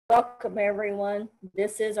Welcome everyone.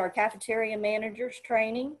 This is our cafeteria managers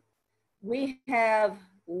training. We have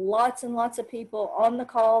lots and lots of people on the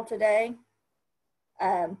call today.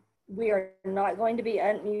 We are not going to be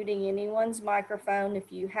unmuting anyone's microphone.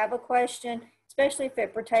 If you have a question, especially if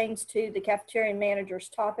it pertains to the cafeteria manager's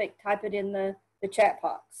topic, type it in the chat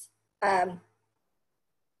box. The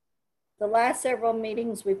last several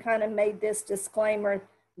meetings, we've kind of made this disclaimer.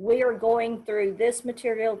 We are going through this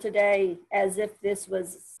material today as if this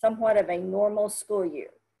was somewhat of a normal school year.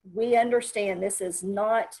 We understand this is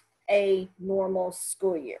not a normal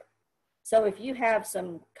school year. So if you have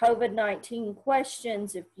some COVID-19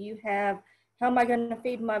 questions, if you have, how am I going to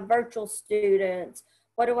feed my virtual students?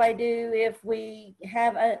 What do I do if we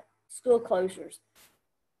have school closures?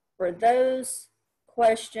 For those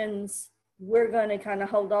questions, we're going to kind of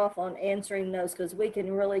hold off on answering those because we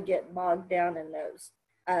can really get bogged down in those.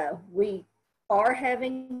 We are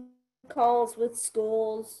having calls with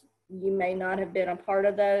schools. You may not have been a part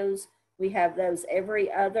of those. We have those every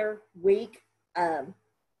other week.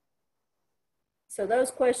 So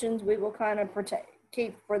those questions we will kind of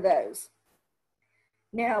keep for those.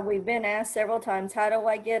 Now, we've been asked several times, how do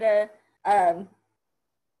I get a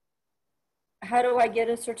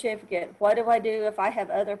certificate? What do I do if I have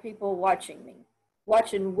other people watching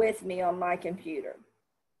with me on my computer?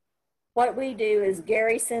 What we do is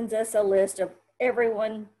Gary sends us a list of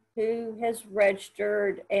everyone who has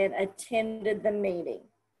registered and attended the meeting.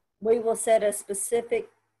 We will set a specific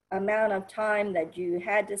amount of time that you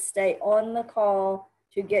had to stay on the call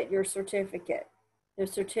to get your certificate. The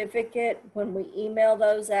certificate, when we email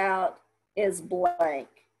those out, is blank.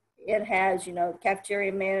 It has,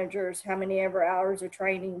 cafeteria managers, how many ever hours of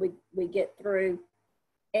training we get through,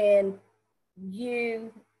 and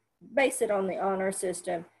you base it on the honor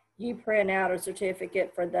system. You print out a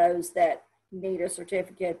certificate for those that need a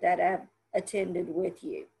certificate that have attended with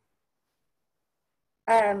you.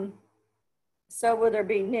 So will there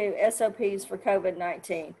be new SOPs for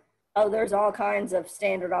COVID-19? Oh, there's all kinds of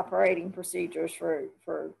standard operating procedures for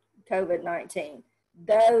COVID-19.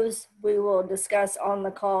 Those we will discuss on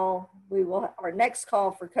the call. Our next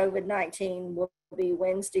call for COVID-19 will be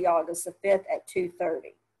Wednesday, August the 5th at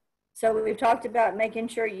 2:30. So we've talked about making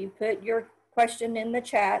sure you put your question in the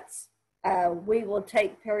chats. We will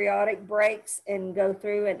take periodic breaks and go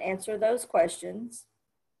through and answer those questions.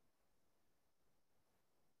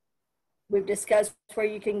 We've discussed where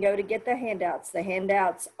you can go to get the handouts. The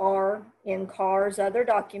handouts are in CAR's other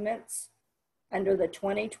documents under the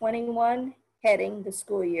 2021 heading, the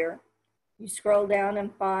school year. You scroll down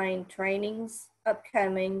and find trainings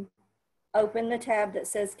upcoming. Open the tab that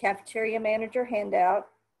says Cafeteria Manager Handout.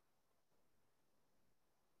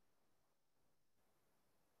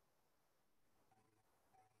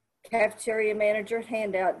 Cafeteria Manager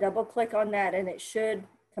Handout, double click on that and it should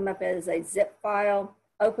come up as a zip file.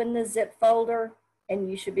 Open the zip folder and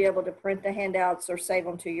you should be able to print the handouts or save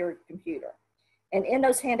them to your computer. And in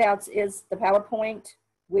those handouts is the PowerPoint.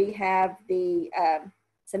 We have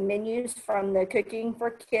some menus from the Cooking for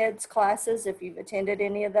Kids classes. If you've attended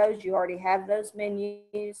any of those, you already have those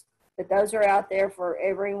menus, but those are out there for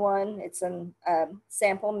everyone. It's some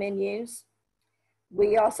sample menus.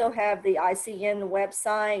 We also have the ICN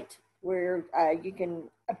website where you can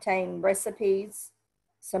obtain recipes,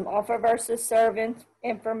 some offer versus serve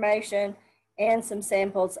information, and some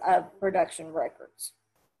samples of production records.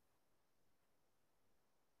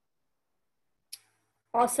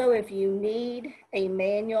 Also, if you need a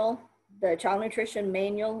manual, the Child Nutrition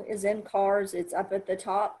Manual is in CARS. It's up at the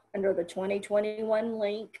top under the 2021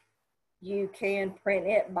 link. You can print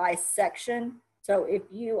it by section. So if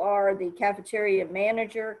you are the cafeteria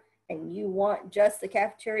manager and you want just the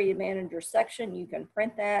cafeteria manager section, you can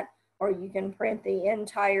print that, or you can print the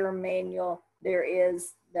entire manual. The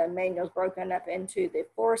manual is broken up into the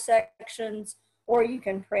 4 sections, or you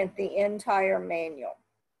can print the entire manual.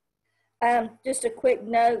 Just a quick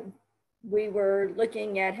note, we were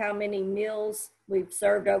looking at how many meals we've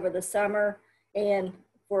served over the summer, and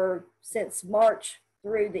since March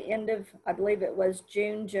through the end of, I believe it was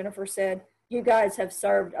June, Jennifer said, you guys have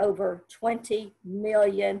served over 20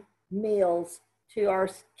 million meals to our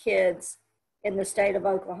kids in the state of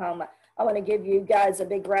Oklahoma. I want to give you guys a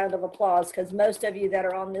big round of applause because most of you that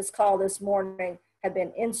are on this call this morning have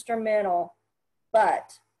been instrumental,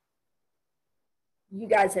 but you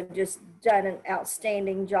guys have just done an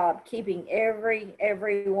outstanding job keeping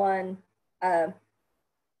everyone fed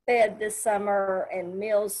this summer and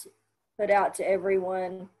meals put out to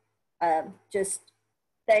everyone. Just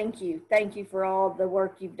thank you. Thank you for all the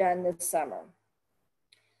work you've done this summer.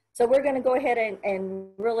 So we're going to go ahead and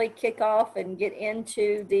really kick off and get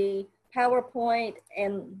into the PowerPoint,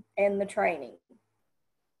 and the training.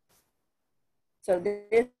 So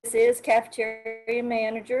this is Cafeteria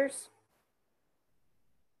Managers.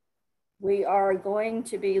 We are going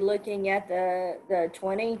to be looking at the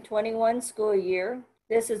 2021 school year.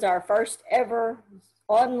 This is our first ever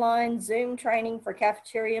online Zoom training for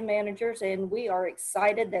Cafeteria Managers, and we are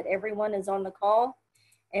excited that everyone is on the call.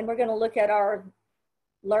 And we're going to look at our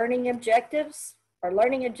learning objectives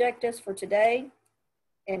for today.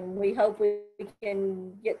 And we hope we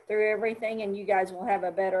can get through everything and you guys will have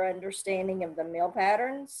a better understanding of the meal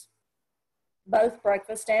patterns, both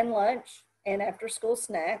breakfast and lunch and after school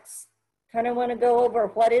snacks. Kind of want to go over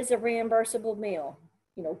what is a reimbursable meal,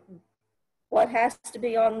 you know, what has to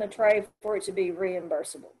be on the tray for it to be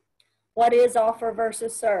reimbursable. What is offer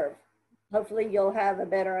versus serve? Hopefully you'll have a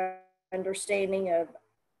better understanding of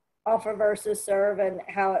offer versus serve and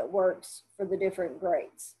how it works for the different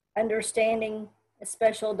grades. Understanding a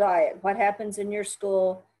special diet. What happens in your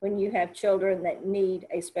school when you have children that need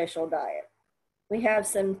a special diet? We have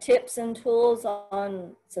some tips and tools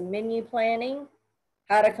on some menu planning,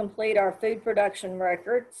 how to complete our food production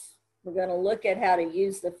records. We're going to look at how to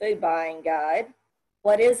use the food buying guide.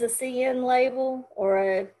 What is a CN label or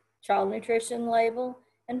a child nutrition label,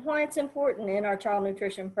 and why it's important in our child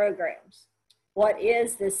nutrition programs. What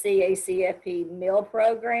is the CACFP meal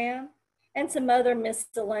program, and some other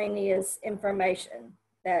miscellaneous information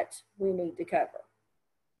that we need to cover.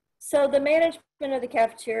 So the management of the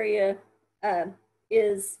cafeteria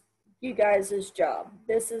is you guys' job.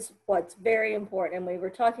 This is what's very important. And we were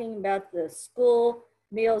talking about the school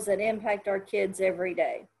meals that impact our kids every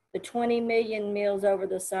day. The 20 million meals over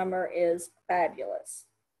the summer is fabulous.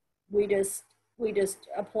 We just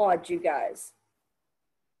applaud you guys.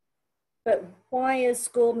 But why is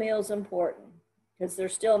school meals important? Because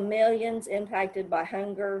there's still millions impacted by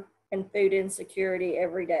hunger and food insecurity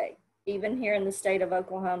every day. Even here in the state of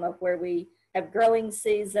Oklahoma, where we have growing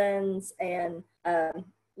seasons and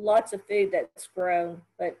lots of food that's grown,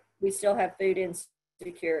 but we still have food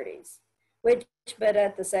insecurities. But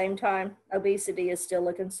at the same time, obesity is still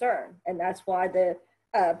a concern. And that's why the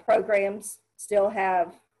programs still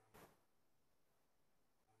have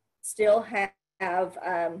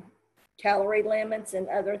calorie limits and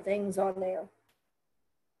other things on there.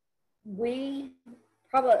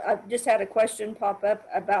 I just had a question pop up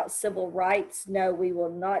about civil rights. No, we will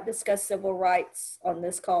not discuss civil rights on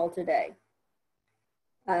this call today.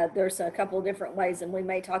 There's a couple of different ways, and we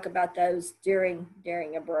may talk about those during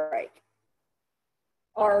a break.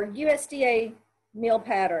 Our USDA meal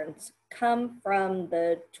patterns come from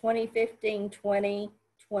the 2015-2020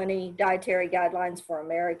 Dietary Guidelines for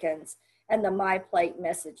Americans and the My Plate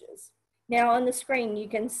messages. Now on the screen, you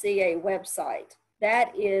can see a website.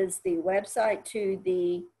 That is the website to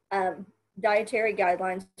the Dietary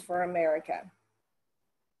Guidelines for America.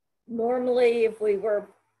 Normally, if we were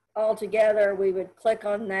all together, we would click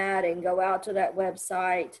on that and go out to that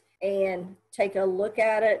website and take a look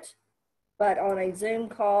at it. But on a Zoom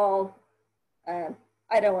call,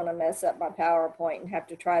 I don't want to mess up my PowerPoint and have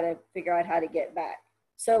to try to figure out how to get back.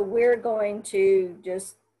 So we're going to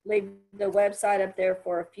just leave the website up there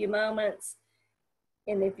for a few moments.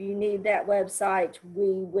 And if you need that website,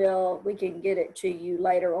 we can get it to you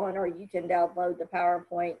later on, or you can download the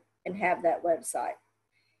PowerPoint and have that website.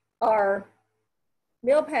 Our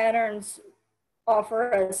meal patterns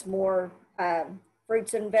offer us more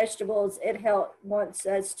fruits and vegetables. It wants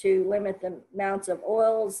us to limit the amounts of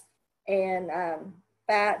oils and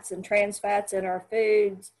fats and trans fats in our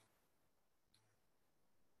foods.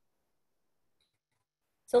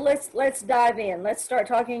 So let's dive in. Let's start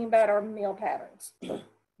talking about our meal patterns.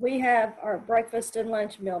 We have our breakfast and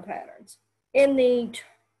lunch meal patterns. In the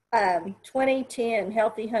 2010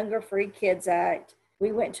 Healthy Hunger Free Kids Act,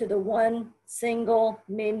 we went to the one single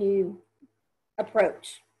menu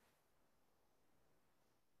approach.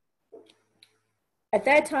 At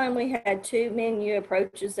that time, we had two menu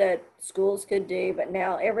approaches that schools could do, but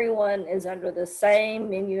now everyone is under the same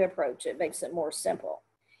menu approach. It makes it more simple.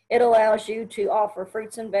 It allows you to offer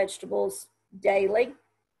fruits and vegetables daily.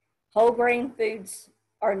 Whole grain foods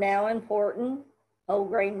are now important. Whole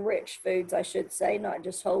grain rich foods, I should say, not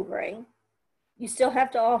just whole grain. You still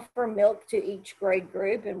have to offer milk to each grade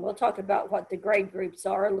group, and we'll talk about what the grade groups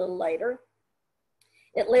are a little later.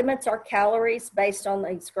 It limits our calories based on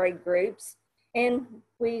these grade groups, and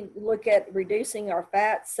we look at reducing our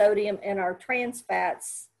fats, sodium, and our trans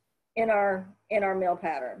fats in our meal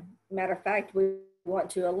pattern. Matter of fact, we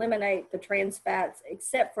want to eliminate the trans fats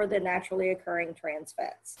except for the naturally occurring trans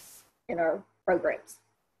fats in our programs.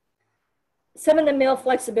 Some of the meal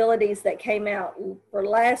flexibilities that came out for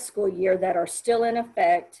last school year that are still in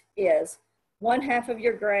effect is 1/2 of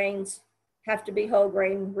your grains have to be whole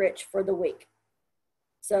grain rich for the week.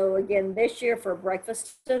 So again, this year for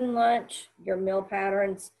breakfast and lunch, your meal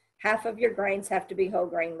patterns, 1/2 of your grains have to be whole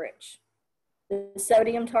grain rich. The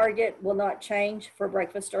sodium target will not change for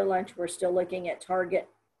breakfast or lunch. We're still looking at target,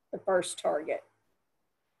 the first target.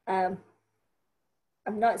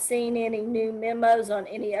 I'm not seeing any new memos on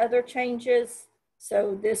any other changes.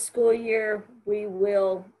 So this school year, we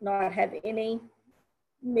will not have any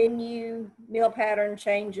menu meal pattern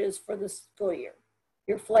changes for the school year.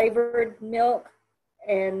 Your flavored milk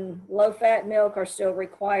and low-fat milk are still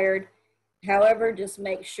required. However, just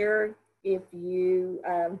make sure if you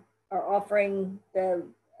are offering the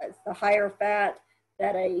higher fat,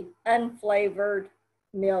 that a unflavored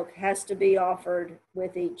milk has to be offered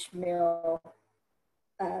with each meal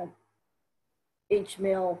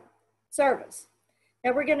service.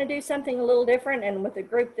 Now we're going to do something a little different, and with a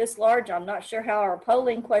group this large, I'm not sure how our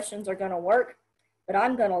polling questions are going to work, but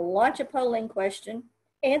I'm going to launch a polling question,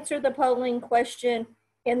 answer the polling question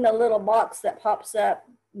in the little box that pops up,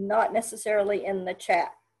 not necessarily in the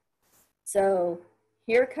chat. So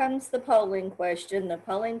here comes the polling question. The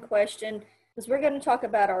polling question is we're going to talk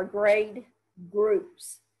about our grade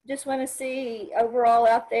groups. Just want to see overall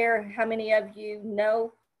out there how many of you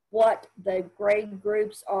know what the grade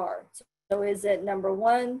groups are. So is it number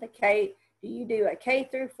 1, the K, do you do a K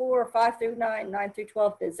through 4, 5 through 9, 9 through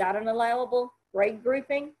 12? Is that an allowable grade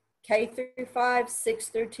grouping? K through 5, 6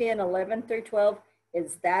 through 10, 11 through 12,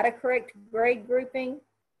 is that a correct grade grouping?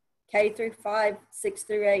 K through 5, 6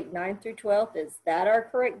 through 8, 9 through 12, is that our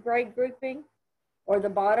correct grade grouping? Or the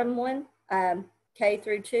bottom one, K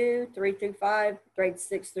through 2, 3 through 5, grades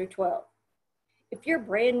 6 through 12. If you're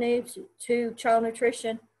brand new to child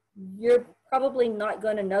nutrition, you're probably not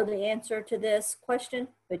going to know the answer to this question,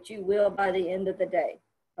 but you will by the end of the day,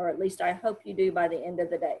 or at least I hope you do by the end of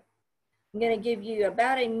the day. I'm going to give you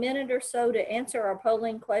about a minute or so to answer our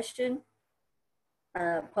polling question.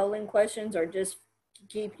 Polling questions are just to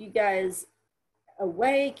keep you guys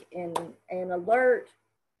awake and alert.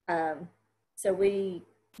 So we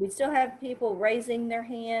still have people raising their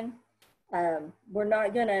hand. We're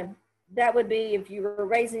not going to, that would be if you were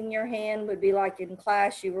raising your hand, would be like in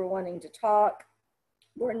class, you were wanting to talk.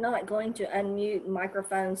 We're not going to unmute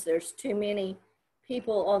microphones. There's too many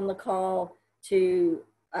people on the call to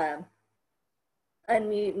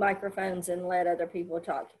unmute microphones and let other people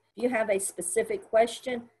talk. If you have a specific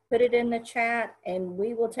question, put it in the chat and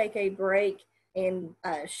we will take a break, and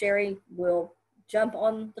Sherry will jump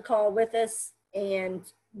on the call with us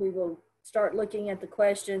and we will start looking at the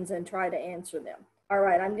questions and try to answer them. All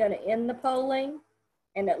right, I'm going to end the polling,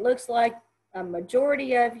 and it looks like a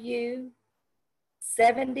majority of you,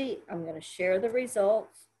 I'm going to share the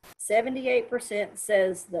results. 78%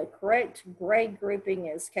 says the correct grade grouping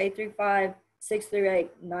is K through 5, 6 through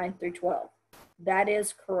 8, 9 through 12. That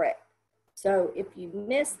is correct. So if you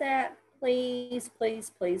miss that, please, please,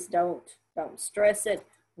 please don't stress it.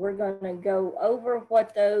 We're going to go over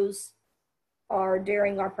what those are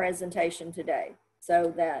during our presentation today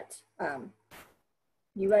so that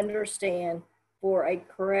you understand for a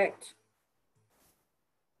correct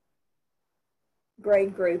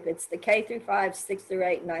grade group. It's the K through 5, 6 through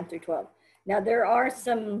 8, 9 through 12. Now there are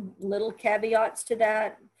some little caveats to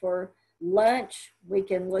that. For lunch, we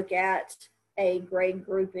can look at a grade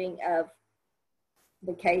grouping of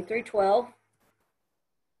the K through 12.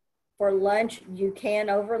 For lunch, you can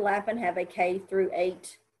overlap and have a K through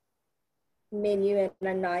 8 menu and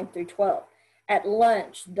a 9 through 12. At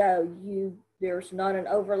lunch, though, there's not an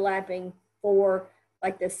overlapping for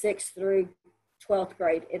like the 6th through 12th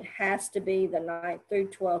grade. It has to be the 9th through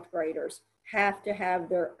 12th graders have to have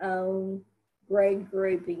their own grade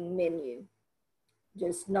grouping menu.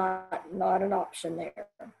 Just not an option there.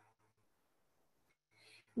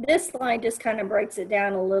 This slide just kind of breaks it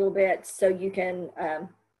down a little bit so you can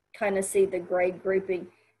kind of see the grade grouping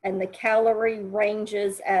and the calorie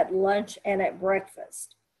ranges at lunch and at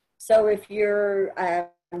breakfast. So if you're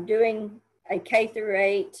doing a K through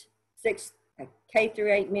 8, K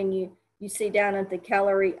through 8 menu, you see down at the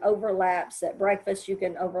calorie overlaps. At breakfast, you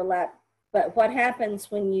can overlap. But what happens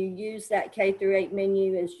when you use that K through 8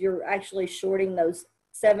 menu is you're actually shorting those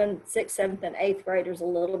 6th, 7th, and 8th graders a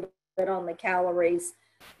little bit on the calories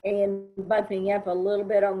and bumping up a little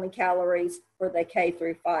bit on the calories for the K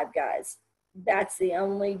through 5 guys. That's the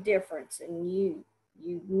only difference, and you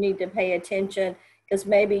need to pay attention because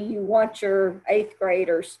maybe you want your 8th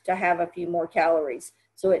graders to have a few more calories.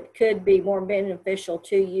 So it could be more beneficial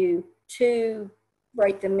to you to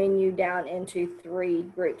break the menu down into 3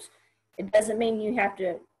 groups. It doesn't mean you have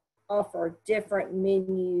to offer different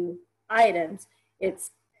menu items.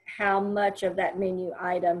 It's how much of that menu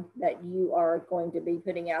item that you are going to be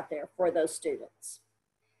putting out there for those students.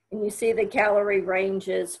 And you see the calorie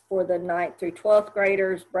ranges for the 9th through 12th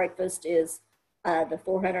graders. Breakfast is the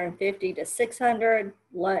 450 to 600,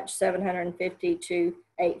 lunch 750 to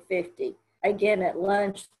 850. Again, at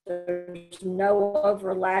lunch, there's no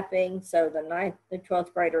overlapping, so the 9th and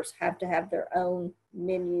 12th graders have to have their own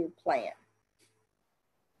menu plan.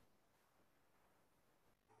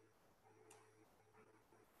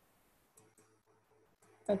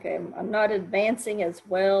 Okay, I'm not advancing as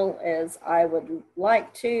well as I would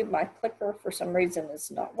like to. My clicker, for some reason, is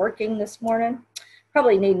not working this morning.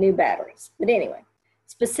 Probably need new batteries. But anyway,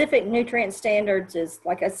 specific nutrient standards is,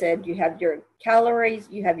 like I said, you have your calories,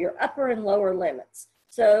 you have your upper and lower limits.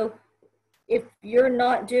 So if you're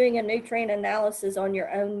not doing a nutrient analysis on your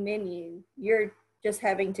own menu, you're just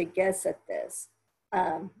having to guess at this.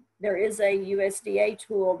 There is a USDA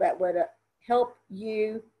tool that would help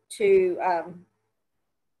you to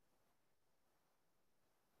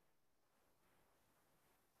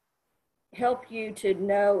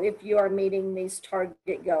know if you are meeting these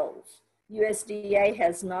target goals. USDA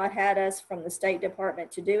has not had us from the State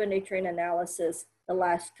Department to do a nutrient analysis the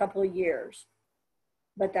last couple of years,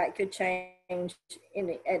 but that could change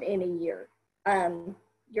at any year.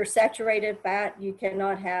 Your saturated fat, you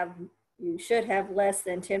should have less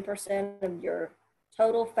than 10% of your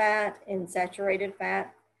total fat in saturated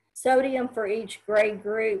fat. Sodium for each grade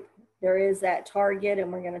group, there is that target,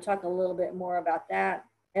 and we're going to talk a little bit more about that.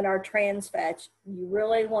 And our trans fats, you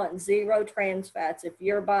really want 0 trans fats. If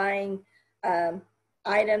you're buying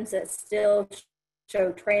items that still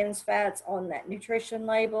show trans fats on that nutrition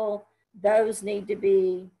label, those need to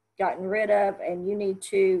be gotten rid of, and you need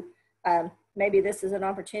to, maybe this is an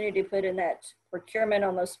opportunity to put in that procurement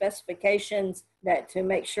on those specifications that to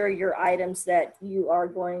make sure your items that you are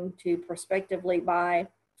going to prospectively buy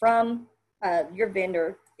from your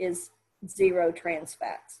vendor is 0 trans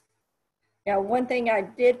fats. Now, one thing I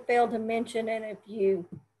did fail to mention, and if you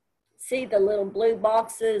see the little blue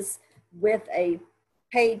boxes with a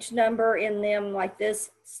page number in them, like this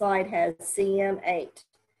slide has CM8.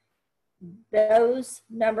 Those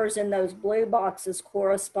numbers in those blue boxes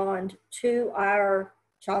correspond to our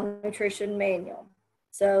child nutrition manual.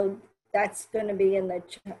 So that's going to be in the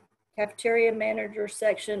cafeteria manager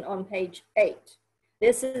section on page 8.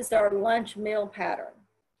 This is our lunch meal pattern.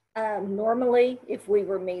 Normally, if we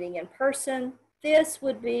were meeting in person, this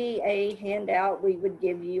would be a handout we would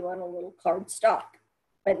give you on a little card stock.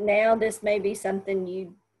 But now this may be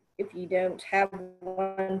something if you don't have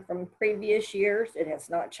one from previous years, it has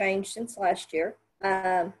not changed since last year.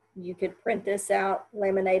 You could print this out,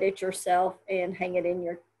 laminate it yourself, and hang it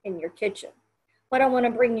in your kitchen. What I want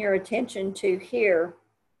to bring your attention to here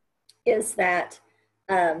is that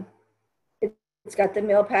it's got the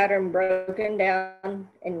meal pattern broken down,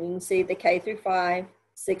 and you can see the K through 5,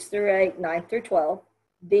 6 through 8, 9 through 12.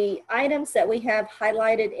 The items that we have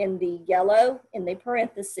highlighted in the yellow in the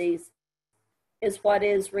parentheses is what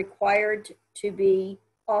is required to be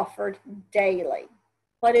offered daily.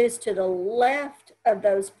 What is to the left of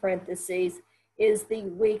those parentheses is the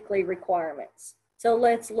weekly requirements. So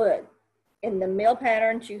let's look. In the meal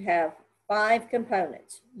patterns, you have 5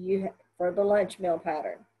 components for the lunch meal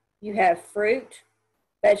pattern. You have fruit,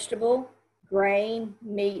 vegetable, grain,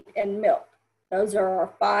 meat, and milk. Those are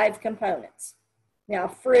our 5 components. Now,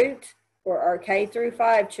 fruit for our K through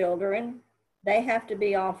 5 children, they have to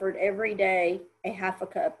be offered every day a half a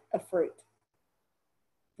cup of fruit.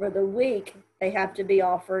 For the week, they have to be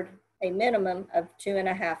offered a minimum of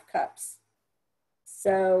 2.5 cups.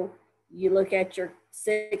 So you look at your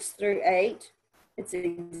 6 through 8, it's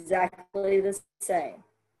exactly the same.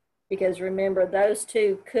 Because remember, those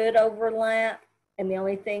two could overlap, and the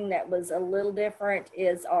only thing that was a little different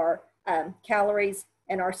is our calories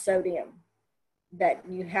and our sodium that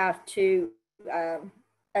you have to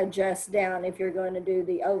adjust down if you're going to do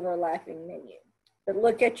the overlapping menu. But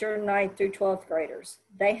look at your 9th through 12th graders.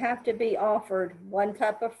 They have to be offered 1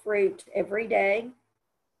 cup of fruit every day,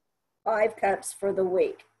 5 cups for the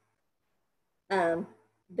week. The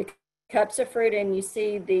cups of fruit, and you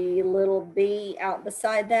see the little B out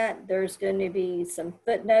beside that, there's going to be some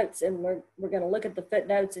footnotes, and we're going to look at the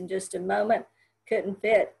footnotes in just a moment. Couldn't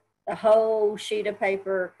fit the whole sheet of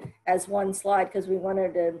paper as one slide because we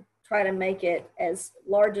wanted to try to make it as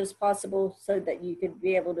large as possible so that you could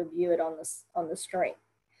be able to view it on the screen.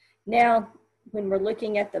 Now, when we're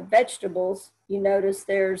looking at the vegetables, you notice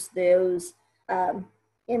there's those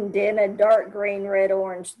indented dark green, red,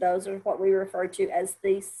 orange. Those are what we refer to as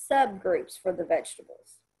the subgroups for the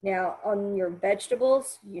vegetables. Now, on your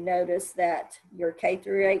vegetables, you notice that your K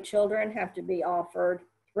through 8 children have to be offered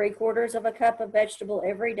 3/4 of a cup of vegetable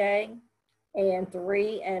every day and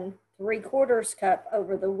 3 3/4 cup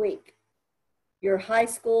over the week. Your high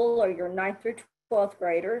school or your 9th through 12th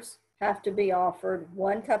graders have to be offered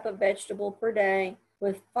 1 cup of vegetable per day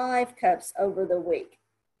with 5 cups over the week.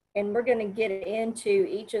 And we're going to get into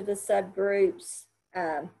each of the subgroups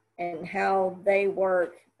and how they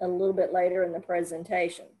work a little bit later in the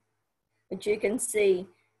presentation. But you can see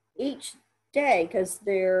each day, because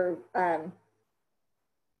they're,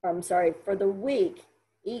 for the week,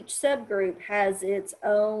 each subgroup has its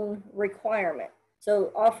own requirement.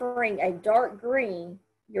 So offering a dark green,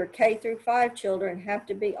 your K through 5 children have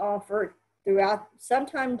to be offered throughout,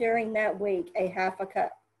 sometime during that week, a half a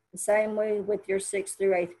cup. The same way with your 6th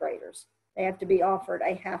through 8th graders. They have to be offered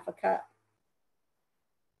a half a cup.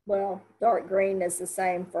 Well, dark green is the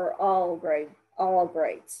same for all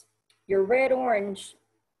grades. Your red orange,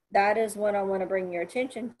 that is what I want to bring your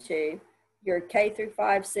attention to. Your K through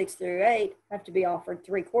 5, 6 through 8 have to be offered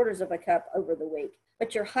 3/4 of a cup over the week.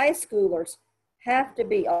 But your high schoolers have to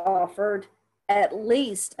be offered at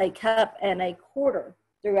least a cup and a quarter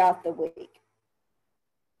throughout the week.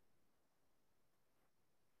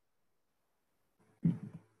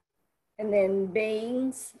 And then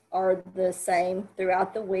beans are the same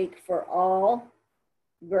throughout the week for all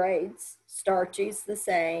grades. Starchy's the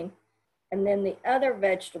same. And then the other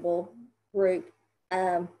vegetable group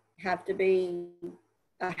have to be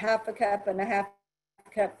a half a cup and a half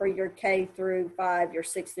cup for your K through 5, your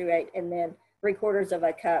 6 through 8, and then 3/4 of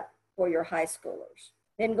a cup for your high schoolers.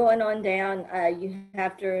 Then going on down, you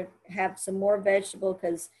have to have some more vegetable,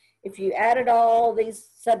 because if you added all these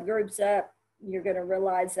subgroups up, you're going to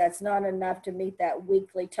realize that's not enough to meet that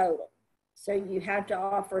weekly total. So you have to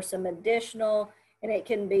offer some additional, and it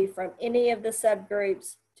can be from any of the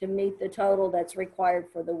subgroups to meet the total that's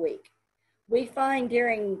required for the week. We find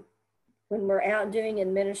when we're out doing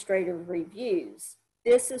administrative reviews,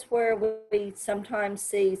 this is where we sometimes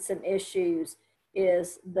see some issues,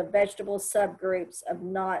 is the vegetable subgroups of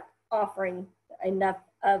not offering enough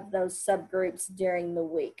of those subgroups during the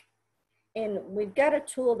week. And we've got a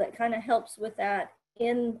tool that kind of helps with that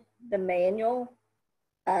in the manual.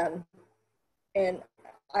 And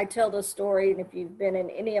I tell the story, and if you've been in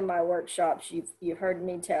any of my workshops, you've heard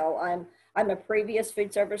me tell. I'm a previous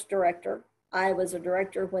food service director. I was a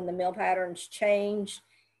director when the meal patterns changed,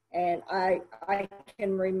 and I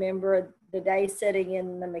can remember the day sitting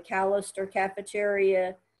in the McAllister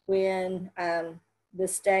cafeteria when the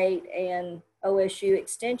state and OSU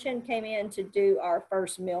Extension came in to do our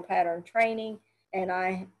first meal pattern training, and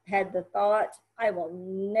I had the thought, I will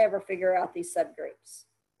never figure out these subgroups.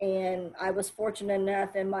 And I was fortunate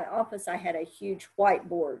enough, in my office, I had a huge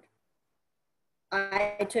whiteboard.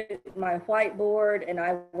 I took my whiteboard and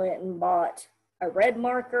I went and bought a red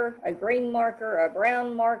marker, a green marker, a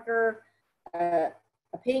brown marker, a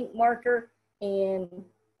pink marker, and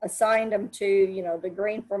assigned them to, the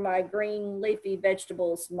green for my green leafy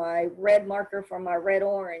vegetables, my red marker for my red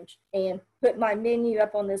orange, and put my menu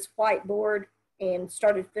up on this whiteboard and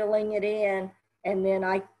started filling it in. And then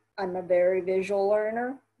I'm a very visual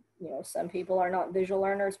learner. Some people are not visual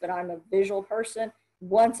learners, but I'm a visual person.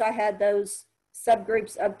 Once I had those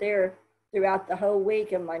subgroups up there throughout the whole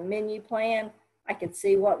week of my menu plan, I could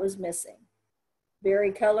see what was missing.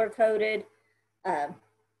 Very color coded.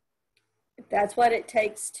 That's what it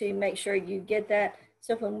takes to make sure you get that.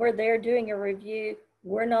 So when we're there doing a review,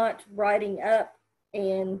 we're not writing up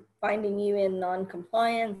and finding you in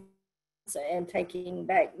non-compliance and taking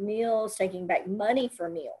back meals, taking back money for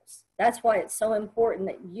meals. That's why it's so important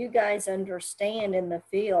that you guys understand in the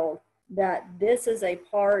field that this is a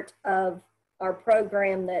part of our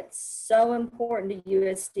program that's so important to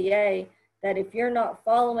USDA, that if you're not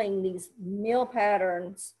following these meal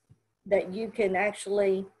patterns, that you can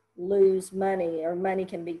actually lose money, or money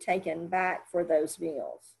can be taken back for those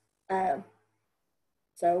meals.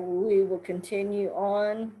 So we will continue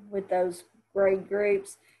on with those grade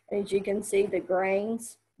groups. As you can see, the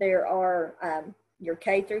grains, there are your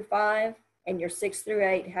K through 5 and your 6 through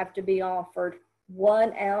 8 have to be offered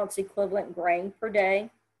 1 ounce equivalent grain per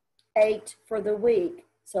day, 8 for the week.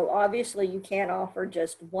 So obviously you can't offer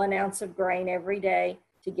just 1 ounce of grain every day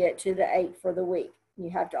to get to the 8 for the week.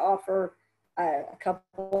 You have to offer a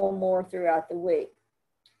couple more throughout the week.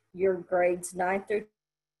 Your grades 9 through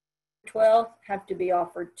 12 have to be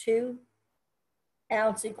offered 2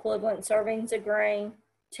 ounce equivalent servings of grain,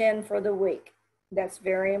 10 for the week. That's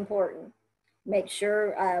very important. Make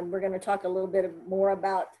sure, we're going to talk a little bit more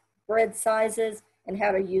about bread sizes and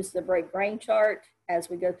how to use the bread grain chart as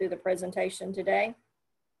we go through the presentation today.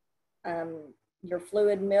 Your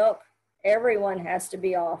fluid milk, everyone has to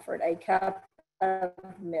be offered a cup of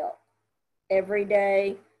milk every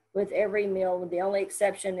day with every meal. The only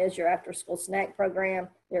exception is your after school snack program.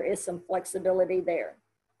 There is some flexibility there.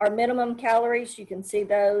 Our minimum calories, you can see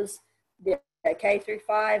those. The K through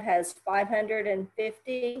 5 has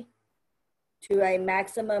 550 to a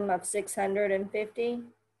maximum of 650.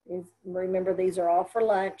 Remember, these are all for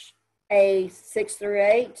lunch. A 6 through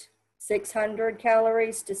 8, 600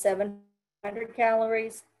 calories to 700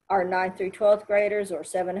 calories. Our 9th through 12th graders are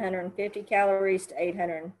 750 calories to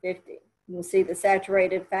 850. You can see the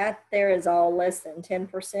saturated fat there is all less than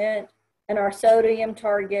 10%. And our sodium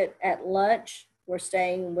target at lunch, we're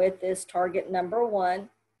staying with this target number 1.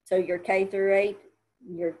 So your K through 8,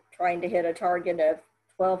 you're trying to hit a target of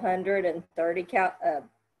 1,230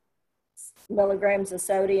 milligrams of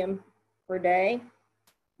sodium per day.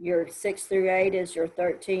 Your 6 through 8 is your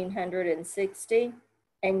 1,360,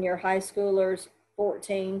 and your high schoolers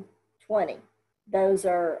 1,420. Those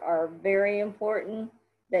are very important.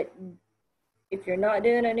 That if you're not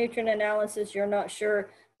doing a nutrient analysis, you're not sure.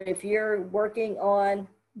 But if you're working on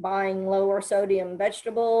buying lower sodium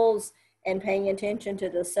vegetables and paying attention to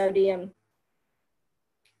the sodium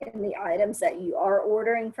in the items that you are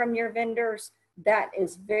ordering from your vendors, that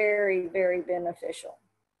is very, very beneficial.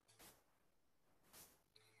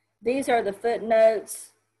 These are the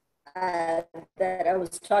footnotes that I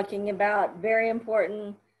was talking about. Very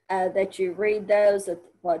important that you read those,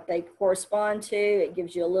 what they correspond to. It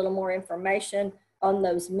gives you a little more information on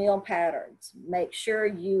those meal patterns. Make sure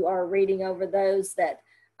you are reading over those. That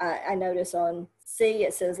I notice on C,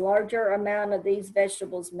 it says larger amount of these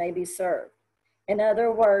vegetables may be served. In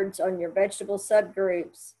other words, on your vegetable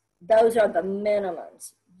subgroups, those are the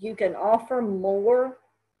minimums. You can offer more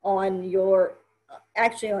on your,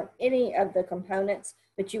 actually on any of the components,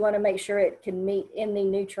 but you want to make sure it can meet any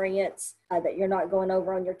nutrients, that you're not going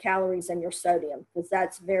over on your calories and your sodium, because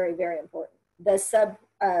that's very, very important. The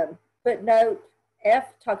footnote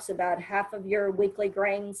F talks about half of your weekly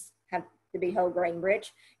grains have to be whole grain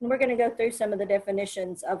rich. And we're going to go through some of the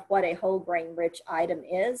definitions of what a whole grain rich item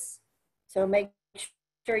is. So make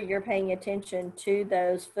sure you're paying attention to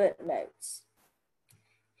those footnotes.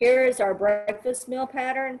 Here is our breakfast meal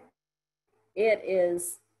pattern. It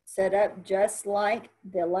is set up just like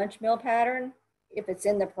the lunch meal pattern. If it's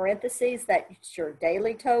in the parentheses, that's your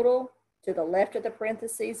daily total. To the left of the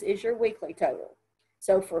parentheses is your weekly total.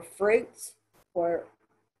 So for fruits, for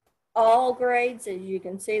all grades, as you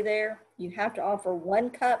can see there, you have to offer 1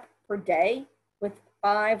 cup per day with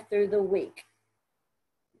 5 through the week.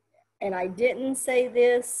 And I didn't say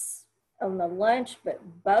this on the lunch, but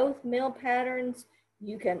both meal patterns,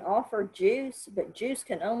 you can offer juice, but juice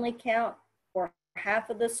can only count for half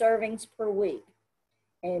of the servings per week.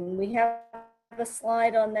 And we have a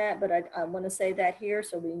slide on that, but I want to say that here,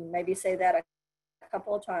 so we maybe say that a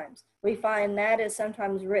couple of times. We find that is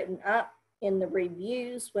sometimes written up in the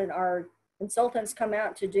reviews when our consultants come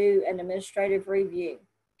out to do an administrative review,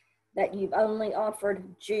 that you've only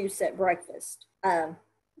offered juice at breakfast,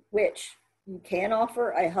 which you can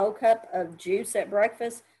offer a whole cup of juice at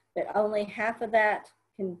breakfast, but only half of that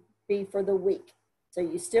can be for the week. So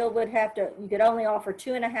you still would have to, you could only offer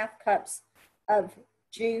 2.5 cups of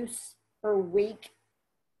juice per week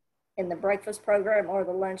in the breakfast program or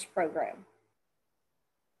the lunch program.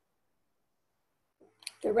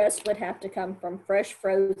 The rest would have to come from fresh,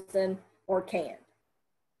 frozen, or canned.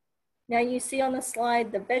 Now you see on the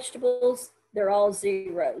slide, the vegetables, they're all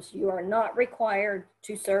zeros. You are not required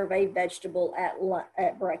to serve a vegetable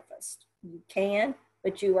at breakfast. You can,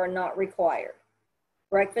 but you are not required.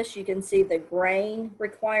 Breakfast, you can see the grain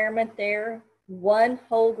requirement there. 1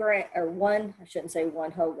 whole grain, or one, I shouldn't say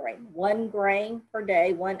 1 whole grain, 1 grain per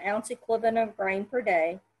day, 1 ounce equivalent of grain per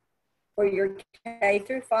day. For your K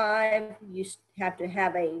through 5, you have to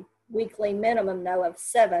have a weekly minimum, though, of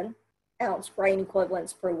 7 ounce grain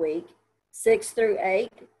equivalents per week. 6 through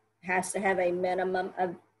 8 has to have a minimum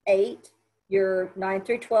of 8. Your 9th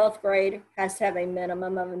through 12th grade has to have a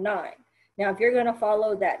minimum of 9. Now, if you're going to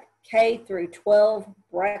follow that K through 12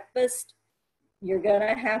 breakfast, you're going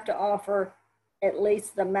to have to offer at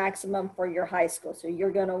least the maximum for your high school. So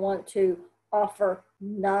you're going to want to offer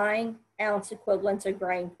 9 ounce equivalents of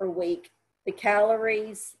grain per week. The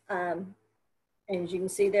calories, as you can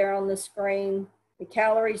see there on the screen, the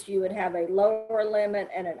calories, you would have a lower limit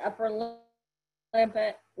and an upper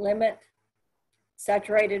limit.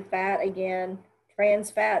 Saturated fat, again,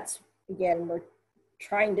 trans fats, again, we're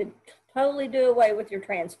trying to totally do away with your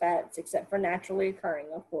trans fats, except for naturally occurring,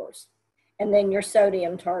 of course. And then your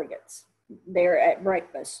sodium targets there at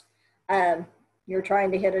breakfast. You're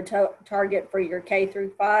trying to hit a target for your K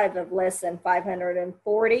through 5 of less than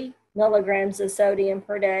 540 milligrams of sodium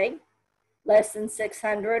per day, less than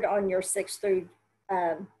 600 on your 6th through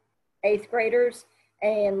 8th graders,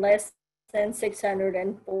 and less than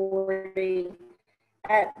 640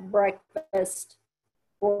 at breakfast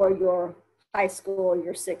for your high school,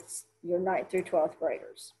 your 9th through 12th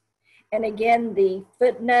graders. And again, the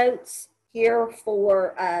footnotes here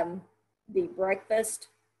for the breakfast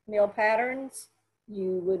meal patterns,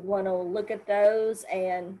 you would want to look at those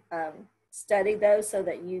and study those so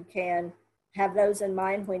that you can have those in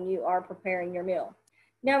mind when you are preparing your meal.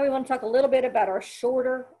 Now we want to talk a little bit about our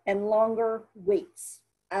shorter and longer weeks.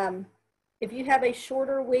 If you have a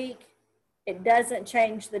shorter week, it doesn't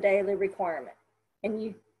change the daily requirement.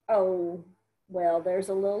 And well, there's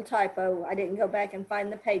a little typo. I didn't go back and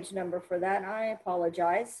find the page number for that. I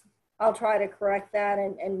apologize. I'll try to correct that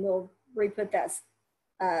and we'll re-put that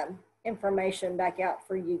information back out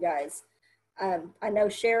for you guys. I know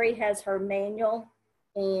Sherry has her manual,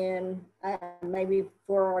 and maybe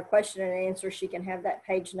for our question and answer, she can have that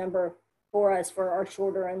page number for us for our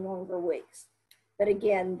shorter and longer weeks. But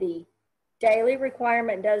again, the daily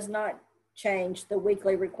requirement does not change. The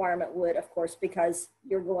weekly requirement would, of course, because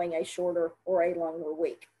you're going a shorter or a longer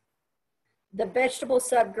week. The vegetable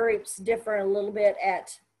subgroups differ a little bit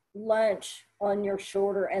at lunch on your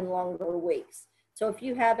shorter and longer weeks. So if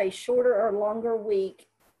you have a shorter or longer week,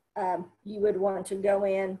 you would want to go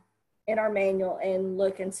in our manual and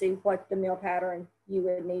look and see what the meal pattern you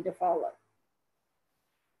would need to follow.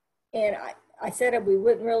 And I said we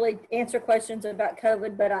wouldn't really answer questions about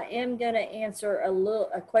COVID, but I am going to answer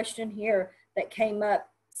a question here that came up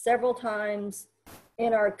several times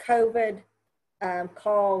in our COVID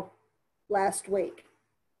call last week.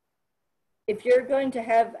 If you're going to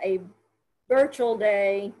have a virtual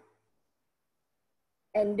day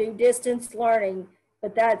and do distance learning,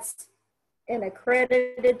 but that's an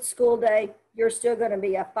accredited school day, you're still going to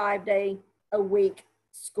be a 5-day-a-week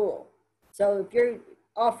school. So if you're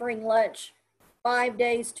offering lunch 5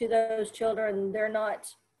 days to those children, they're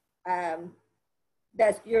not,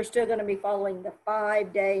 you're still going to be following the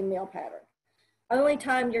 5-day meal pattern. Only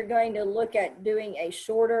time you're going to look at doing a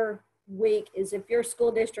shorter week is if your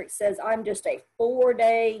school district says, I'm just a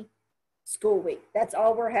 4-day school week. That's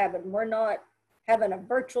all we're having. We're not having a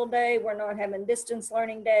virtual day. We're not having distance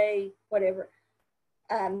learning day, whatever.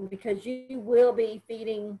 Because you will be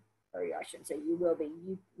feeding, or I shouldn't say you will be,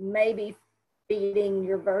 you may be feeding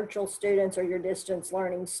your virtual students or your distance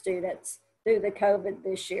learning students through the COVID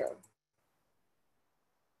this year.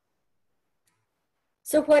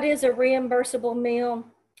 So what is a reimbursable meal?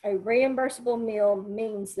 A reimbursable meal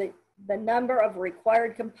means that the number of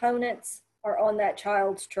required components are on that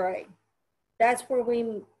child's tray. That's where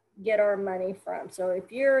we get our money from. So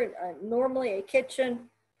if you're normally a kitchen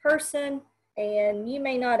person and you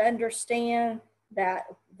may not understand that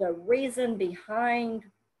the reason behind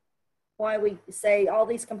why we say all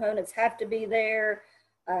these components have to be there,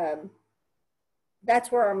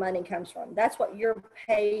 that's where our money comes from. That's what you're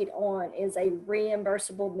paid on, is a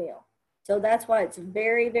reimbursable meal. So that's why it's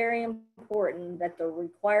very, very important that the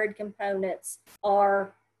required components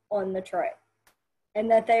are on the tray,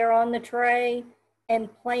 and that they are on the tray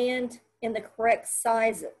and planned in the correct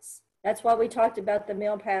sizes. That's why we talked about the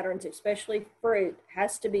meal patterns, especially fruit,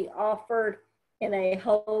 has to be offered in a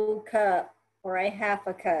whole cup or a half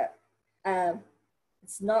a cup.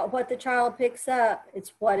 It's not what the child picks up,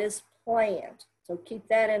 it's what is planned. So keep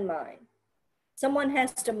that in mind. Someone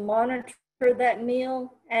has to monitor that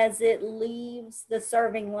meal as it leaves the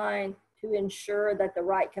serving line to ensure that the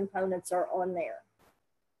right components are on there.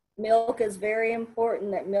 Milk is very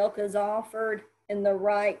important, that milk is offered in the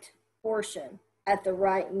right portion at the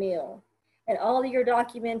right meal. And all of your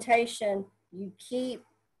documentation you keep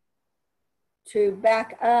to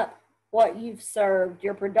back up what you've served,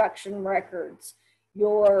 your production records,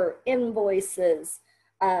 your invoices,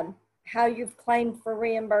 how you've claimed for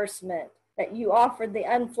reimbursement, that you offered the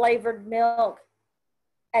unflavored milk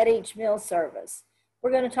at each meal service.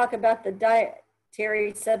 We're going to talk about the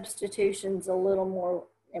dietary substitutions a little more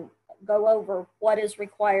and go over what is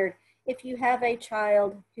required if you have a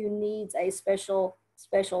child who needs a special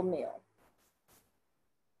meal.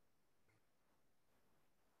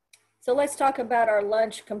 So let's talk about our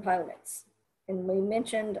lunch components. And we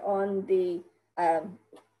mentioned on the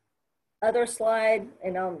other slide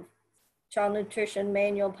and on Child Nutrition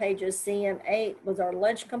Manual pages CM8 was our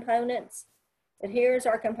lunch components. But here's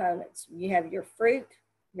our components. You have your fruit,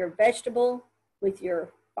 your vegetable with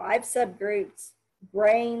your 5 subgroups,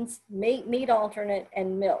 grains, meat alternate,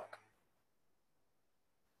 and milk.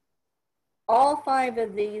 All 5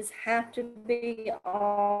 of these have to be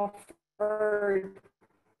offered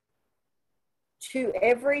to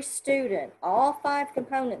every student. All 5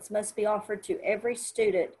 components must be offered to every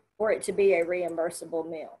student for it to be a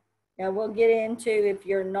reimbursable meal. Now we'll get into, if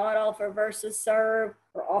you're not offer versus serve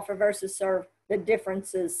or offer versus serve, the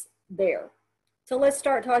differences there. So let's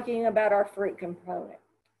start talking about our fruit component.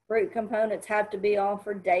 Fruit components have to be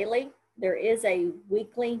offered daily. There is a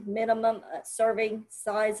weekly minimum serving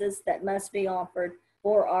sizes that must be offered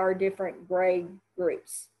for our different grade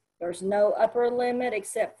groups. There's no upper limit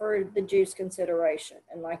except for the juice consideration.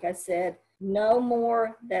 And like I said, no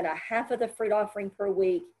more than a half of the fruit offering per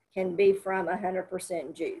week can be from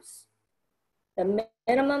 100% juice. The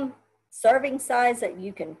minimum serving size that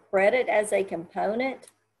you can credit as a component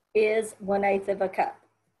is 1/8 of a cup.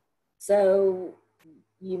 So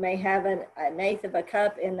you may have an 1/8 of a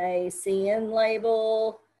cup in a CN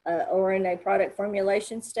label or in a product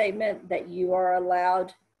formulation statement that you are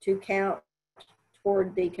allowed to count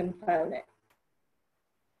toward the component.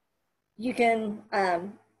 You can,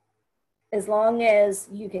 as long as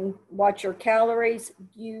you can watch your calories,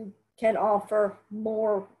 you can offer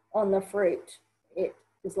more on the fruit,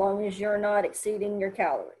 as long as you're not exceeding your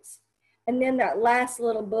calories. And then that last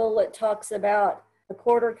little bullet talks about a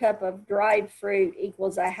 1/4 cup of dried fruit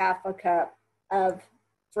equals a 1/2 cup of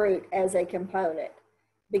fruit as a component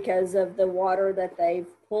because of the water that they've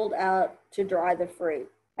pulled out to dry the fruit.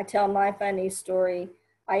 I tell my funny story.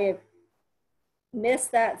 I have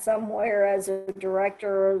missed that somewhere as a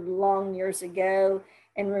director long years ago,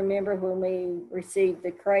 and remember when we received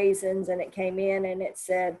the craisins and it came in and it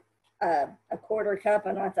said a 1/4 cup,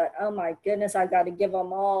 and I thought, oh my goodness, I got to give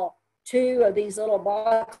them all 2 of these little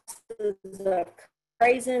boxes of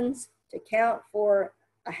craisins to count for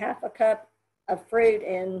a 1/2 cup of fruit.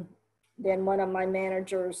 And then one of my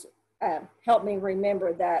managers helped me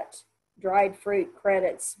remember that dried fruit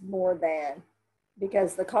credits more than,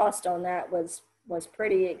 because the cost on that was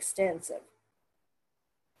pretty extensive.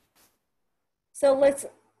 So let's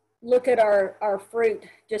look at our fruit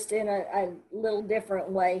just in a little different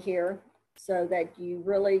way here so that you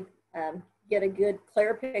really get a good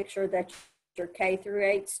clear picture that your K through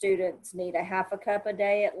 8 students need a 1/2 cup a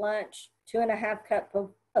day at lunch, 2.5 cups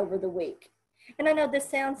over the week. And I know this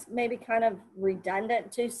sounds maybe kind of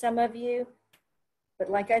redundant to some of you, but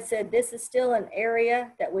like I said, this is still an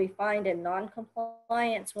area that we find in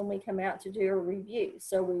non-compliance when we come out to do a review.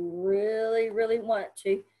 So we really, really want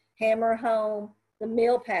to hammer home the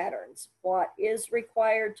meal patterns. What is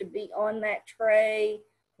required to be on that tray?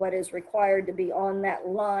 What is required to be on that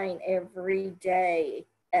line every day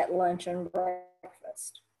at lunch and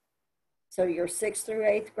breakfast? So your 6th through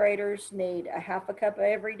 8th graders need a 1/2 cup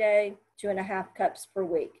every day, 2.5 cups per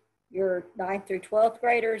week. Your 9th through 12th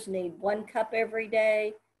graders need 1 cup every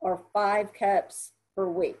day or 5 cups per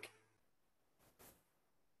week.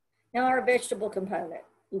 Now our vegetable component,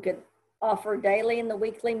 you can offer daily and the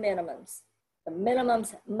weekly minimums. The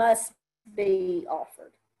minimums must be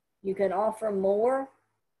offered. You can offer more,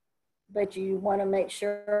 but you want to make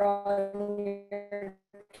sure on your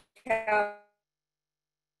calories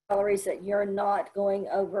that you're not going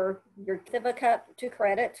over your 1/8 of a cup to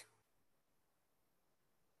credit.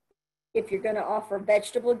 If you're going to offer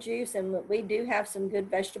vegetable juice, and we do have some good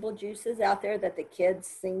vegetable juices out there that the kids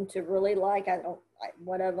seem to really like.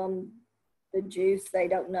 One of them, the juice, they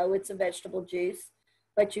don't know it's a vegetable juice,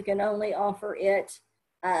 but you can only offer it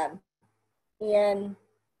in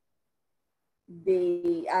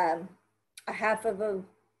the a 1/2 of a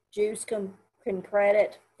juice can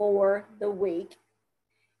credit for the week.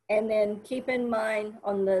 And then keep in mind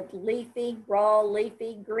on the raw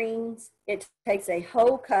leafy greens, it takes a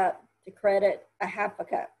whole cup to credit a 1/2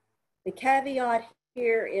 cup. The caveat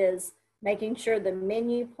here is making sure the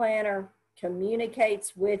menu planner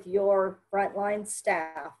communicates with your frontline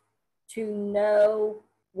staff to know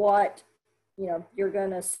what, you're going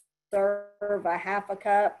to serve a 1/2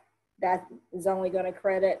 cup. That is only going to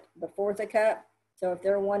credit the 1/4 a cup. So if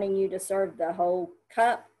they're wanting you to serve the whole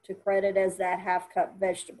cup, to credit as that 1/2 cup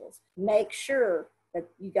vegetables. Make sure that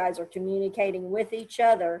you guys are communicating with each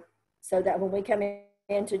other so that when we come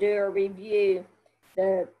in to do a review,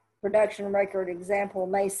 the production record example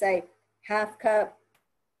may say 1/2 cup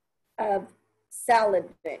of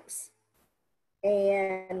salad mix.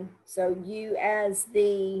 And so you as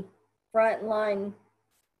the frontline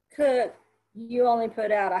cook, you only put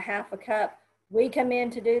out a 1/2 cup. We come in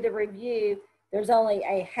to do the review, there's only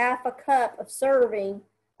a 1/2 cup of serving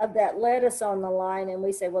of that lettuce on the line, and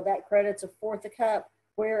we say, well, that credits a 1/4 a cup.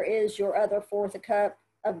 Where is your other 1/4 a cup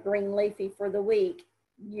of green leafy for the week?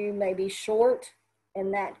 You may be short,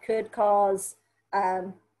 and that could cause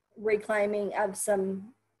reclaiming of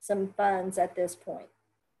some funds at this point.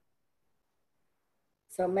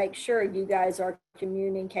 So make sure you guys are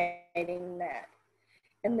communicating that.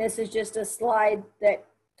 And this is just a slide that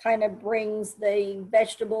kind of brings the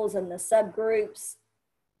vegetables and the subgroups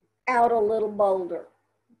out a little bolder.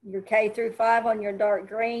 Your K through 5 on your dark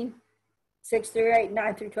green, 6 through 8,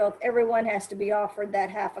 9 through 12, everyone has to be offered that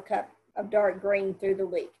half a cup of dark green through the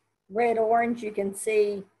week. Red orange, you can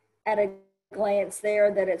see at a glance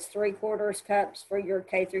there that it's 3/4 cups for your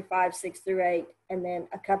K through 5, 6 through 8, and then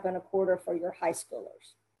a cup and a quarter for your high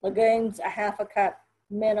schoolers. Legumes, a half a cup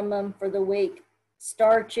minimum for the week.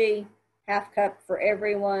 Starchy, half cup for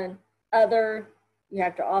everyone. Other, you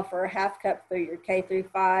have to offer a half cup for your K through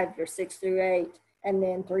 5, your 6 through 8, and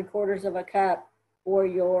then 3/4 of a cup for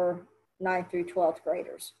your 9th through 12th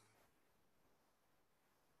graders.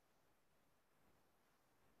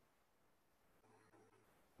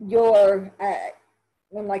 Your,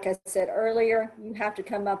 and like I said earlier, you have to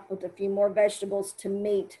come up with a few more vegetables to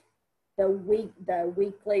meet the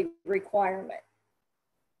weekly requirement.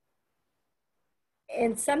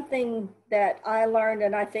 And something that I learned,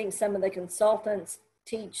 and I think some of the consultants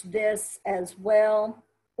teach this as well,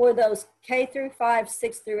 for those K through 5,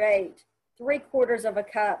 6 through 8, 3/4 of a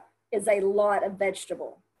cup is a lot of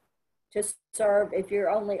vegetable to serve if you're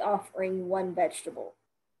only offering one vegetable.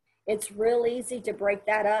 It's real easy to break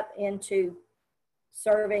that up into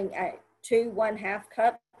serving at 2 1/2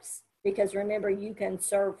 cups, because remember, you can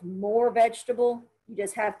serve more vegetable. You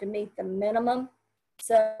just have to meet the minimum.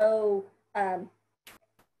 So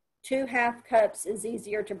 2 1/2 cups is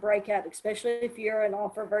easier to break up, especially if you're an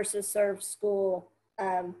offer versus serve school,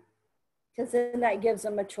 because then that gives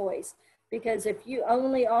them a choice. Because if you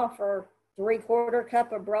only offer 3/4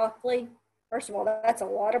 cup of broccoli, first of all, that's a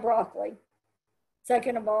lot of broccoli.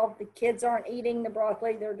 Second of all, the kids aren't eating the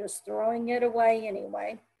broccoli, they're just throwing it away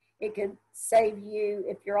anyway. It could save you,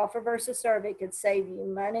 if you're offer versus serve, it could save you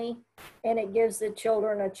money, and it gives the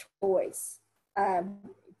children a choice.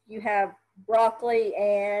 You have broccoli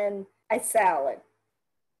and a salad.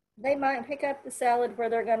 They might pick up the salad where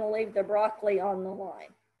they're going to leave the broccoli on the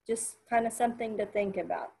line. Just kind of something to think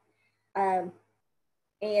about. And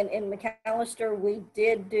in McAllister, we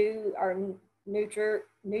did do our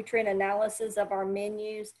nutrient analysis of our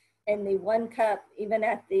menus, and the 1 cup, even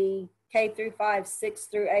at the K through 5, 6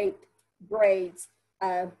 through 8 grades,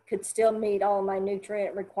 could still meet all my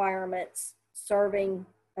nutrient requirements, serving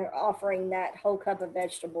or offering that whole cup of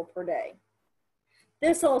vegetable per day.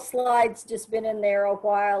 This whole slide's just been in there a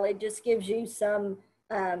while. It just gives you some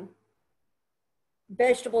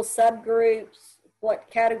vegetable subgroups, what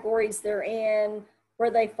categories they're in,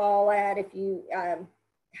 where they fall at. If you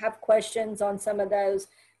have questions on some of those,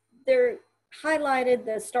 they're highlighted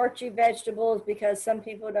the starchy vegetables because some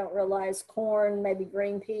people don't realize corn, maybe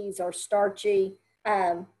green peas are starchy.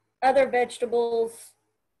 Other vegetables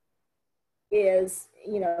is,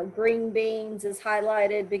 green beans is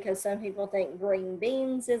highlighted because some people think green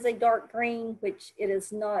beans is a dark green, which it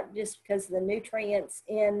is not, just because the nutrients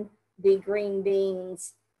in the green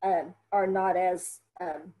beans are not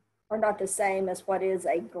the same as what is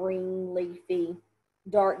a green leafy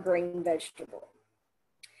dark green vegetable.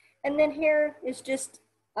 And then here is just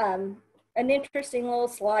an interesting little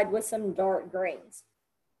slide with some dark greens.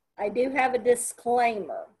 I do have a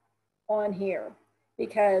disclaimer on here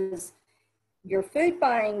because your food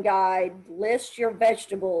buying guide lists your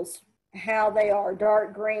vegetables, how they are: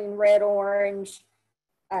 dark green, red, orange,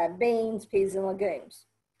 beans, peas, and legumes.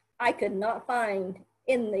 I could not find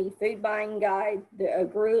in the food buying guide the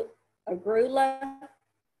arugula,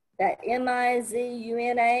 that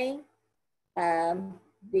M-I-Z-U-N-A,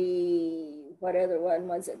 what other one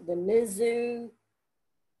was it? The Mizu,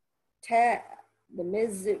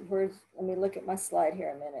 let me look at my slide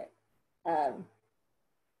here a minute.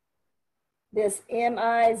 This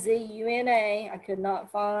M-I-Z-U-N-A, I could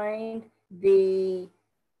not find. The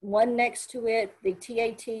one next to it, the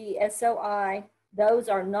T-A-T-S-O-I, those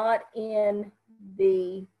are not in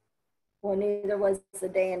the, well, neither was the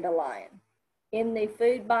dandelion, in the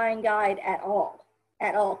food buying guide at all.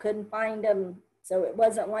 Couldn't find them. So it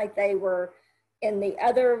wasn't like they were in the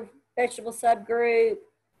other vegetable subgroup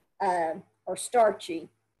or starchy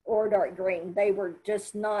or dark green. They were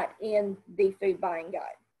just not in the food buying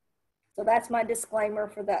guide. So that's my disclaimer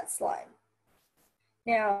for that slide.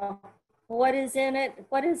 Now, what is in it?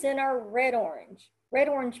 What is in our red orange? Red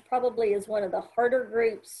orange probably is one of the harder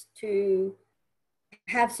groups to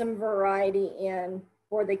have some variety in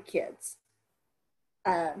for the kids.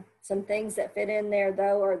 Some things that fit in there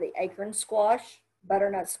though are the acorn squash,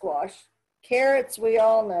 butternut squash. Carrots, we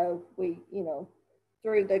all know,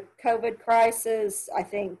 through the COVID crisis, I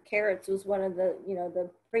think carrots was one of the, the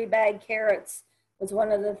pre-bag carrots was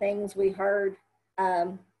one of the things we heard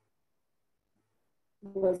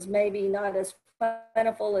was maybe not as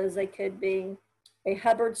plentiful as they could be. A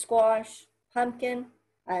Hubbard squash, pumpkin.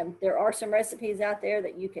 There are some recipes out there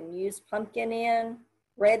that you can use pumpkin in.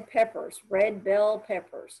 Red peppers, red bell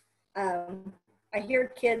peppers. I hear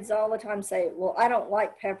kids all the time say, well, I don't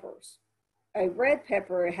like peppers. A red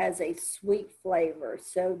pepper has a sweet flavor,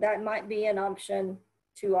 so that might be an option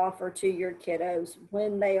to offer to your kiddos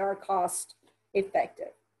when they are cost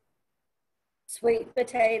effective. Sweet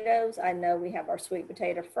potatoes, I know we have our sweet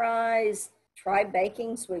potato fries. Try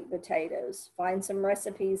baking sweet potatoes. Find some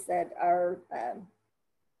recipes that are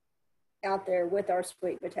out there with our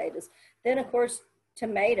sweet potatoes. Then, of course,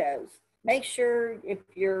 tomatoes. Make sure if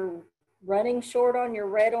you're running short on your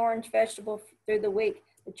red orange vegetable through the week,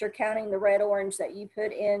 that you're counting the red orange that you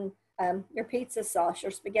put in your pizza sauce,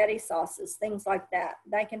 your spaghetti sauces, things like that.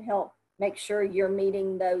 That can help make sure you're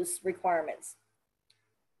meeting those requirements.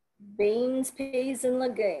 Beans, peas, and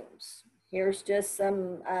legumes. Here's just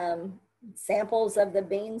some samples of the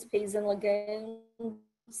beans, peas, and legumes.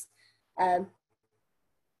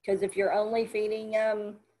 Because if you're only feeding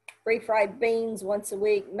refried beans once a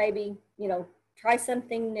week, maybe, try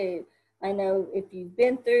something new. I know if you've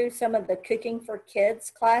been through some of the Cooking for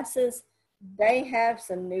Kids classes, they have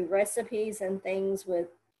some new recipes and things with,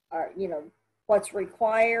 what's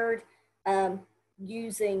required,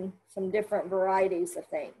 using some different varieties of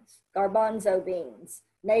things. Garbanzo beans,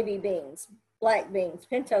 navy beans, black beans,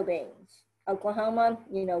 pinto beans. Oklahoma,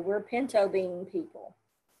 we're pinto bean people.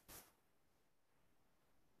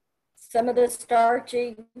 Some of the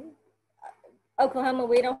starchy, Oklahoma,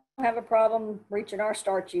 we don't have a problem reaching our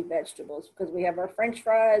starchy vegetables because we have our French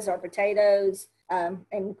fries, our potatoes,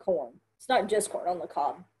 and corn. It's not just corn on the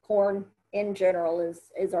cob. Corn in general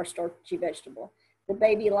is our starchy vegetable. The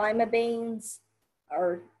baby lima beans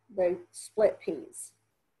are the split peas.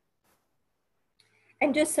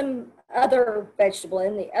 And just some other vegetable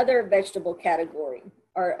in the other vegetable category.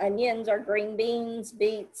 Our onions, our green beans,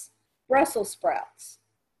 beets, Brussels sprouts.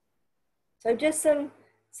 So just some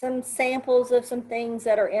samples of some things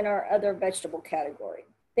that are in our other vegetable category.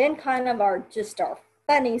 Then kind of our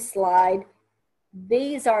funny slide.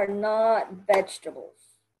 These are not vegetables.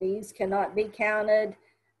 These cannot be counted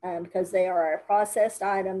because they are a processed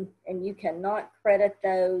item and you cannot credit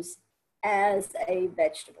those as a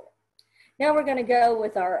vegetable. Now we're going to go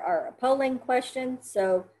with our polling question.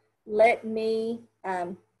 So let me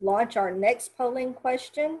launch our next polling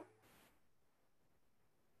question.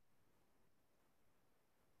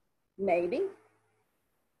 Maybe.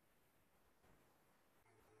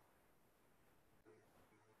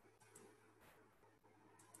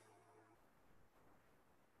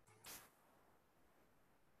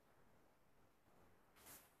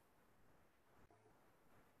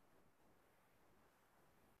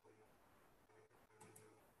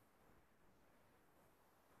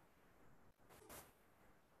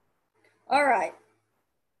 All right,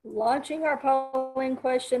 launching our polling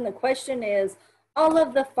question. The question is, all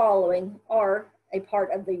of the following are a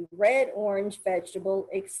part of the red-orange vegetable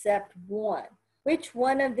except one. Which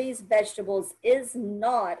one of these vegetables is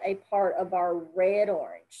not a part of our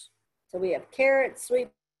red-orange? So we have carrots, sweet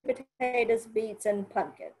potatoes, beets, and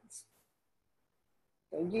pumpkins.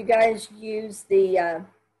 So you guys use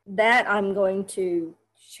that. I'm going to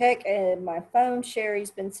check my phone.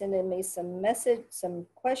 Sherry's been sending me some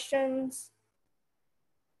questions.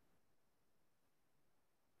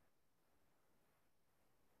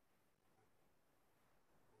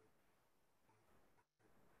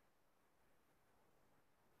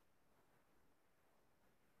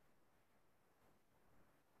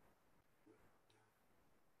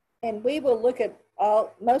 And we will look at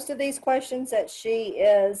most of these questions that she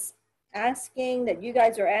is asking, that you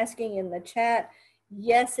guys are asking in the chat.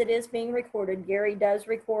 Yes, it is being recorded. Gary does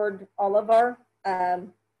record all of our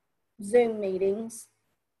Zoom meetings.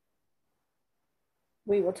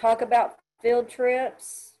 We will talk about field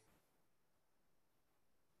trips.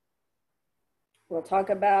 We'll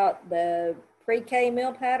talk about the pre-K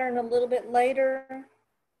meal pattern a little bit later.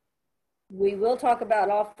 We will talk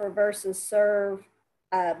about offer versus serve,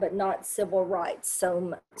 but not civil rights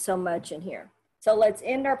so much in here. So let's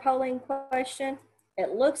end our polling question.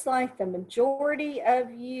 It looks like the majority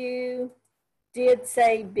of you did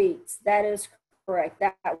say beets. That is correct.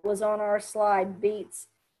 That was on our slide. Beets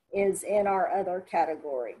is in our other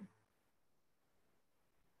category.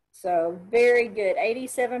 So very good.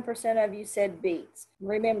 87% of you said beets.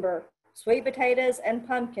 Remember, sweet potatoes and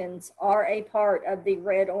pumpkins are a part of the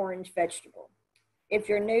red-orange vegetable. If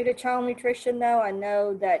you're new to child nutrition though, I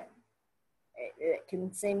know that it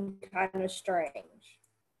can seem kind of strange.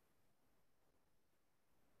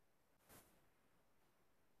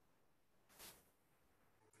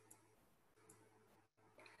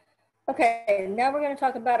 Okay, now we're going to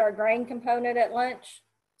talk about our grain component at lunch.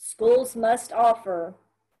 Schools must offer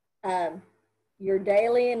your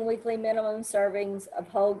daily and weekly minimum servings of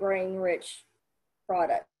whole grain rich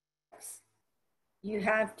products. You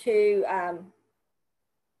have to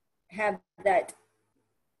have that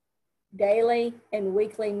daily and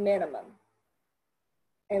weekly minimum.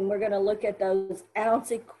 And we're going to look at those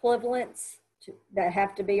ounce equivalents that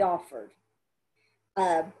have to be offered.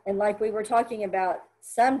 And like we were talking about,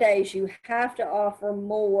 some days you have to offer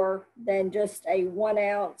more than just a 1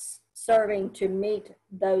 ounce serving to meet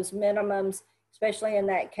those minimums, especially in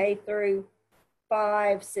that K through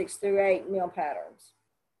 5, 6 through 8 meal patterns.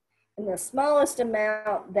 And the smallest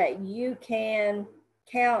amount that you can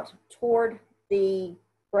count toward the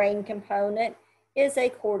grain component is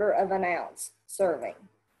 1/4 ounce serving.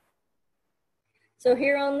 So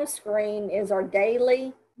here on the screen is our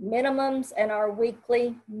daily minimums and our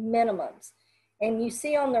weekly minimums. And you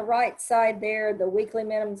see on the right side there, the weekly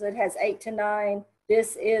minimums, it has 8 to 9.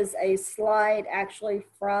 This is a slide actually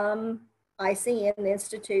from ICN, the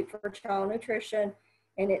Institute for Child Nutrition,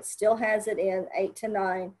 and it still has it in 8 to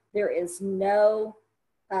 9. There is no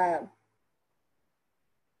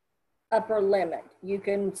upper limit. You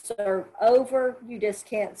can serve over, you just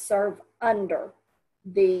can't serve under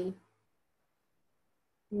the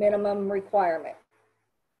minimum requirement.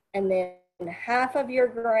 And then half of your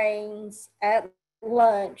grains at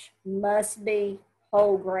lunch must be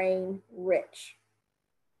whole grain rich.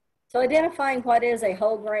 So identifying what is a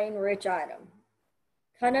whole grain rich item.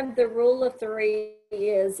 Kind of the rule of 3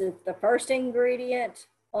 is if the first ingredient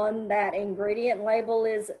on that ingredient label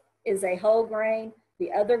is a whole grain,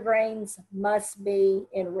 the other grains must be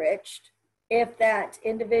enriched. If that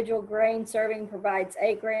individual grain serving provides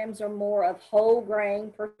 8 grams or more of whole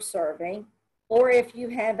grain per serving, or if you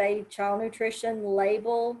have a child nutrition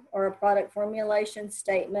label or a product formulation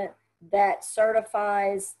statement that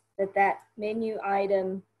certifies that that menu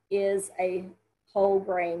item is a whole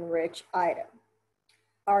grain rich item.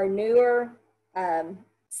 Our newer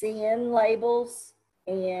CN labels,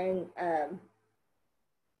 and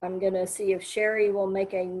I'm going to see if Sherry will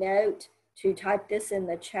make a note to type this in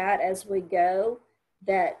the chat as we go,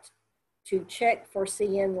 that to check for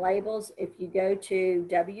CN labels, if you go to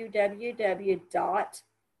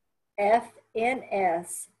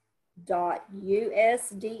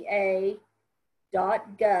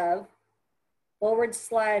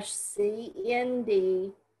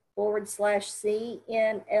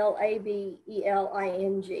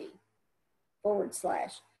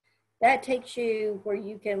That takes you where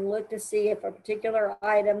you can look to see if a particular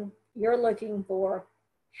item you're looking for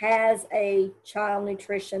has a child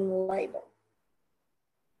nutrition label.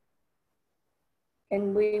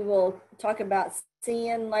 And we will talk about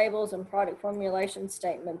CN labels and product formulation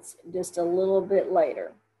statements just a little bit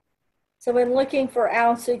later. So when looking for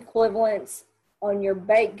ounce equivalents on your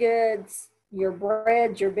baked goods, your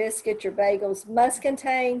breads, your biscuits, your bagels must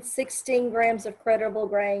contain 16 grams of credible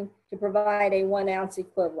grain to provide a 1 ounce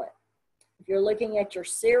equivalent. If you're looking at your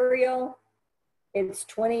cereal, it's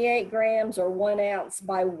 28 grams or 1 ounce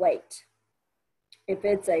by weight. If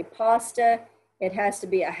it's a pasta, it has to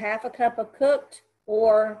be a 1/2 cup of cooked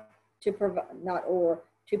or to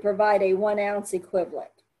provide a 1 ounce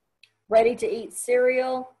equivalent. Ready to eat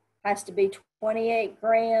cereal has to be 28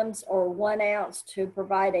 grams or 1 ounce to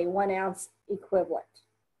provide a 1 ounce equivalent.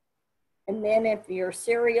 And then if your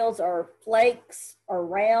cereals are flakes or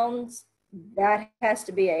rounds, that has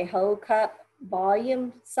to be a whole cup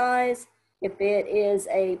volume size. If it is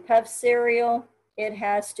a puff cereal, it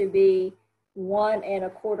has to be 1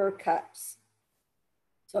 1/4 cups.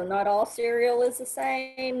 So not all cereal is the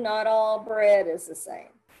same, not all bread is the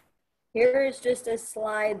same. Here is just a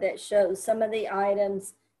slide that shows some of the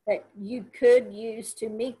items that you could use to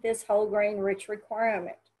meet this whole grain rich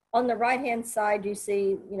requirement. On the right-hand side, you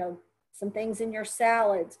see, some things in your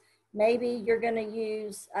salads. Maybe you're going to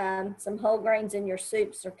use some whole grains in your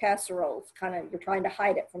soups or casseroles. You're trying to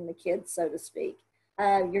hide it from the kids, so to speak.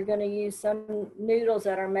 You're going to use some noodles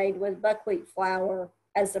that are made with buckwheat flour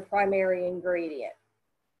as the primary ingredient.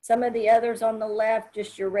 Some of the others on the left,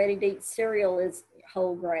 just your ready-to-eat cereal is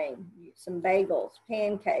whole grain. Some bagels,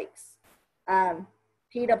 pancakes,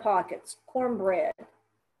 pita pockets, cornbread.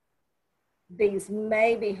 These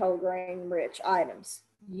may be whole grain rich items.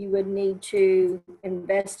 You would need to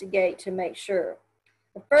investigate to make sure.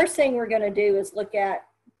 The first thing we're going to do is look at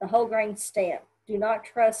the whole grain stamp. do not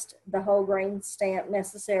trust the whole grain stamp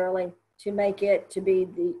necessarily to make it to be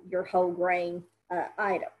your whole grain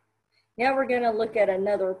item. Now we're going to look at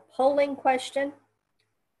another polling question.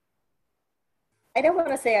 I don't want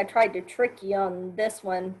to say I tried to trick you on this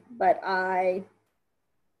one, but I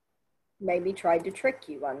maybe tried to trick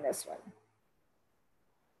you on this one.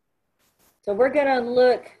 So we're going to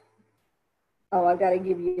look, oh, I've got to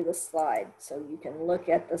give you the slide so you can look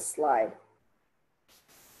at the slide.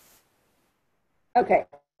 Okay,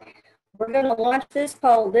 we're going to launch this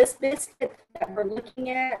poll. This biscuit that we're looking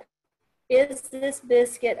at, is this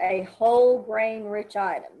biscuit a whole grain rich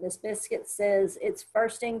item? This biscuit says its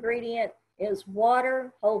first ingredient is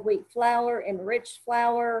water, whole wheat flour, enriched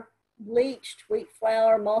flour, bleached wheat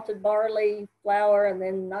flour, malted barley flour, and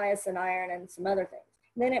then niacin iron and some other things.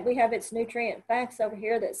 And then we have its nutrient facts over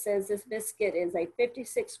here that says this biscuit is a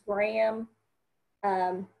 56 gram,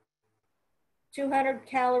 200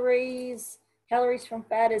 calories, calories from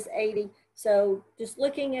fat is 80. So just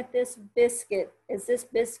looking at this biscuit, is this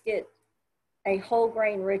biscuit a whole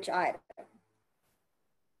grain rich item?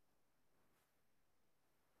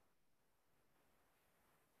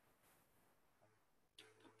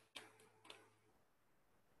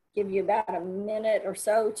 Give you about a minute or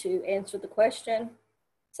so to answer the question.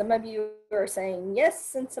 Some of you are saying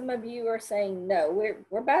yes, and some of you are saying no.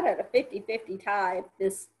 We're about at a 50-50 tie.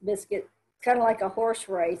 This biscuit, it's kind of like a horse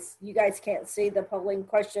race. You guys can't see the polling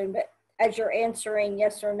question, but as you're answering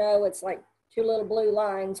yes or no, it's like two little blue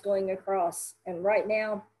lines going across. And right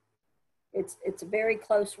now, it's a very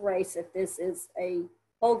close race if this is a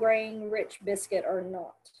whole grain rich biscuit or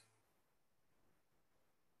not.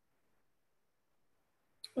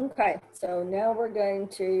 Okay, so now we're going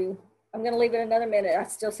to, I'm going to leave it another minute. I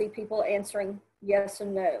still see people answering yes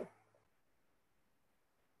and no.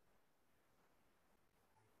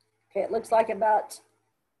 Okay, it looks like about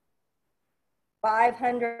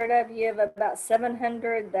 500 of you, of about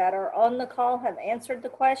 700 that are on the call have answered the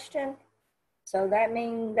question. So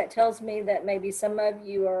that tells me that maybe some of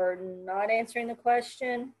you are not answering the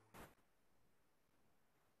question.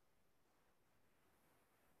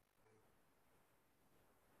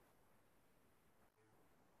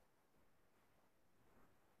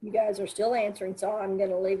 You guys are still answering, so I'm going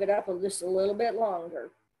to leave it up just a little bit longer.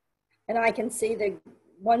 And I can see the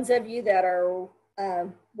ones of you that are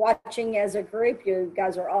watching as a group, you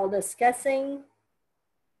guys are all discussing.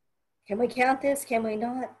 Can we count this? Can we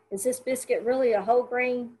not? Is this biscuit really a whole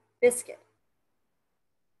grain biscuit?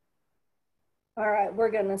 All right, we're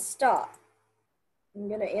going to stop. I'm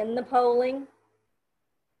going to end the polling.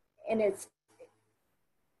 And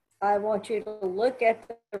I want you to look at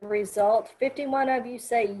the result. 51 of you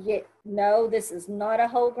say no, this is not a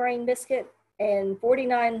whole grain biscuit. And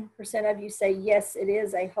 49% of you say yes, it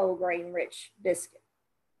is a whole grain rich biscuit.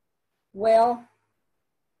 Well,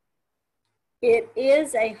 it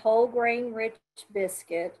is a whole grain rich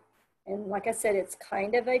biscuit. And like I said, it's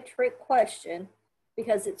kind of a trick question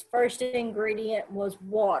because its first ingredient was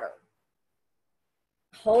water.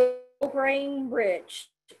 Whole grain rich,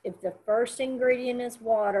 if the first ingredient is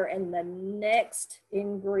water and the next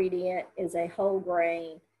ingredient is a whole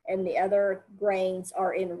grain and the other grains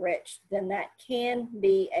are enriched, then that can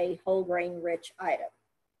be a whole grain rich item.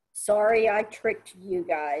 Sorry, I tricked you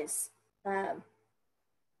guys.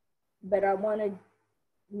 But I wanted,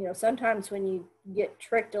 sometimes when you get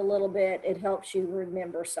tricked a little bit, it helps you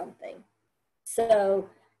remember something. So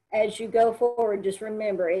as you go forward, just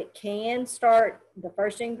remember it can start, the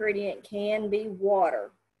first ingredient can be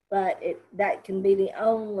water, but that can be the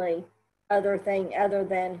only other thing other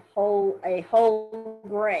than a whole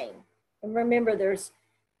grain. And remember, there's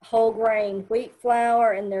whole grain wheat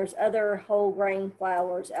flour and there's other whole grain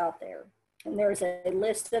flours out there. And there's a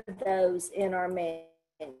list of those in our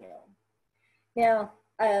manual. Now,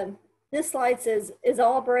 this slide says, is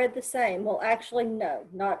all bread the same? Well, actually, no,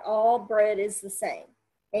 not all bread is the same.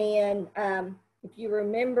 And if you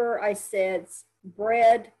remember, I said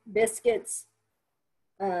bread, biscuits,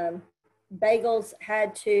 bagels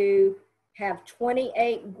had to have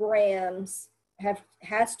 28 grams,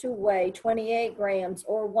 has to weigh 28 grams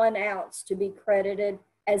or 1 ounce to be credited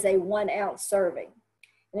as a 1 ounce serving.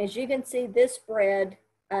 And as you can see, this bread,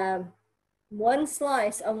 one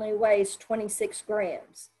slice only weighs 26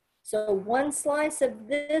 grams. So 1 slice of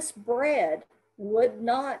this bread would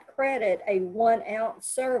not credit a 1 ounce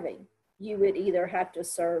serving. You would either have to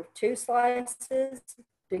serve 2 slices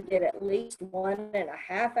to get at least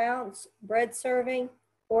 1.5 ounce bread serving,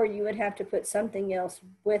 or you would have to put something else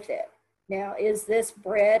with it. Now, is this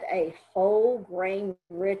bread a whole grain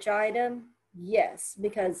rich item? Yes,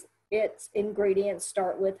 because its ingredients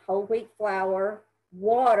start with whole wheat flour,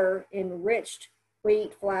 water, enriched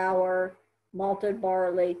wheat flour, malted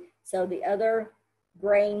barley. So the other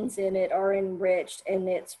grains in it are enriched, and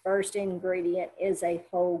its first ingredient is a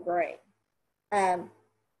whole grain. I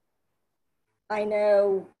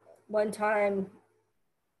know one time,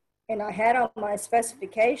 and I had on my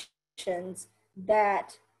specifications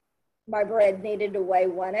that my bread needed to weigh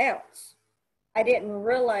 1 ounce. I didn't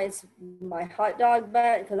realize my hot dog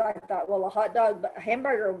bun, because I thought, well, a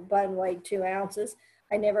hamburger bun weighed 2 ounces.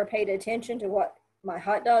 I never paid attention to what my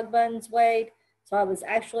hot dog buns weighed. So I was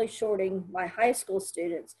actually shorting my high school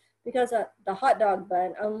students because the hot dog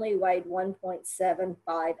bun only weighed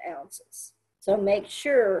 1.75 ounces. So make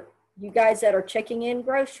sure you guys that are checking in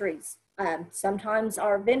groceries, sometimes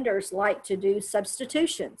our vendors like to do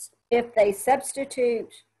substitutions. If they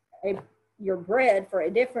substitute your bread for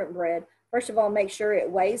a different bread, first of all, make sure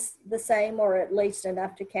it weighs the same or at least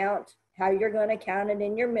enough to count how you're going to count it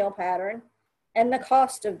in your meal pattern, and the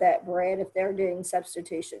cost of that bread if they're doing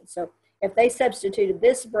substitution. So if they substituted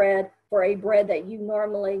this bread for a bread that you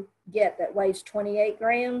normally get that weighs 28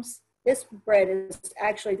 grams, this bread is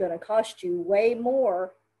actually going to cost you way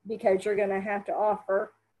more because you're going to have to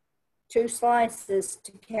offer 2 slices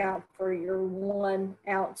to count for your 1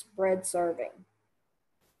 ounce bread serving.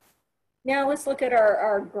 Now let's look at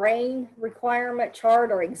our grain requirement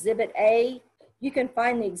chart, or Exhibit A. You can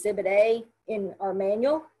find the Exhibit A in our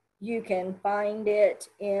manual. You can find it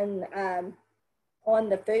in on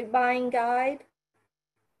the food buying guide.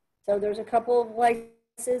 So there's a couple of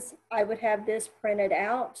places I would have this printed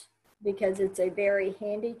out because it's a very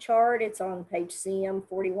handy chart. It's on page CM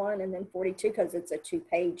 41 and then 42 because it's a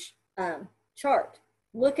 2-page chart.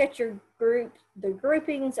 Look at your group. The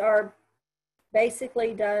groupings are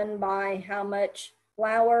basically done by how much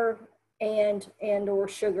flour and or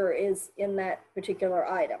sugar is in that particular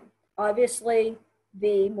item. Obviously,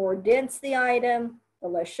 the more dense the item, the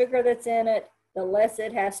less sugar that's in it, the less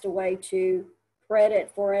it has to weigh to credit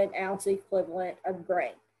for an ounce equivalent of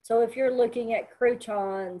grain. So if you're looking at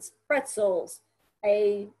croutons, pretzels,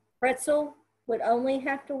 a pretzel would only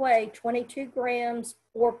have to weigh 22 grams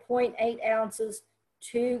or 0.8 ounces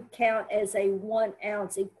to count as a 1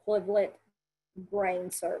 ounce equivalent grain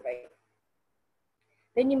serving.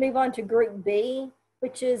 Then you move on to Group B,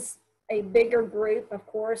 which is a bigger group, of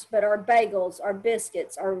course, but our bagels, our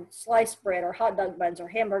biscuits, our sliced bread, our hot dog buns, our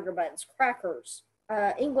hamburger buns, crackers,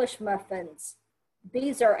 English muffins.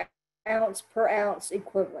 These are ounce per ounce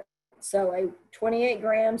equivalent. So a 28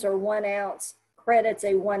 grams or 1 ounce credits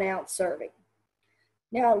a 1 ounce serving.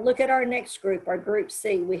 Now look at our next group, our Group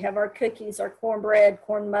C. We have our cookies, our cornbread,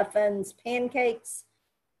 corn muffins, pancakes.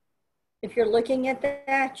 If you're looking at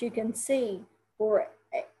that, you can see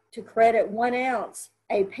to credit 1 ounce,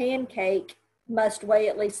 a pancake must weigh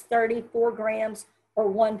at least 34 grams or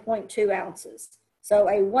 1.2 ounces. So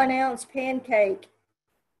a 1 ounce pancake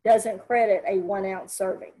doesn't credit a 1 ounce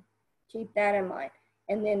serving. Keep that in mind.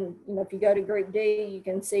 And then, if you go to Group D, you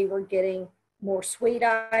can see we're getting more sweet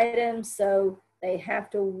items. So they have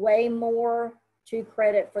to weigh more to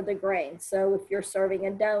credit for the grain. So if you're serving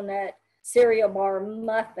a donut, cereal bar,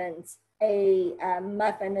 muffins, a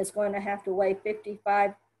muffin is going to have to weigh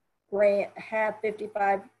 55 grams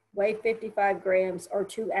or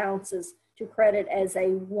 2 ounces to credit as a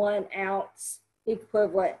 1 ounce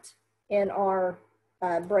equivalent in our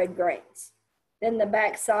bread grains. Then the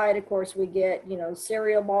back side, of course, we get,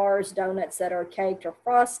 cereal bars, donuts that are caked or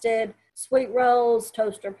frosted, sweet rolls,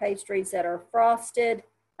 toaster pastries that are frosted.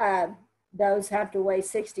 Those have to weigh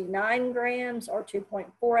 69 grams or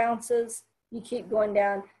 2.4 ounces. You keep going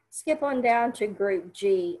down, skip on down to Group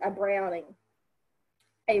G, a brownie.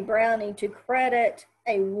 A brownie, to credit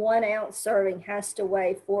a 1 ounce serving, has to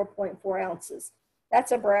weigh 4.4 ounces.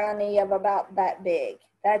 That's a brownie of about that big.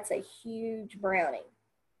 That's a huge brownie.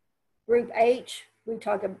 Group H, we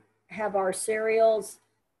have our cereals.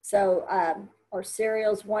 So our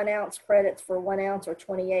cereals, 1 ounce credits for 1 ounce or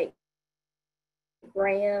 28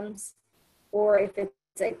 grams. Or if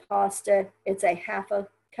it's a pasta, it's a half a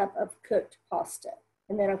cup of cooked pasta.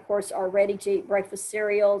 And then, of course, our ready-to-eat breakfast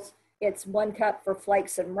cereals, it's 1 cup for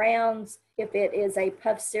flakes and rounds. If it is a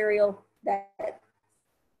puff cereal, that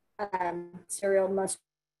cereal must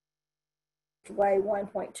weigh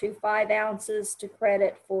 1.25 ounces to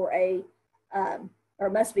credit for or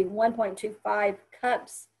must be 1.25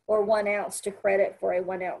 cups or 1 ounce to credit for a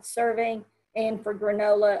 1 ounce serving. And for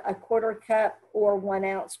granola, a 1/4 cup or 1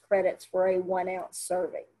 ounce credits for a 1 ounce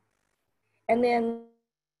serving. And then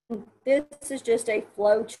this is just a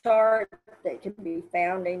flow chart that can be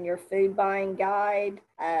found in your food buying guide.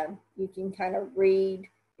 You can kind of read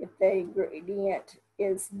if the ingredient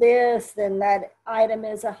is this, then that item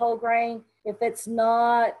is a whole grain. If it's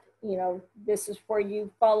not, you know, this is where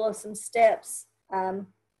you follow some steps. And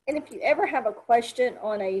if you ever have a question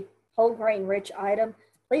on a whole grain rich item,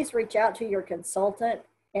 please reach out to your consultant.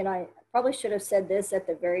 And I probably should have said this at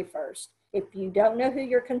the very first. If you don't know who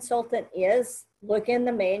your consultant is, look in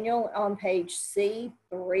the manual on page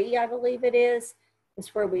C3, I believe it is.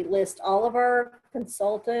 It's where we list all of our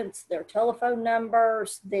consultants, their telephone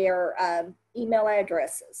numbers, their email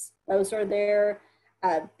addresses. Those are there.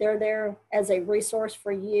 They're there as a resource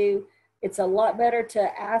for you. It's a lot better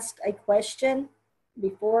to ask a question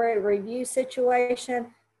before a review situation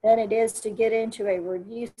than it is to get into a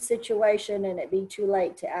review situation and it be too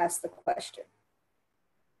late to ask the question.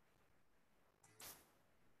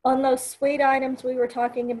 On those sweet items we were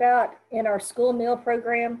talking about in our school meal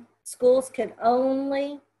program, schools can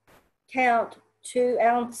only count 2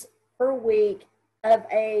 ounces per week of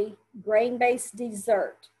a grain-based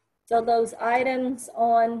dessert. So those items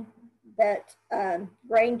on that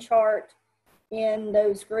grain chart in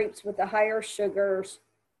those groups with the higher sugars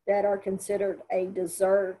that are considered a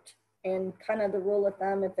dessert, and kind of the rule of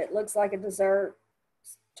thumb, if it looks like a dessert,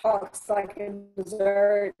 talks like a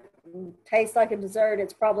dessert, tastes like a dessert,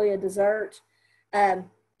 it's probably a dessert,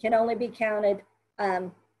 can only be counted,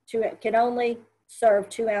 can only serve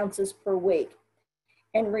 2 ounces per week.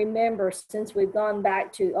 And remember, since we've gone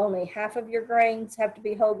back to only half of your grains have to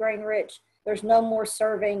be whole grain rich, there's no more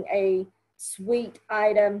serving a sweet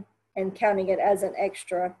item and counting it as an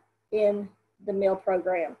extra in the meal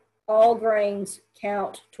program. All grains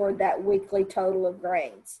count toward that weekly total of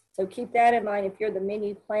grains. So keep that in mind if you're the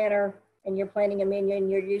menu planner and you're planning a menu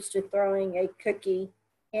and you're used to throwing a cookie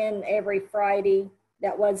in every Friday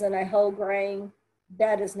that wasn't a whole grain,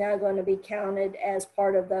 that is now going to be counted as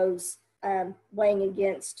part of those weighing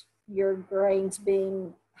against your grains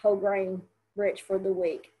being whole grain rich for the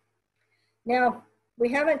week. Now, we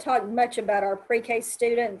haven't talked much about our pre-K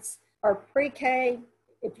students. Our pre-K,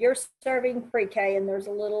 if you're serving pre-K, and there's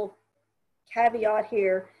a little caveat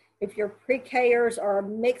here, if your pre-Kers are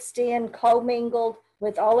mixed in, co-mingled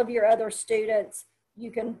with all of your other students,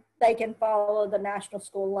 they can follow the National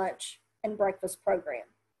School Lunch and Breakfast program.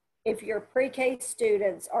 If your pre-K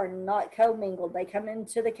students are not co-mingled, they come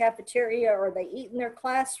into the cafeteria or they eat in their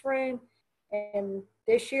classroom. And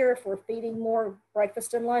this year, if we're feeding more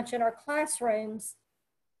breakfast and lunch in our classrooms,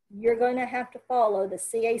 you're going to have to follow the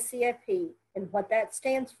CACFP. And what that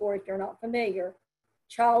stands for, if you're not familiar,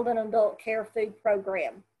 Child and Adult Care Food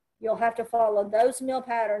Program. You'll have to follow those meal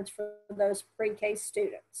patterns for those pre-K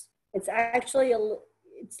students. It's actually,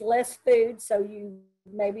 it's less food, so you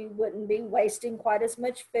maybe wouldn't be wasting quite as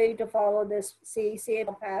much food to follow this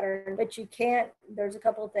CACFP pattern, but you can't, there's a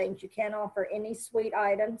couple of things. You can't offer any sweet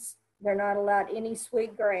items. They're not allowed any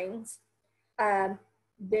sweet grains.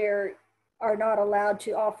 They are not allowed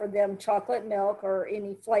to offer them chocolate milk or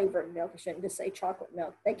any flavored milk. I shouldn't just say chocolate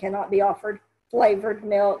milk. They cannot be offered flavored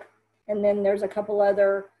milk. And then there's a couple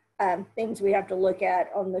other things we have to look at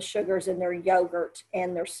on the sugars in their yogurt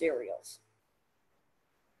and their cereals.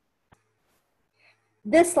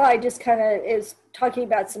 This slide just kind of is talking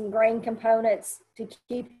about some grain components to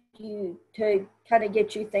kind of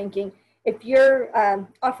get you thinking. If you're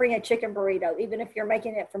offering a chicken burrito, even if you're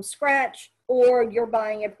making it from scratch or you're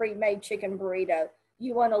buying a pre-made chicken burrito,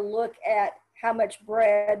 you want to look at how much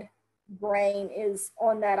bread grain is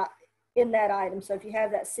on that in that item. So if you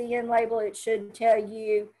have that CN label, it should tell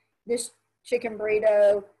you this chicken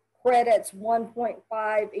burrito credits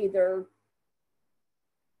 1.5 either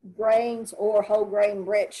grains or whole grain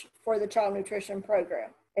rich for the child nutrition program.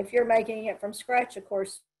 If you're making it from scratch, of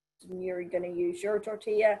course, you're going to use your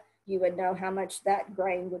tortilla. You would know how much that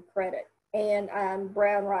grain would credit. And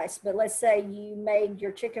brown rice. But let's say you made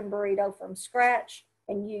your chicken burrito from scratch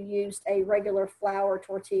and you used a regular flour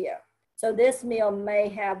tortilla. So this meal may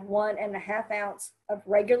have 1.5 ounces of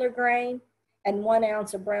regular grain and 1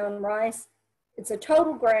 ounce of brown rice. It's a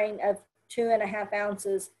total grain of 2.5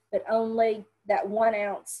 ounces, but only that 1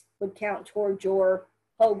 ounce would count toward your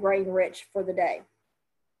whole grain rich for the day.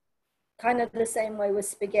 Kind of the same way with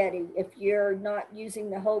spaghetti. If you're not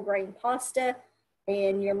using the whole grain pasta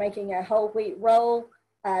and you're making a whole wheat roll,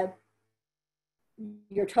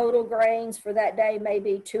 your total grains for that day may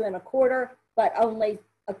be 2 1/4, but only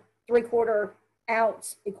a 3/4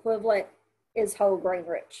 ounce equivalent is whole grain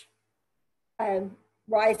rich.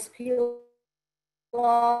 Rice pilaf,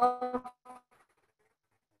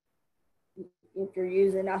 if you're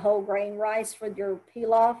using a whole grain rice for your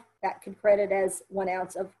pilaf, that could credit as 1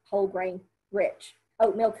 ounce of whole grain rich.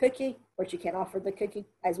 Oatmeal cookie, of course you can't offer the cookie,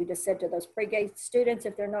 as we just said, to those pre-K students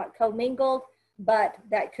if they're not commingled, but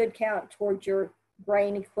that could count towards your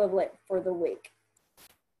grain equivalent for the week.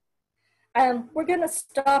 We're going to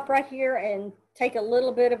stop right here and take a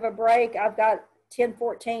little bit of a break. I've got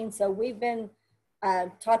 10:14, so we've been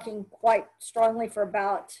talking quite strongly for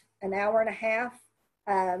about an hour and a half.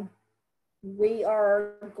 We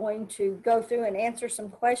are going to go through and answer some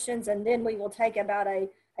questions, and then we will take about a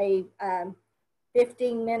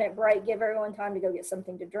 15-minute break, give everyone time to go get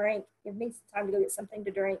something to drink, give me some time to go get something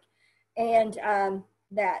to drink, and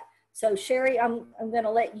that. So Sherry, I'm going to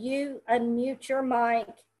let you unmute your mic,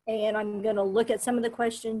 and I'm going to look at some of the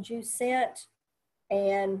questions you sent,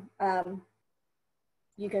 and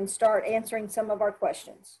you can start answering some of our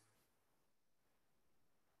questions.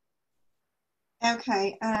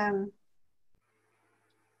 Okay.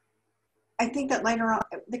 I think that later on,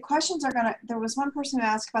 the questions are gonna, there was one person who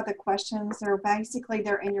asked about the questions. They're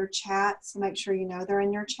in your chat, so make sure you know they're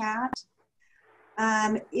in your chat.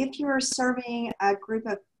 If you're serving a group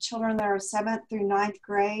of children that are 7th through 9th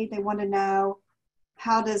grade, they want to know,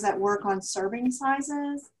 how does that work on serving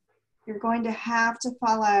sizes? You're going to have to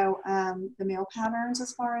follow the meal patterns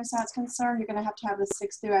as far as that's concerned. You're going to have the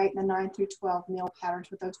 6 through 8 and the 9 through 12 meal patterns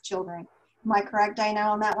with those children. Am I correct, Dana,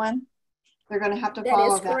 on that one? They're going to have to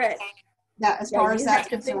follow that. That is correct. That as far as that's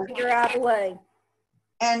concerned. You have to figure out a way.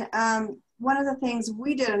 And one of the things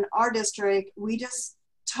we did in our district, we just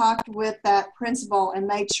talked with that principal and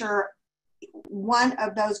made sure one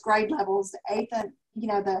of those grade levels, the 8th and,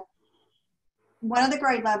 one of the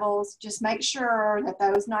grade levels, just make sure that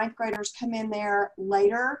those 9th graders come in there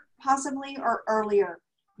later, possibly, or earlier.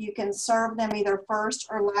 You can serve them either first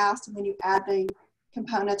or last, and then you add the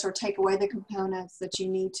components or take away the components that you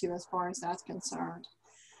need to as far as that's concerned.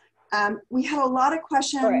 We had a lot of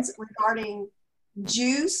questions regarding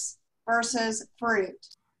juice versus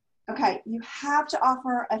fruit. Okay, you have to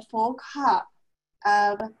offer a full cup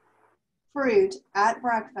of fruit at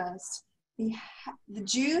breakfast. The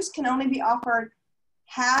juice can only be offered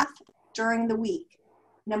half during the week,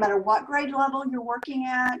 no matter what grade level you're working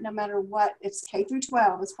at, no matter what, it's K through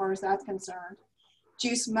 12 as far as that's concerned.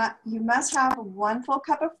 Juice, you must have 1 full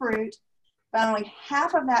cup of fruit, but only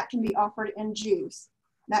half of that can be offered in juice.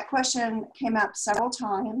 That question came up several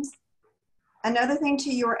times. Another thing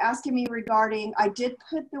too, you were asking me regarding, I did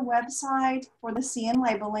put the website for the CN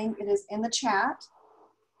labeling. It is in the chat.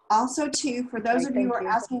 Also too, for those of you who are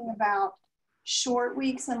asking about short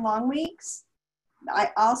weeks and long weeks,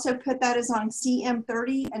 I also put that as on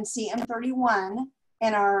CM30 and CM31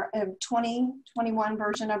 in our 2021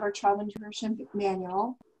 version of our Child Nutrition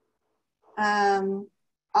Manual.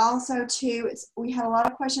 Also too, we had a lot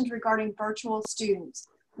of questions regarding virtual students.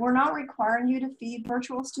 We're not requiring you to feed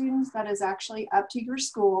virtual students. That is actually up to your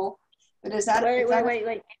school. But is that—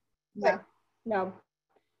 Wait. Yeah. No.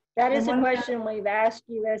 That is a question we've asked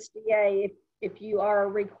USDA if you are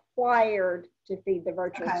required to feed the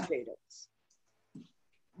virtual students.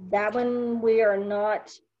 That one we are not,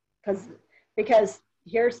 because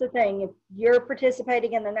here's the thing, if you're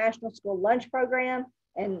participating in the National School Lunch Program,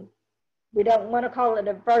 and we don't want to call it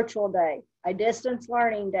a virtual day, a distance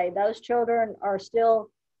learning day, those children are still,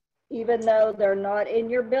 even though they're not in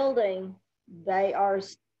your building,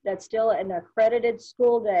 that's still an accredited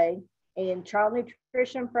school day. And child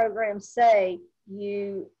nutrition programs say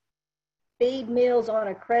you feed meals on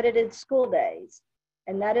accredited school days.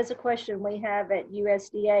 And that is a question we have at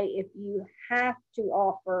USDA, if you have to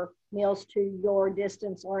offer meals to your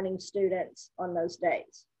distance learning students on those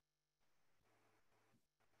days.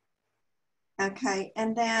 Okay,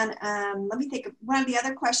 and then let me think. One of the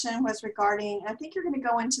other questions was regarding, I think you're going to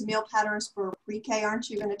go into meal patterns for pre-K, aren't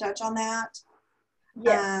you going to touch on that?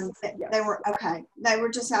 Yes. They were, okay. They were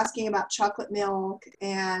just asking about chocolate milk,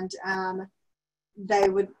 and they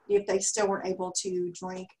would, if they still weren't able to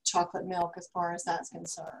drink chocolate milk as far as that's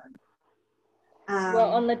concerned.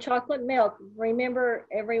 Well, on the chocolate milk, remember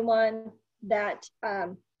everyone that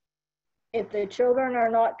if the children are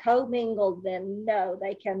not co-mingled, then no,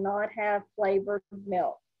 they cannot have flavored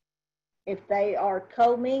milk. If they are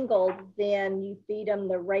co-mingled, then you feed them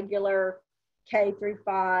the regular K through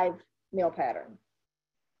 5 meal pattern.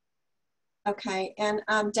 Okay, and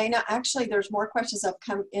Dana, actually there's more questions that have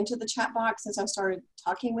come into the chat box since I started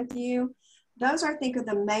talking with you. Those are, I think, are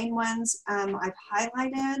the main ones I've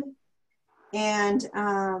highlighted. And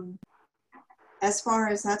as far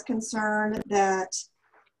as that's concerned,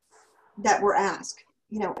 that were asked,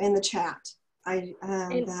 in the chat. I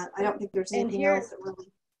don't think there's anything else that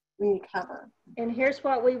really we need to cover. And here's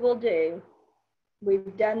what we will do.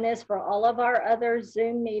 We've done this for all of our other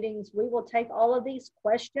Zoom meetings. We will take all of these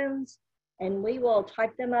questions and we will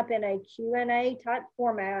type them up in a Q&A type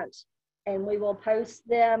format, and we will post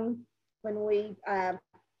them when we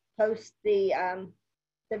post the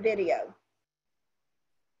video.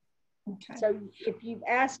 Okay. So if you've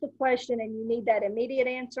asked a question and you need that immediate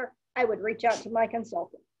answer, I would reach out to my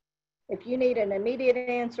consultant. If you need an immediate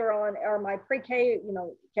answer on, are my pre-K, you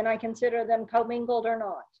know, can I consider them commingled or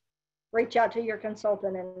not? Reach out to your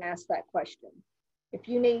consultant and ask that question. If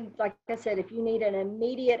you need, like I said, if you need an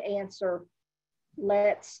immediate answer,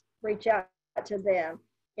 let's reach out to them.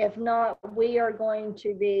 If not, we are going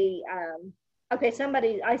to be, okay,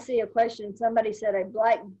 somebody, I see a question. Somebody said a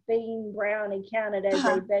black bean brownie counted as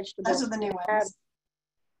a vegetable. Those are the new ones.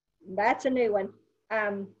 That's a new one.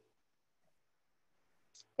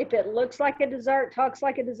 If it looks like a dessert, talks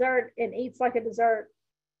like a dessert, and eats like a dessert,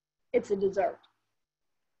 it's a dessert.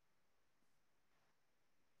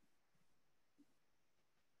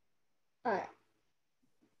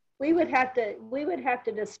 We would have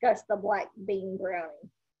to discuss the black bean brownie.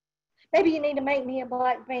 Maybe you need to make me a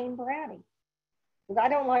black bean brownie because I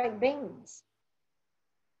don't like beans.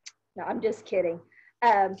 No, I'm just kidding.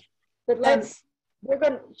 But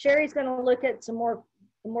Sherry's gonna look at some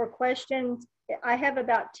more questions. I have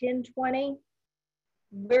about 10, 20.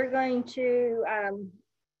 We're going to,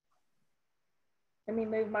 let me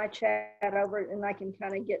move my chat over and I can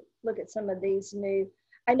kind of look at some of these new.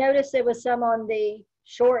 I noticed there was some on the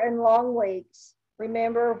short and long weeks.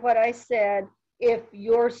 Remember what I said, if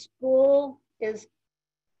your school is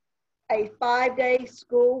a 5-day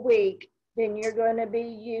school week, then you're going to be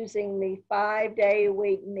using the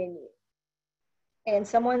 5-day-a-week menu. And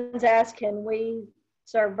someone's asked, can we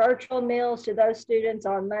serve virtual meals to those students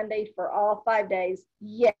on Monday for all 5 days?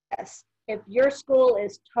 Yes. If your school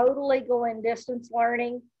is totally going distance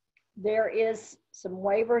learning, there is some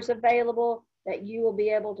waivers available that you will be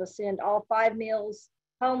able to send all 5 meals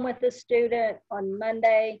home with the student on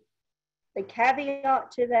Monday. The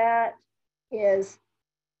caveat to that is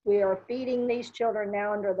we are feeding these children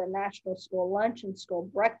now under the National School Lunch and School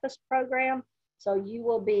Breakfast Program. So you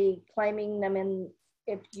will be claiming them in,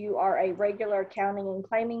 if you are a regular counting and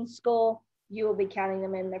claiming school, you will be counting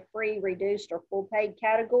them in the free, reduced, or full paid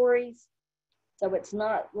categories. So it's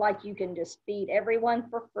not like you can just feed everyone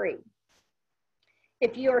for free.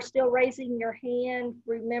 If you are still raising your hand,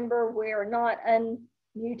 remember we're not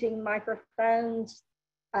unmuting microphones.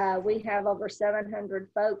 We have over 700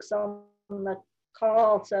 folks on the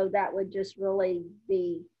call, so that would just really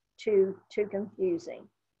be too confusing.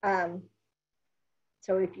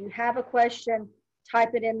 So if you have a question,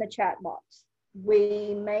 type it in the chat box.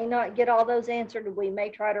 We may not get all those answered. We may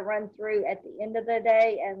try to run through at the end of the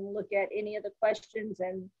day and look at any of the questions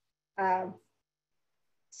and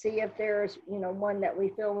see if there's, you know, one that we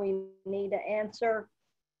feel we need to answer.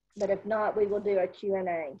 But if not, we will do a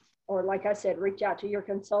Q&A. Or like I said, reach out to your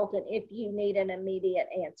consultant if you need an immediate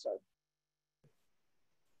answer.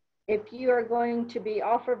 If you are going to be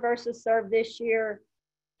offer versus serve this year,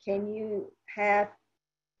 do you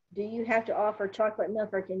have to offer chocolate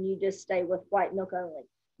milk or can you just stay with white milk only?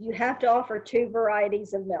 You have to offer 2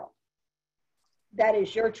 varieties of milk. That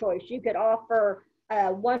is your choice. You could offer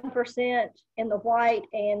 1% in the white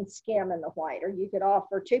and skim in the white, or you could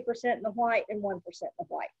offer 2% in the white and 1% in the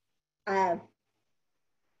white.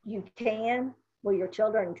 You can. Will your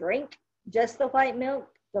children drink just the white milk?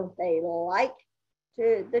 Don't they like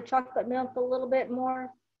the chocolate milk a little bit more?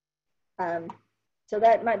 So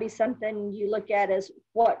that might be something you look at as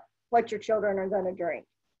what your children are going to drink.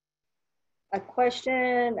 A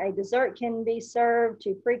question, a dessert can be served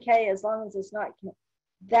to pre-K as long as it's not,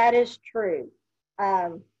 that is true.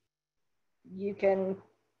 You can,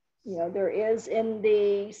 you know, there is in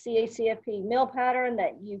the CACFP meal pattern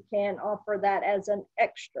that you can offer that as an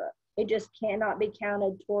extra. It just cannot be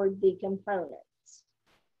counted toward the components.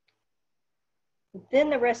 Then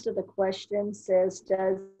the rest of the question says,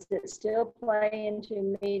 does it still play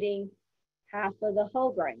into meeting half of the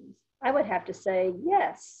whole grains? I would have to say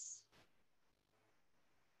yes,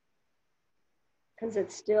 because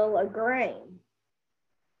it's still a grain.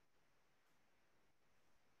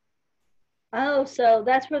 Oh, so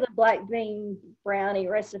that's where the black bean brownie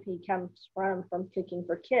recipe comes from Cooking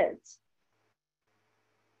for Kids.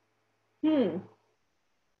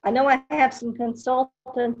 I know I have some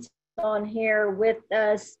consultants on here with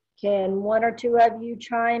us. Can 1 or 2 of you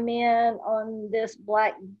chime in on this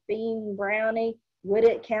black bean brownie? Would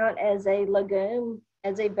it count as a legume,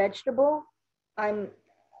 as a vegetable? I'm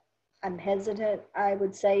hesitant. I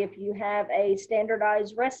would say if you have a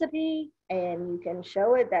standardized recipe and you can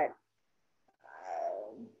show it, that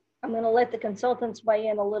I'm going to let the consultants weigh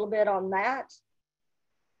in a little bit on that.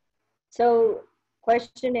 So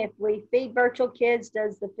question, if we feed virtual kids,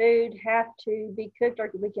 does the food have to be cooked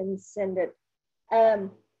or we can send it?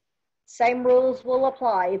 Same rules will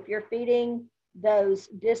apply. If you're feeding those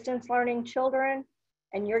distance learning children,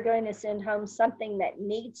 and you're going to send home something that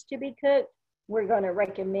needs to be cooked, we're going to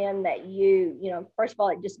recommend that you know, first of all,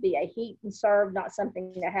 it just be a heat and serve, not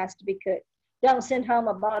something that has to be cooked. Don't send home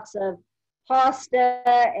a box of pasta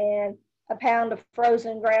and a pound of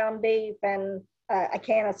frozen ground beef and a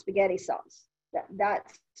can of spaghetti sauce.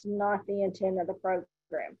 That's not the intent of the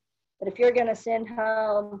program. But if you're going to send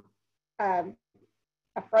home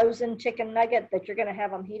a frozen chicken nugget that you're going to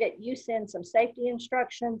have them heat it, you send some safety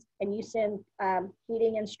instructions, and you send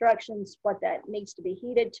heating instructions, what that needs to be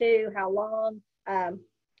heated to, how long,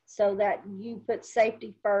 so that you put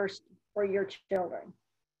safety first for your children.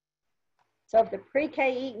 So if the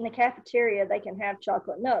pre-K eat in the cafeteria, they can have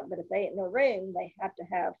chocolate milk, but if they eat in a room, they have to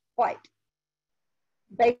have white.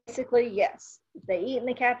 Basically, yes. If they eat in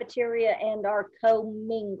the cafeteria and are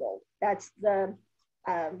co-mingled, that's the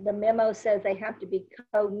memo says they have to be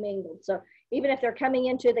co-mingled. So even if they're coming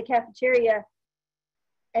into the cafeteria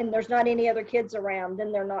and there's not any other kids around,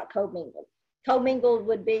 then they're not co-mingled. Co-mingled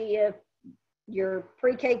would be if your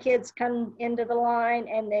pre-K kids come into the line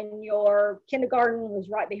and then your kindergarten was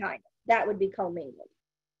right behind them. That would be co-mingled.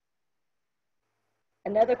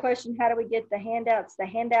 Another question, how do we get the handouts? The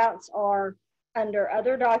handouts are under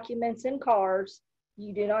other documents in CARS.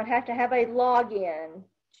 You do not have to have a login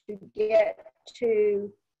to get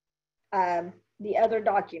to the other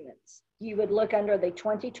documents. You would look under the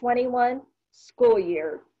 2021 school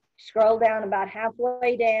year, scroll down about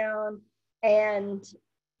halfway down, and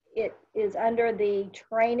it is under the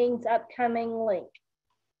trainings upcoming link.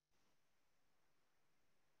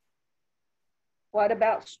 What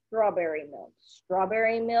about strawberry milk?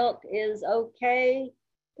 Strawberry milk is okay,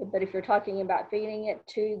 but if you're talking about feeding it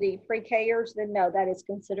to the pre-Kers, then no, that is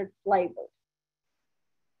considered flavored.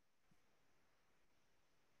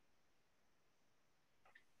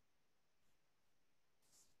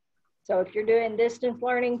 So if you're doing distance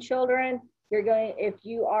learning children, you're going, if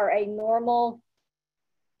you are a normal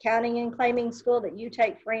counting and claiming school that you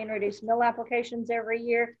take free and reduced meal applications every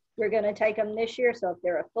year, you're going to take them this year. So if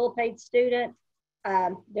they're a full paid student,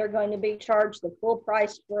 they're going to be charged the full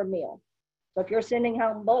price for a meal. So if you're sending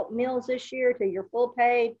home bulk meals this year to your full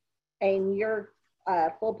paid, and your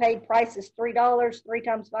full paid price is $3, 3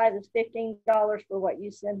 times 5 is $15 for what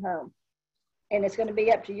you send home. And it's going to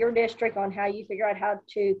be up to your district on how you figure out how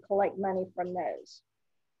to collect money from those.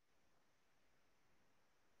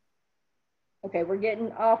 Okay, we're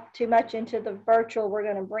getting off too much into the virtual. We're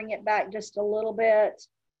going to bring it back just a little bit.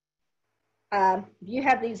 You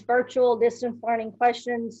have these virtual distance learning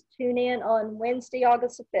questions. Tune in on Wednesday,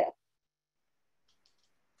 August the 5th.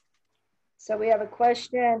 So we have a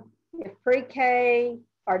question. If pre-K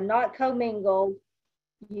are not commingled,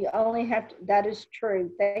 you only have to, that is true.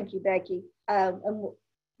 Thank you, Becky. And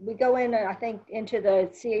we go in, I think, into the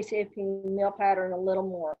CACFP meal pattern a little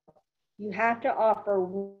more. You have to offer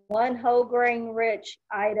 1 whole grain rich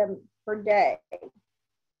item per day.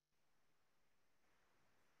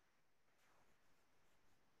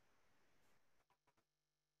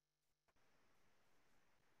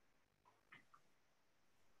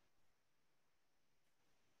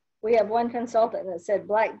 We have one consultant that said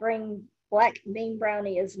black bean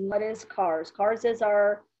brownie is what is CARS. CARS is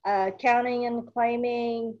our counting and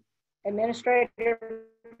claiming administrative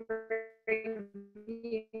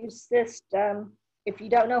review system. If you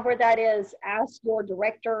don't know where that is, ask your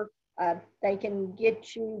director. They can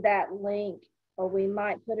get you that link, or we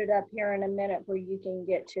might put it up here in a minute where you can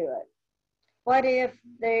get to it. What if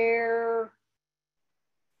they're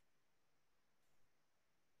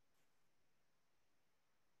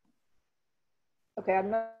okay,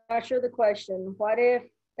 I'm not sure the question. What if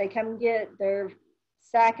they come get their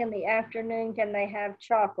sack in the afternoon? Can they have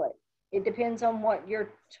chocolate? It depends on what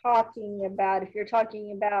you're talking about. If you're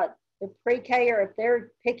talking about the pre-K, or if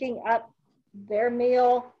they're picking up their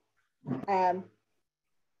meal,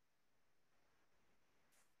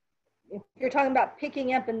 if you're talking about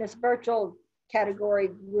picking up in this virtual category,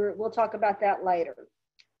 we'll talk about that later.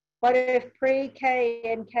 What if pre-K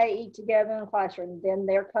and K eat together in the classroom? Then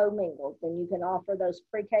they're co-mingled. Then you can offer those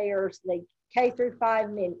pre-Kers the K through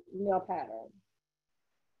 5 meal pattern.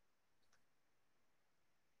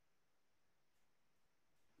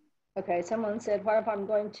 Okay, someone said, what if I'm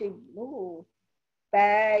going to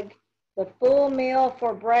bag the full meal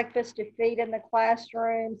for breakfast to feed in the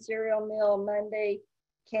classroom, cereal meal Monday?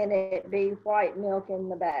 Can it be white milk in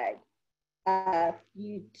the bag?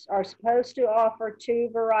 You are supposed to offer 2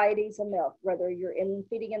 varieties of milk, whether you're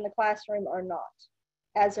feeding in the classroom or not,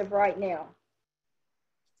 as of right now.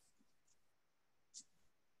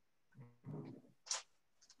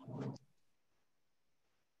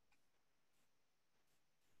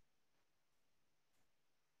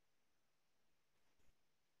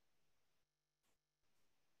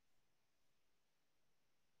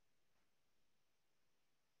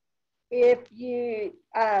 if you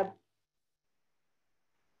are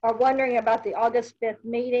wondering about the August 5th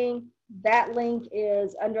meeting, that link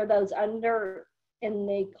is under in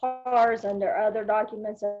the cars, under other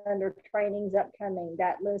documents, under trainings upcoming.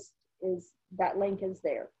 That link is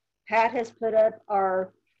there. Pat has put up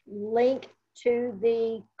our link to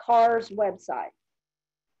the cars website.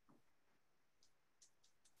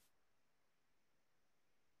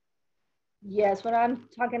 Yes, when I'm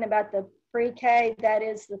talking about the pre-K, that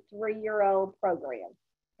is the 3-year-old program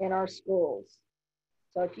in our schools.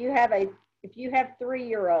 So if you have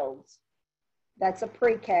 3-year-olds, that's a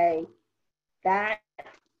pre-K. That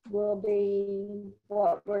will be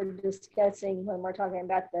what we're discussing when we're talking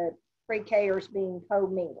about the pre-Kers being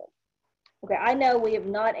co-mingled. Okay, I know we have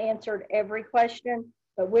not answered every question,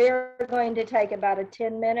 but we're going to take about a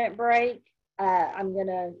 10-minute break. I'm going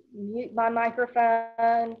to mute my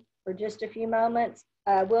microphone for just a few moments.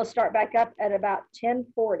 We'll start back up at about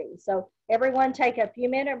 10:40. So everyone take a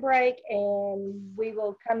few-minute break, and we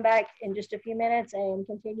will come back in just a few minutes and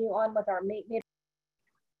continue on with our meet.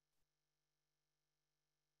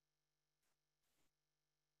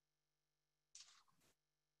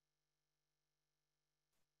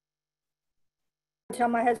 Tell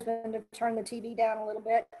my husband to turn the TV down a little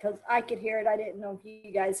bit because I could hear it. I didn't know if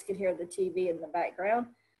you guys could hear the TV in the background.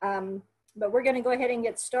 But we're going to go ahead and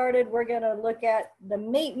get started. We're going to look at the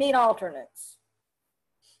meet alternates.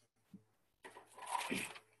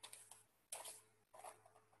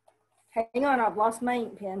 Hang on, I've lost my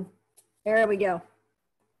ink pen. There we go.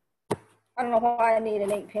 I don't know why I need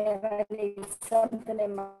an ink pen. I need something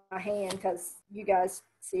in my hand because you guys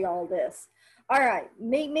see all this. All right,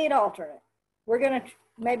 meet alternate. We're going to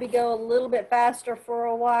maybe go a little bit faster for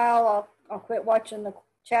a while. I'll quit watching the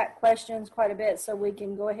chat questions quite a bit so we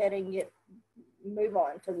can go ahead and move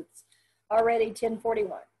on because it's already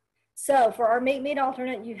 10:41. So for our meet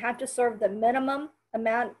alternate, you have to serve the minimum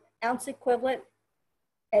ounce equivalent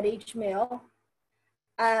at each meal.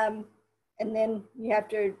 And then you have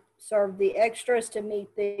to serve the extras to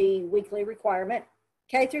meet the weekly requirement.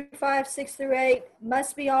 K through 5, 6 through 8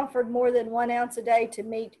 must be offered more than 1 ounce a day to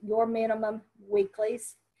meet your minimum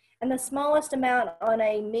weeklies. And the smallest amount on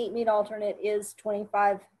a meet alternate is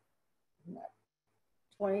 20.25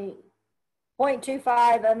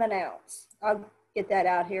 of an ounce. I'll get that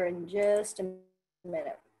out here in just a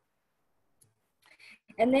minute.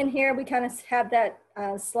 And then here we kind of have that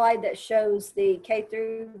slide that shows the K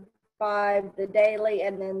through 5, the daily,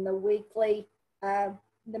 and then the weekly,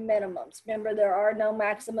 the minimums. Remember, there are no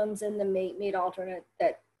maximums in the meet alternate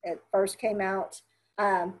that at first came out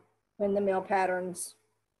when the meal patterns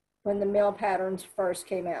first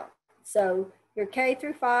came out. So your K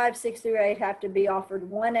through 5, 6 through 8 have to be offered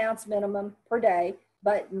 1 ounce minimum per day,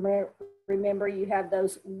 but remember you have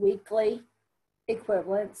those weekly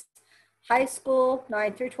equivalents. High school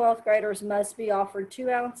 9th through 12th graders must be offered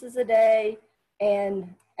 2 ounces a day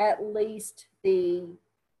and at least the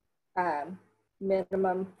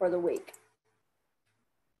minimum for the week.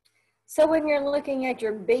 So when you're looking at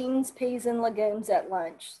your beans, peas, and legumes at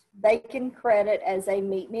lunch, they can credit as a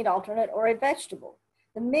meat alternate or a vegetable.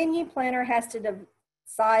 The menu planner has to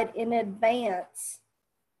decide in advance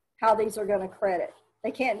how these are going to credit.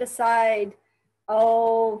 They can't decide,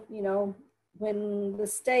 oh, you know, when the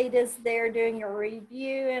state is there doing a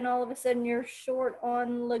review and all of a sudden you're short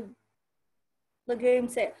on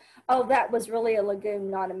legumes, say, oh, that was really a legume,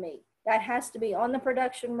 not a meat. That has to be on the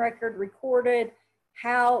production record, recorded,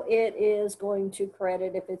 how it is going to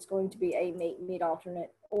credit if it's going to be a meat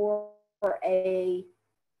alternate or a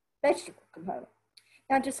vegetable component.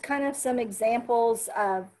 Now, just kind of some examples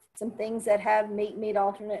of some things that have meat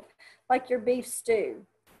alternate, like your beef stew.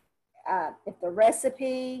 If the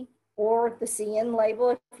recipe or the CN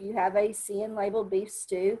label, if you have a CN label beef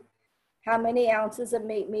stew, how many ounces of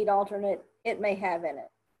meat alternate it may have in it.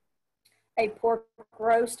 A pork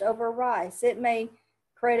roast over rice, it may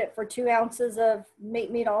credit for 2 ounces of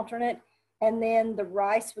meat alternate, and then the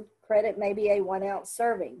rice would credit maybe a 1 ounce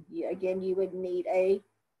serving. Again, you would need a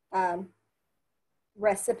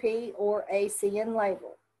recipe or a CN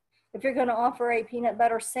label. If you're going to offer a peanut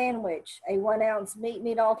butter sandwich, a 1 ounce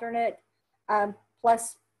meat alternate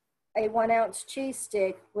plus a 1 ounce cheese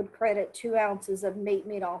stick would credit 2 ounces of meat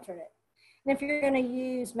alternate. And if you're going to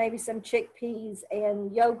use maybe some chickpeas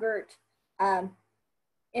and yogurt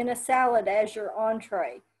in a salad as your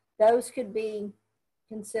entree, those could be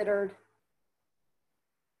considered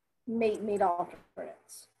meat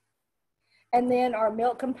alternates. And then our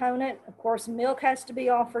milk component, of course, milk has to be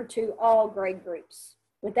offered to all grade groups.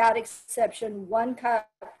 Without exception, 1 cup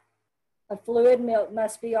of fluid milk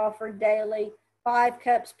must be offered daily. 5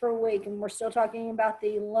 cups per week, and we're still talking about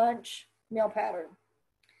the lunch meal pattern.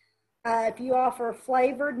 If you offer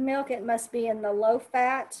flavored milk, it must be in the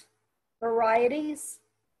low-fat varieties,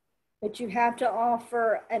 but you have to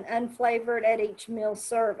offer an unflavored at each meal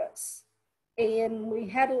service. And we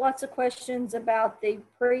had lots of questions about the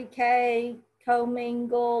pre-K,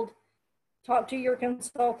 commingled. Talk to your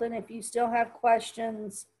consultant if you still have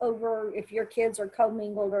questions over if your kids are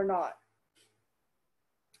commingled or not.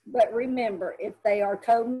 But remember, if they are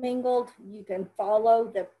commingled, you can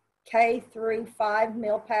follow the K through 5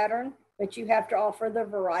 meal pattern, but you have to offer the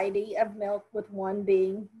variety of milk, with one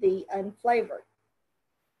being the unflavored.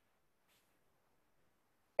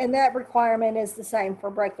 And that requirement is the same for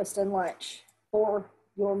breakfast and lunch for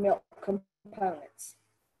your milk components.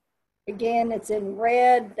 Again, it's in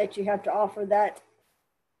red that you have to offer that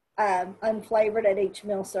unflavored at each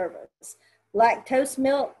meal service.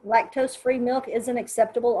 Lactose-free milk is an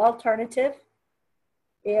acceptable alternative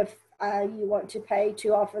if you want to pay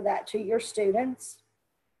to offer that to your students.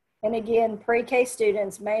 And again, pre-K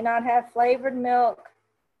students may not have flavored milk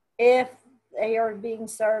if they are being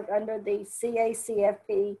served under the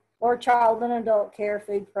CACFP or Child and Adult Care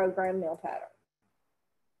Food Program meal pattern.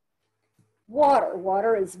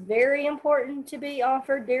 Water is very important to be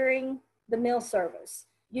offered during the meal service.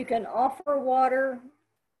 You can offer water,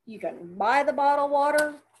 you can buy the bottled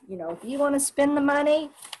water. You know, if you want to spend the money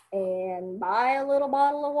and buy a little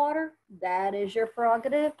bottle of water, that is your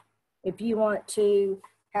prerogative. If you want to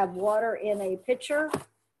have water in a pitcher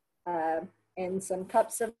and some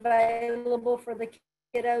cups available for the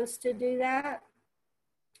kiddos to do that,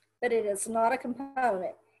 but it is not a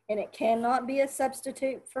component and it cannot be a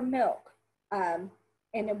substitute for milk.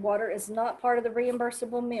 And water is not part of the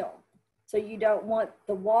reimbursable meal. So you don't want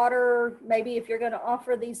the water, maybe if you're going to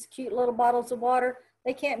offer these cute little bottles of water,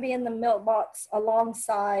 they can't be in the milk box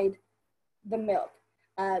alongside the milk.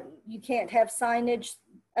 You can't have signage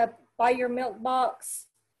up by your milk box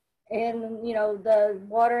and, you know, the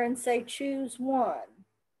water and say choose one.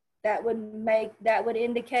 That would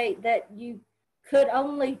indicate that you could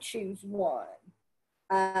only choose one.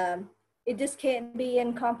 It just can't be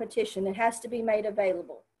in competition. It has to be made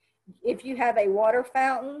available. If you have a water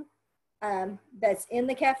fountain that's in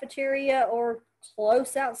the cafeteria or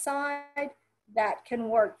close outside, that can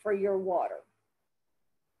work for your water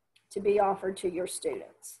to be offered to your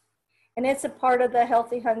students. And it's a part of the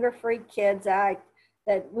Healthy Hunger Free Kids Act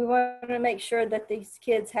that we want to make sure that these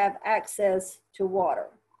kids have access to water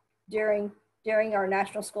during our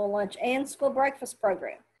National School Lunch and School Breakfast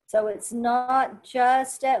program. So it's not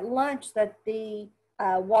just at lunch that the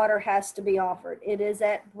water has to be offered. It is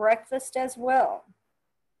at breakfast as well.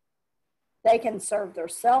 They can serve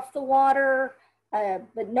themselves the water,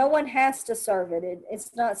 but no one has to serve it.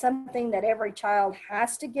 It's not something that every child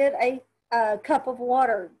has to get a cup of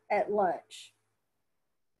water at lunch.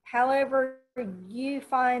 However, you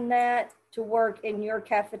find that to work in your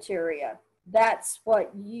cafeteria. That's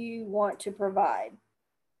what you want to provide.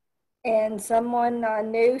 And I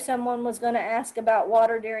knew someone was going to ask about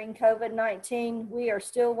water during COVID-19. We are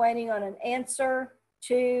still waiting on an answer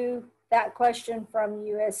to that question from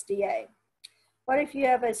USDA. What if you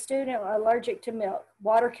have a student allergic to milk?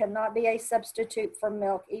 Water cannot be a substitute for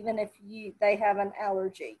milk, even if they have an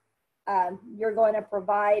allergy. You're going to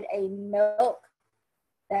provide a milk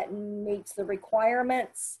that meets the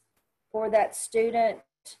requirements for that student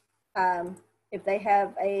if they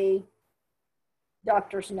have a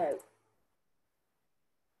doctor's note.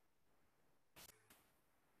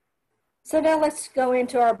 So now let's go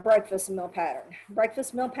into our breakfast meal pattern.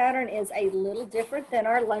 Breakfast meal pattern is a little different than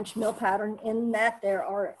our lunch meal pattern in that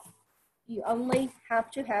you only have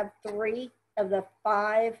to have 3 of the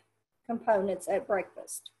 5 components at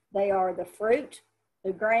breakfast. They are the fruit,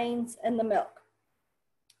 the grains, and the milk.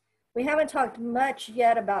 We haven't talked much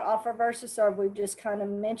yet about offer versus serve. We've just kind of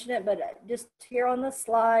mentioned it, but just here on the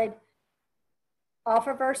slide,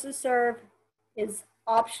 offer versus serve is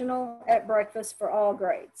optional at breakfast for all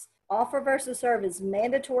grades. Offer versus serve is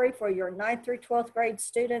mandatory for your 9th through 12th grade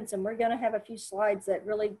students, and we're going to have a few slides that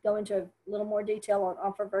really go into a little more detail on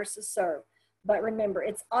offer versus serve. But remember,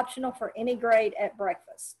 it's optional for any grade at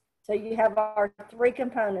breakfast. So you have our 3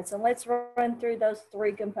 components, and let's run through those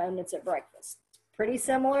 3 components at breakfast. Pretty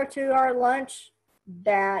similar to our lunch,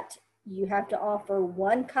 that you have to offer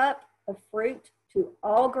 1 cup of fruit to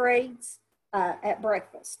all grades at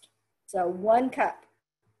breakfast. So 1 cup.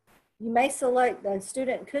 You may select, the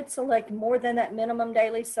student could select more than that minimum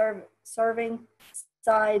daily serving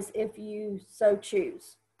size if you so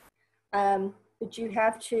choose. But you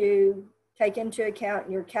have to take into account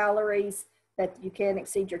your calories, that you can't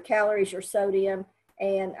exceed your calories, your sodium,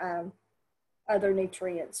 and other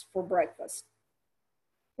nutrients for breakfast.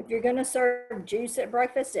 If you're going to serve juice at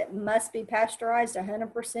breakfast, it must be pasteurized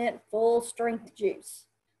 100% full strength juice,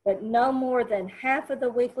 but no more than half of the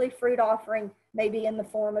weekly fruit offering may be in the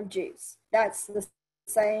form of juice. That's the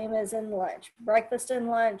same as in lunch. Breakfast and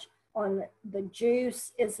lunch on the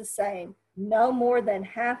juice is the same. No more than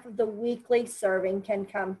half of the weekly serving can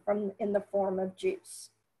come from in the form of juice.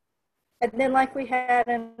 And then like we had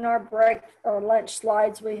in our lunch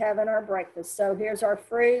slides we have in our breakfast. So here's our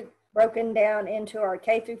fruit broken down into our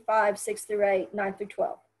K through 5, 6 through 8, 9 through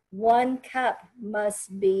 12. 1 cup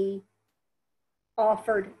must be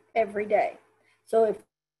offered every day. So if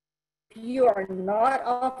you are not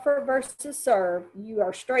offer versus serve, you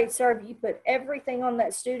are straight serve, you put everything on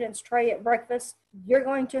that student's tray at breakfast, you're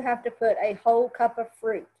going to have to put a whole cup of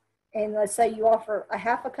fruit. And let's say you offer a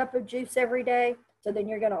half a cup of juice every day, so then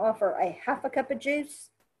you're going to offer a half a cup of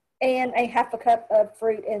juice and a half a cup of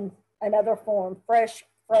fruit in another form, fresh,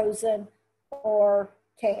 frozen, or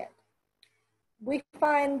canned. We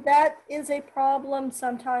find that is a problem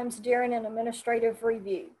sometimes during an administrative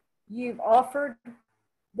review. You've offered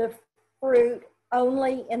the fruit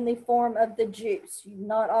only in the form of the juice. You've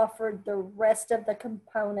not offered the rest of the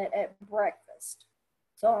component at breakfast.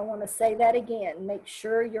 So I want to say that again. Make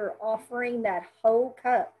sure you're offering that whole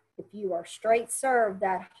cup. If you are straight served,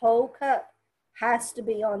 that whole cup has to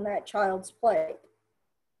be on that child's plate.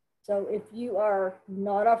 So if you are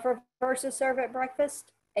not offer versus serve at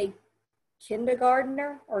breakfast, a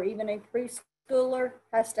kindergartner or even a preschooler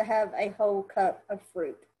has to have a whole cup of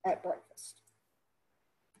fruit at breakfast.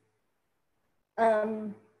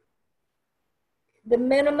 The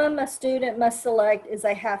minimum a student must select is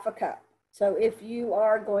a half a cup. So if you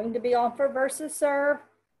are going to be offer versus serve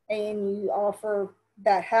and you offer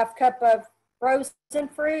that half cup of frozen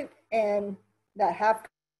fruit and that half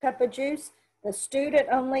cup of juice, the student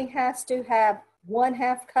only has to have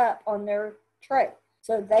 1/2 cup on their tray.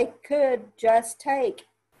 So they could just take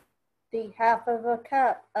the half of a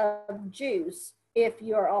cup of juice if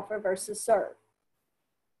you are offer versus serve.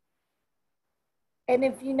 And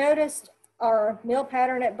if you noticed, our meal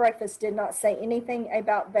pattern at breakfast did not say anything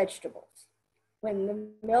about vegetables. When the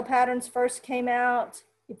meal patterns first came out,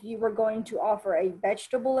 if you were going to offer a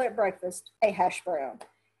vegetable at breakfast, a hash brown.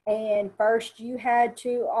 And first you had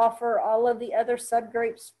to offer all of the other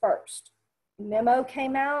subgroups first. Memo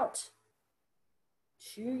came out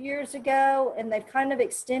 2 years ago, and they've kind of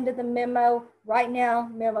extended the memo. Right now,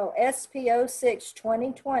 memo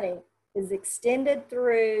SP06-2020 is extended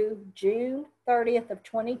through June 30th of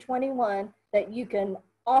 2021 that you can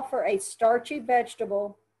offer a starchy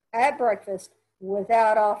vegetable at breakfast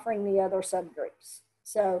without offering the other subgroups.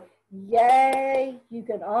 So yay, you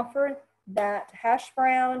can offer that hash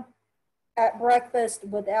brown at breakfast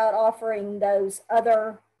without offering those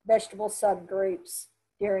other vegetable subgroups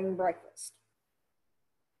during breakfast.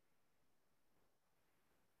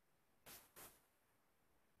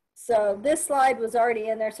 So this slide was already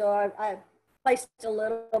in there, so I placed a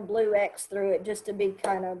little blue X through it just to be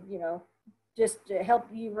kind of, just to help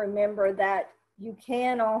you remember that you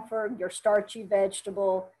can offer your starchy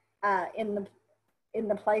vegetable in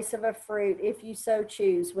the place of a fruit if you so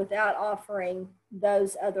choose without offering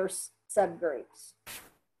those other subgroups.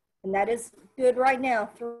 And that is good right now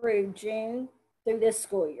through June, through this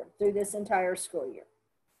school year, through this entire school year.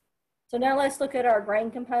 So now let's look at our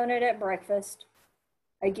grain component at breakfast.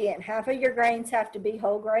 Again, half of your grains have to be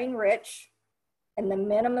whole grain rich, and the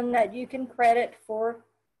minimum that you can credit for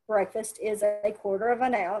breakfast is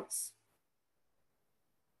 1/4 ounce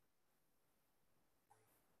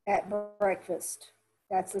at breakfast.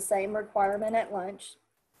 That's the same requirement at lunch.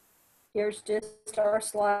 Here's just our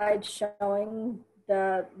slide showing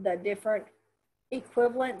the different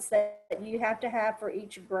equivalents that you have to have for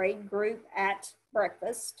each grade group at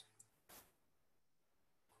breakfast.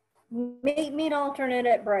 Meat alternate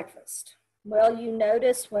at breakfast. Well, you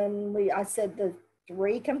notice when I said the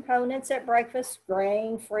 3 components at breakfast,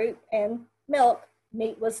 grain, fruit, and milk,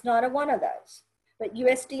 meat was not one of those. But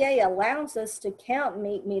USDA allows us to count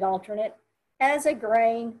meat alternate as a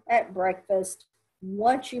grain at breakfast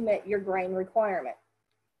once you met your grain requirement.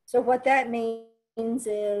 So what that means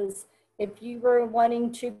is if you were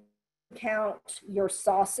wanting to count your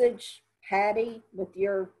sausage patty with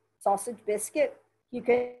your sausage biscuit, you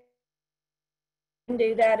can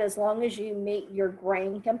do that as long as you meet your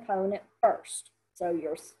grain component first. So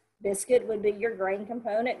your biscuit would be your grain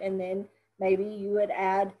component, and then maybe you would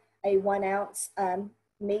add a 1 ounce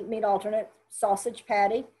meat alternate sausage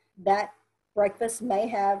patty. That breakfast may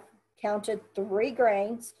have counted 3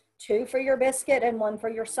 grains, 2 for your biscuit and 1 for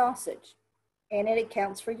your sausage. And it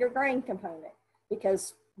counts for your grain component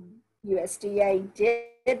because USDA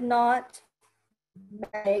did not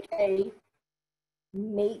make a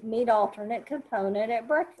meat alternate component at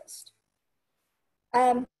breakfast.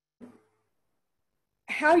 How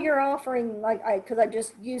you're offering, like, because I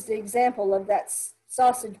just used the example of that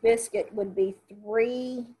sausage biscuit would be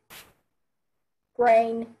 3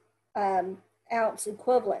 grain ounce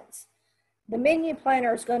equivalents. The menu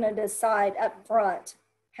planner is going to decide up front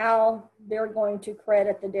how they're going to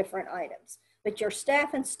credit the different items. But your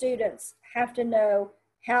staff and students have to know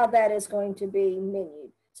how that is going to be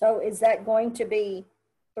menued. So is that going to be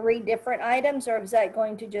 3 different items, or is that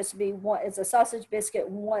going to just be one? Is a sausage biscuit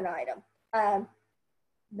one item?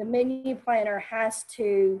 The menu planner has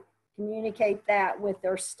to communicate that with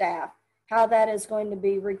their staff, how that is going to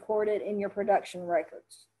be recorded in your production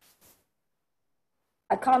records.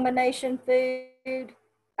 A combination food,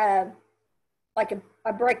 like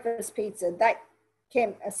a breakfast pizza,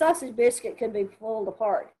 a sausage biscuit could be pulled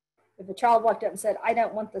apart. If a child walked up and said, I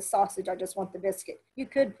don't want the sausage, I just want the biscuit, you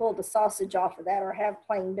could pull the sausage off of that or have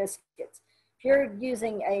plain biscuits. If you're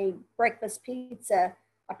using a breakfast pizza,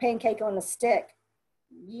 a pancake on a stick,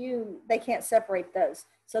 they can't separate those.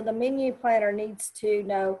 So the menu planner needs to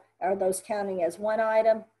know, are those counting as 1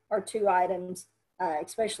 item or 2 items,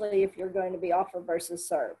 especially if you're going to be offer versus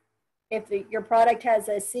serve. If your product has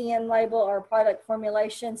a CN label or a product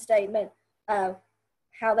formulation statement,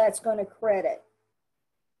 how that's going to credit.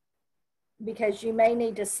 Because you may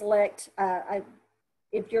need to select,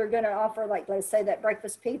 if you're going to offer, like, let's say that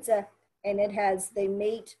breakfast pizza and it has the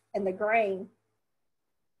meat and the grain,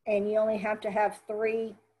 and you only have to have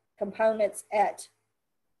 3 components at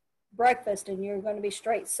breakfast and you're going to be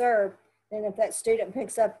straight served, then if that student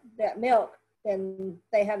picks up that milk, then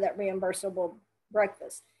they have that reimbursable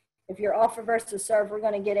breakfast. If you're offer versus serve, we're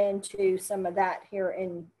going to get into some of that here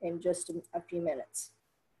in just a few minutes.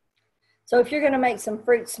 So if you're going to make some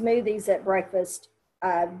fruit smoothies at breakfast,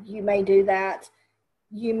 you may do that.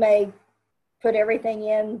 You may put everything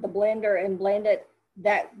in the blender and blend it.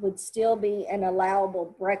 That would still be an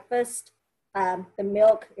allowable breakfast. The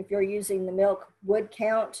milk, if you're using the milk, would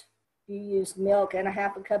count. If you use milk and a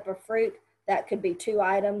half a cup of fruit, that could be 2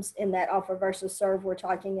 items in that offer versus serve we're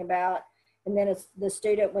talking about. And then the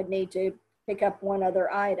student would need to pick up 1 other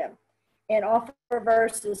item. In offer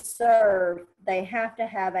versus serve, they have to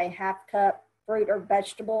have a half cup fruit or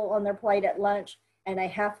vegetable on their plate at lunch and a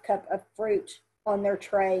half cup of fruit on their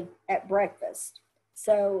tray at breakfast.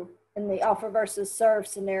 So in the offer versus serve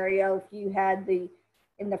scenario, if you had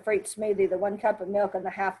in the fruit smoothie, the 1 cup of milk and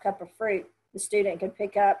the half cup of fruit, the student could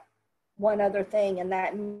pick up 1 other thing and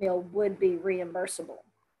that meal would be reimbursable.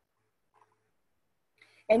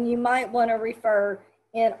 And you might want to refer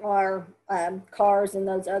in our CARs and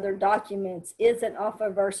those other documents is an offer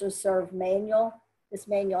versus serve manual. This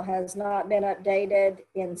manual has not been updated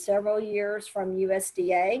in several years from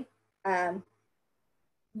USDA.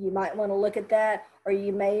 You might want to look at that, or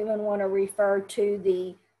you may even want to refer to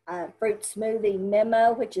the fruit smoothie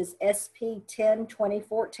memo, which is SP 10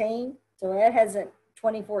 2014. So it hasn't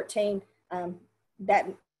 2014. That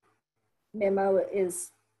memo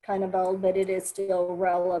is kind of old, but it is still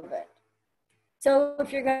relevant. So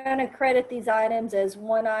if you're going to credit these items as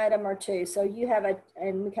 1 item or 2, so you have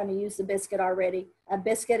and we kind of used the biscuit already. A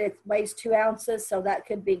biscuit, it weighs 2 ounces, so that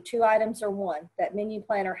could be 2 items or 1. That menu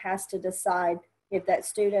planner has to decide if that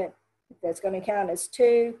student, if that's going to count as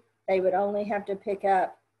 2, they would only have to pick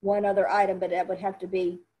up 1 other item, but that would have to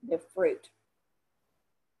be the fruit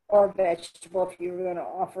or vegetable if you were going to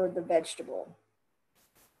offer the vegetable.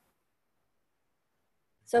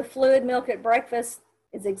 So fluid milk at breakfast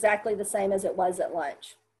is exactly the same as it was at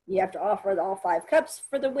lunch. You have to offer all 5 cups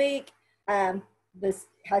for the week. This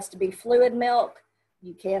has to be fluid milk.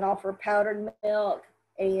 You can't offer powdered milk.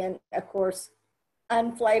 And of course,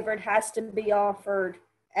 unflavored has to be offered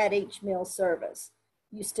at each meal service.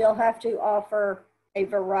 You still have to offer a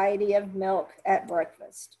variety of milk at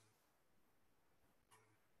breakfast.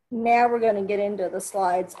 Now we're going to get into the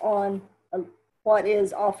slides on what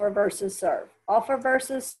is offer versus serve. Offer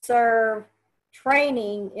versus serve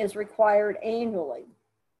training is required annually.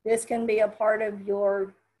 This can be a part of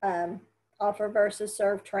your offer versus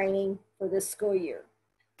serve training for this school year.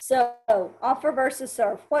 So offer versus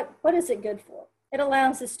serve, what is it good for? It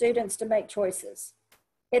allows the students to make choices.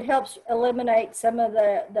 It helps eliminate some of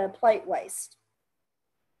the plate waste.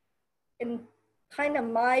 In kind of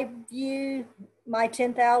my view, my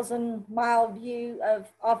 10,000 mile view of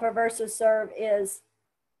offer versus serve is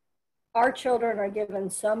our children are given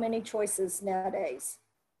so many choices nowadays.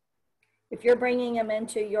 If you're bringing them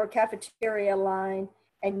into your cafeteria line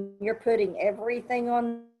and you're putting everything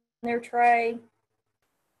on their tray,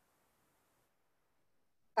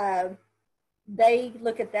 they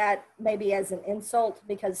look at that maybe as an insult,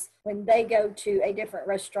 because when they go to a different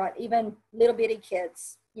restaurant, even little bitty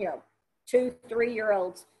kids,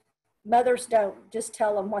 2-3-year-olds, mothers don't just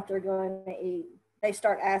tell them what they're going to eat. They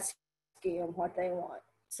start asking them what they want.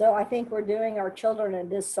 So I think we're doing our children a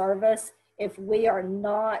disservice if we are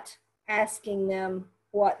not asking them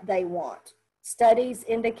what they want. Studies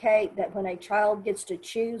indicate that when a child gets to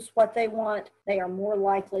choose what they want, they are more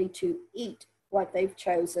likely to eat what they've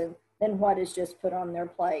chosen than what is just put on their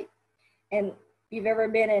plate. And if you've ever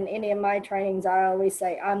been in any of my trainings, I always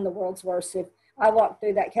say I'm the world's worst. If I walk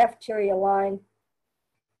through that cafeteria line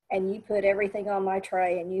and you put everything on my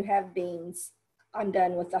tray and you have beans, I'm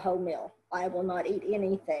done with the whole meal. I will not eat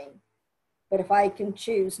anything. But if I can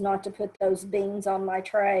choose not to put those beans on my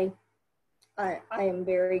tray, I am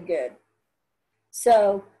very good.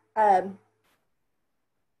 So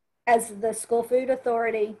as the school food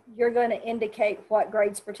authority, you're going to indicate what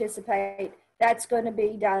grades participate. That's going to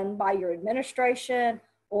be done by your administration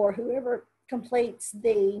or whoever completes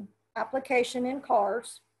the application in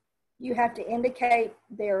CARS. You have to indicate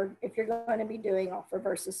there if you're going to be doing offer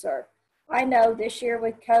versus serve. I know this year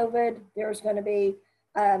with COVID, there's going to be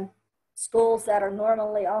schools that are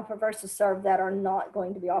normally offer versus serve that are not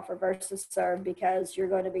going to be offer versus serve, because you're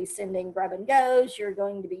going to be sending grab and goes. You're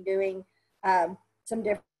going to be doing some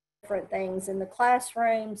different things in the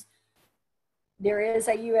classrooms. There is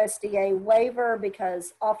a USDA waiver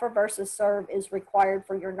because offer versus serve is required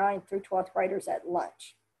for your 9th through 12th graders at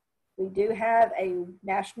lunch. We do have a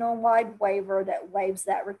national-wide waiver that waives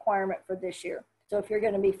that requirement for this year. So if you're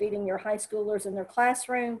going to be feeding your high schoolers in their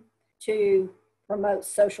classroom to promote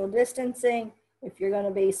social distancing, if you're going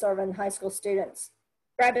to be serving high school students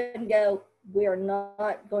grab and go, we are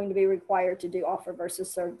not going to be required to do offer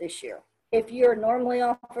versus serve this year. If you're normally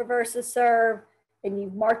offer versus serve and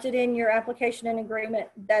you've marked it in your application and agreement,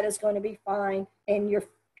 that is going to be fine. And you're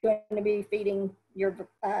going to be feeding your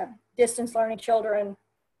distance learning children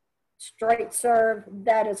straight serve,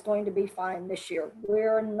 that is going to be fine this year.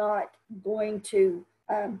 We're not going to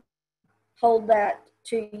hold that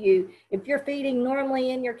to you. If you're feeding normally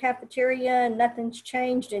in your cafeteria and nothing's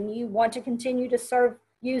changed and you want to continue to serve,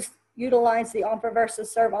 utilize the offer versus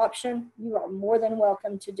serve option, you are more than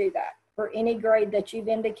welcome to do that for any grade that you've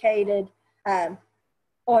indicated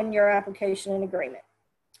on your application and agreement.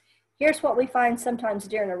 Here's what we find sometimes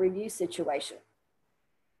during a review situation.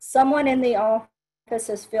 Someone in the office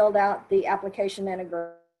has filled out the application and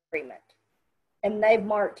agreement, and they've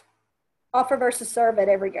marked offer versus serve at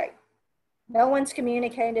every grade. No one's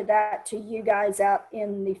communicated that to you guys out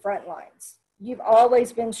in the front lines. You've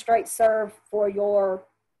always been straight serve for your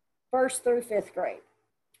 1st through 5th grade.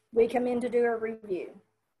 We come in to do a review.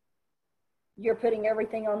 You're putting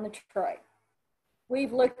everything on the tray.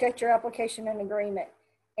 We've looked at your application and agreement,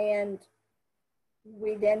 and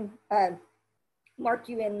we then mark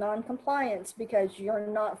you in non-compliance because you're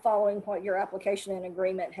not following what your application and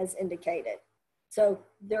agreement has indicated. So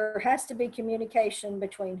there has to be communication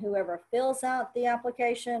between whoever fills out the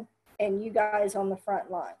application and you guys on the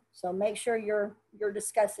front line. So make sure you're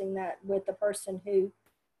discussing that with the person who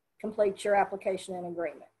completes your application and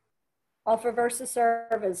agreement. Offer versus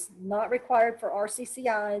serve is not required for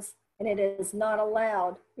RCCIs, and it is not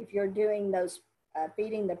allowed if you're doing those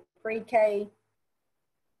feeding the pre-K,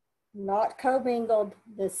 not commingled,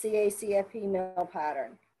 the CACFP meal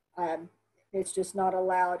pattern. It's just not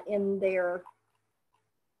allowed in their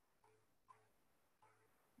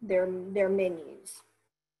menus.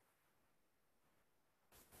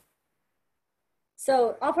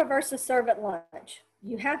 So offer versus serve at lunch.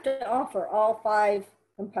 You have to offer all 5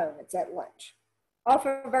 components at lunch.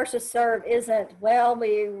 Offer versus serve isn't, well,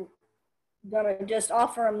 we're gonna just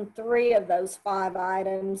offer them 3 of those 5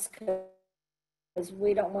 items because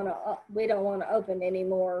we don't want to open any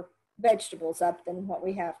more vegetables up than what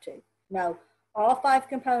we have to. No, all 5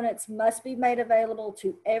 components must be made available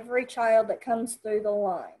to every child that comes through the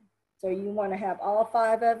line. So you want to have all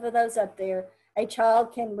 5 of those up there. A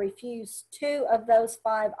child can refuse 2 of those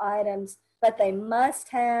 5 items, but they must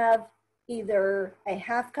have either a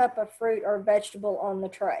half cup of fruit or vegetable on the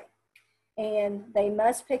tray. And they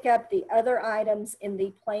must pick up the other items in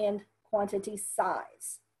the planned quantity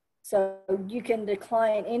size. So you can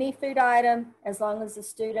decline any food item as long as the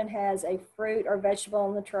student has a fruit or vegetable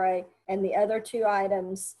on the tray and the other 2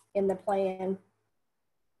 items in the planned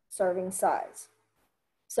serving size.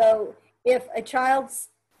 So if a child's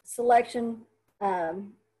selection,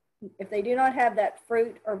 if they do not have that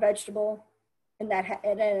fruit or vegetable and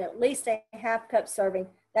at least a half cup serving,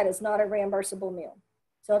 that is not a reimbursable meal.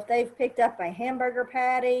 So if they've picked up a hamburger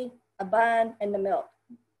patty, a bun, and the milk,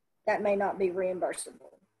 that may not be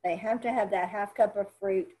reimbursable. They have to have that half cup of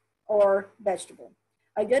fruit or vegetable.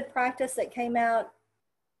 A good practice that came out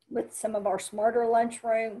with some of our smarter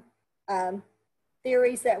lunchroom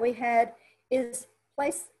theories that we had is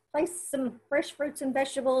place some fresh fruits and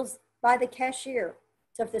vegetables by the cashier.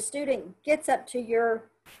 So if the student gets up to your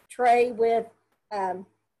tray with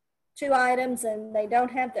 2 items and they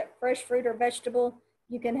don't have that fresh fruit or vegetable,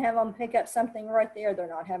 you can have them pick up something right there. They're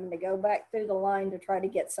not having to go back through the line to try to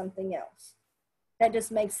get something else. That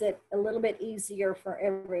just makes it a little bit easier for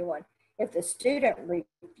everyone. If the student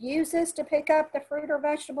refuses to pick up the fruit or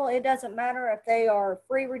vegetable, it doesn't matter if they are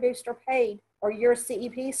free, reduced, or paid, or your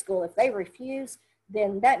CEP school. If they refuse,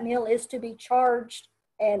 then that meal is to be charged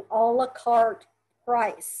an a la carte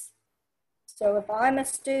price. So if I'm a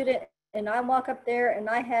student and I walk up there and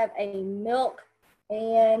I have a milk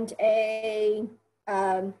and a,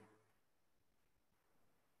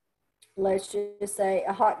 let's just say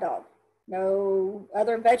a hot dog, no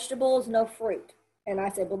other vegetables, no fruit. And I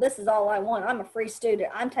said, well, this is all I want. I'm a free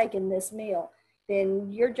student. I'm taking this meal.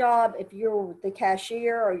 Then your job, if you're the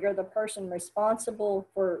cashier or you're the person responsible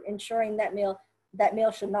for ensuring that meal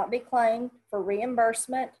should not be claimed for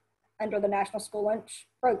reimbursement under the National School Lunch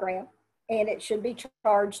Program. And it should be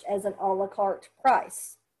charged as an a la carte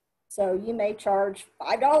price. So you may charge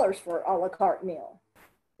 $5 for an a la carte meal.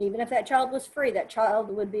 Even if that child was free, that child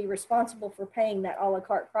would be responsible for paying that a la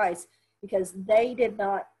carte price because they did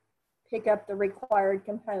not pick up the required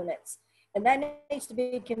components. And that needs to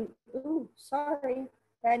be,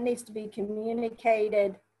 that needs to be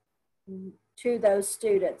communicated to those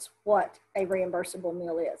students what a reimbursable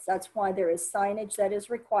meal is. That's why there is signage that is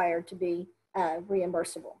required to be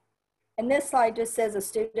reimbursable. And this slide just says a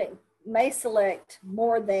student may select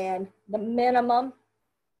more than the minimum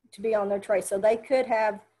to be on their tray. So they could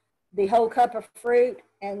have the whole cup of fruit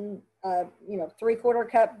and 3/4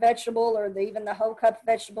 cup vegetable, or even the whole cup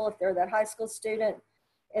vegetable if they're that high school student,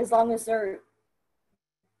 as long as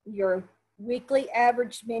your weekly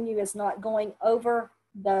average menu is not going over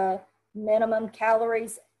the minimum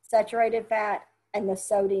calories, saturated fat, and the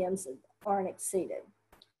sodiums aren't exceeded.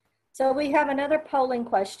 So we have another polling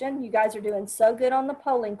question. You guys are doing so good on the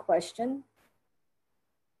polling question.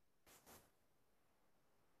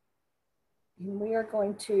 And we are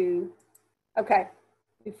going to, okay,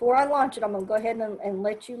 before I launch it, I'm going to go ahead and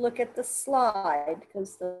let you look at the slide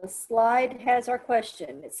because the slide has our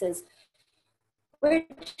question. It says,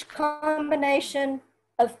 which combination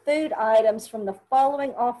of food items from the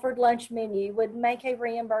following offered lunch menu would make a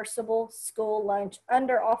reimbursable school lunch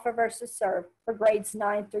under offer versus serve for grades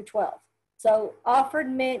 9 through 12? So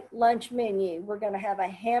offered lunch menu, we're going to have a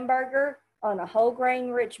hamburger on a whole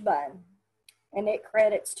grain rich bun, and it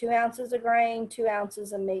credits 2 ounces of grain, 2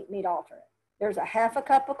 ounces of meat alternate. There's a half a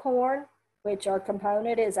cup of corn, which our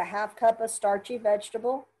component is a half cup of starchy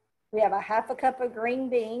vegetable. We have a half a cup of green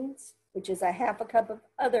beans, which is a half a cup of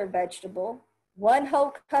other vegetable, 1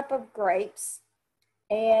 whole cup of grapes,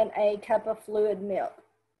 and a cup of fluid milk.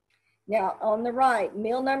 Now on the right,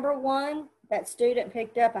 meal number 1, that student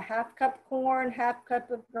picked up a half cup corn, half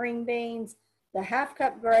cup of green beans, the half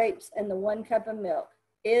cup grapes, and the 1 cup of milk.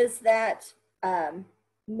 Is that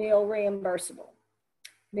meal reimbursable?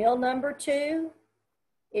 Meal number 2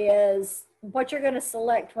 is what you're going to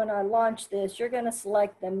select when I launch this. You're going to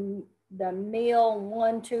select the meal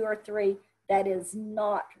 1, 2, or 3 that is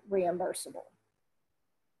not reimbursable.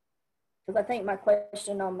 Because I think my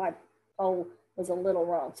question on my poll was a little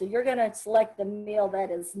wrong. So you're going to select the meal that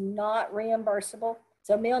is not reimbursable.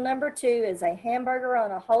 So meal number 2 is a hamburger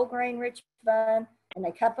on a whole grain rich bun and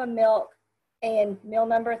a cup of milk. And meal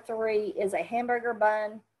number 3 is a hamburger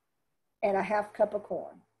bun and a half cup of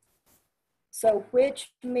corn. So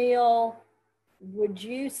which meal would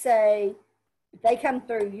you say, if they come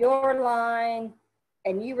through your line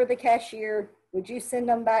and you were the cashier, would you send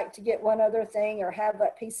them back to get one other thing or have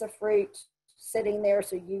that piece of fruit sitting there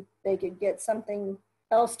so they could get something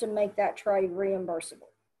else to make that tray reimbursable?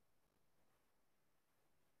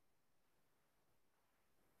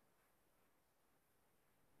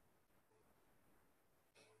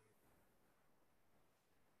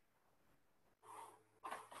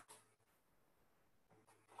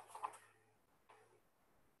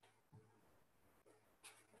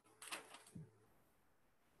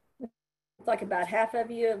 It's like about half of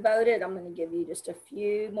you have voted. I'm going to give you just a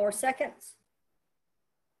few more seconds.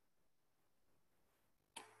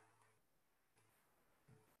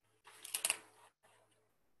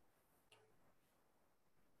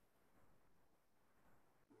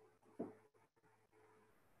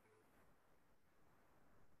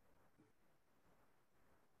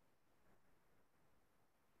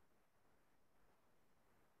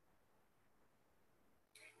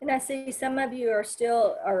 And I see some of you are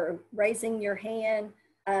still raising your hand.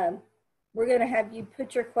 We're going to have you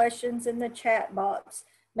put your questions in the chat box.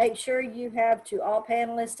 Make sure you have to all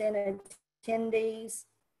panelists and attendees.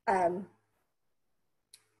 And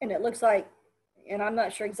it looks like, and I'm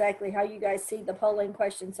not sure exactly how you guys see the polling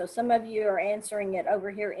question. So some of you are answering it over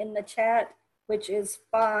here in the chat, which is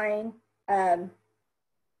fine.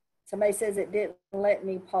 Somebody says it didn't let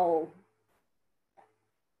me poll.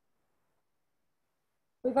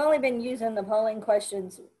 We've only been using the polling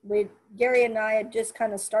questions. Gary and I had just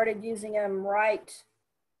kind of started using them right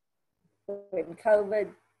when COVID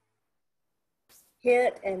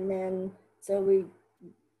hit. And then, so we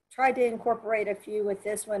tried to incorporate a few with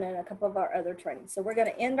this one and a couple of our other trainings. So we're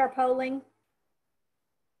going to end our polling.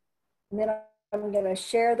 And then I'm going to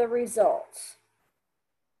share the results.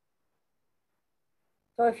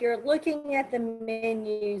 So if you're looking at the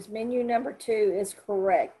menus, menu number 2 is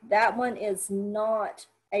correct. That one is not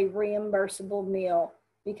a reimbursable meal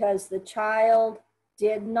because the child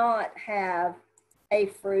did not have a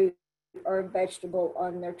fruit or a vegetable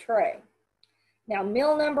on their tray. Now,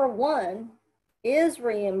 meal number 1 is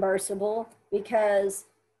reimbursable because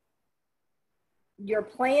your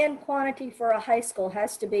planned quantity for a high school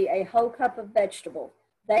has to be a whole cup of vegetable.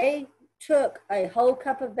 They took a whole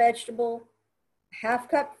cup of vegetable, half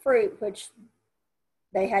cup fruit, which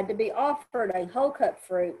they had to be offered a whole cup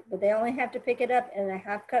fruit, but they only have to pick it up in a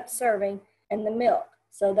half cup serving, and the milk.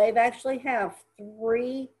 So they've actually have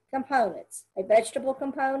 3 components: a vegetable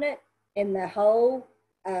component in the whole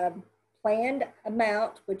planned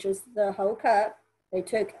amount, which is the whole cup. They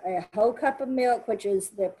took a whole cup of milk, which is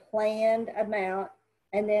the planned amount,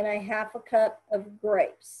 and then a half a cup of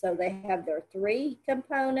grapes. So they have their 3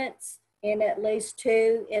 components in at least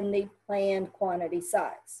 2 in the planned quantity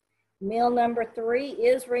size. Meal number 3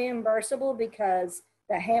 is reimbursable because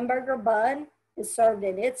the hamburger bun is served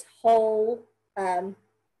in its whole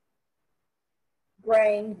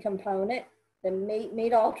grain component, the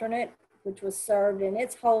meat alternate, which was served in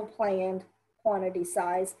its whole planned quantity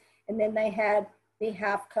size, and then they had the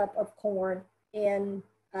half cup of corn in,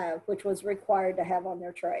 which was required to have on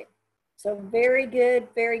their tray. So very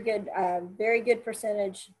good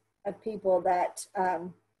percentage of people that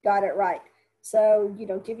got it right. So, you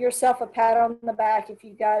know, give yourself a pat on the back if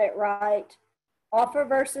you got it right. Offer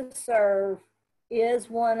versus serve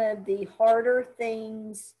is one of the harder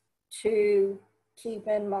things to keep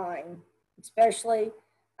in mind, especially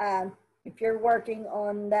if you're working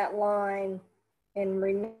on that line and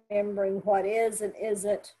remembering what is and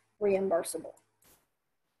isn't reimbursable.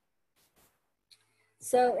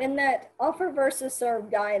 So in that offer versus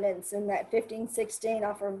serve guidance, in that 1516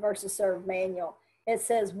 offer versus serve manual, it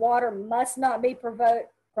says water must not be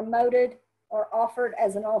promoted or offered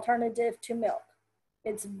as an alternative to milk.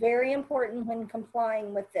 It's very important when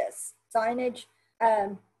complying with this. Signage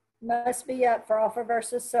must be up for offer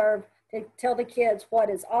versus serve to tell the kids what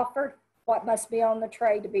is offered, what must be on the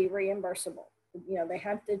tray to be reimbursable. You know, they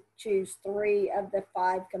have to choose 3 of the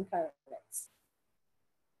 5 components.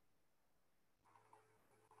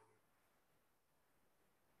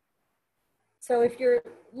 So if you're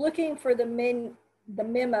looking for the memo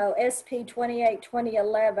SP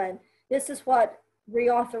 28/2011, this is what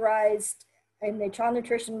reauthorized in the Child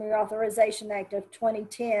Nutrition Reauthorization Act of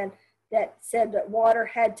 2010 that said that water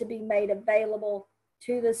had to be made available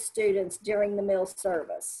to the students during the meal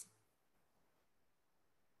service.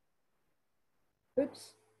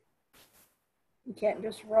 Oops. You can't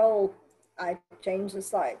just roll. I changed the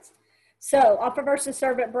slides. So offer versus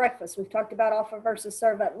serve at breakfast. We've talked about offer versus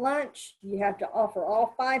serve at lunch. You have to offer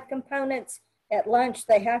all 5 components. At lunch,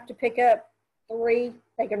 they have to pick up 3.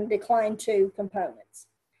 They can decline 2 components.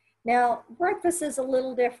 Now, breakfast is a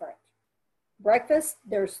little different. Breakfast,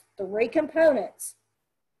 there's 3 components.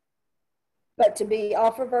 But to be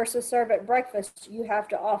offer versus serve at breakfast, you have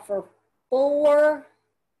to offer 4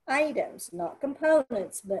 items, not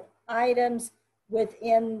components, but items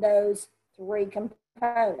within those 3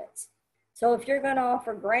 components. So if you're going to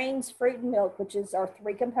offer grains, fruit, and milk, which is our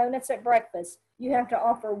 3 components at breakfast, you have to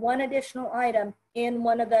offer 1 additional item in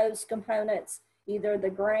one of those components, either the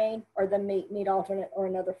grain or the meat alternate or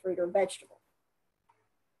another fruit or vegetable.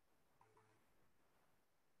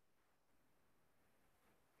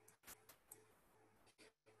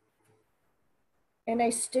 And a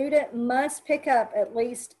student must pick up at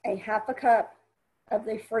least a half a cup of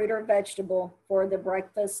the fruit or vegetable for the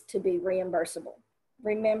breakfast to be reimbursable.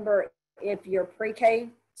 Remember, if your pre-K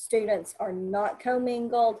students are not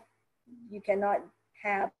commingled, you cannot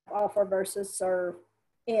have offer versus serve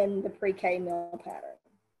in the pre-K meal pattern.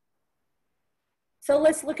 So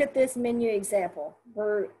let's look at this menu example.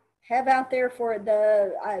 We're have out there for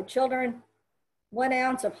the children 1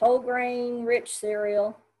 ounce of whole grain rich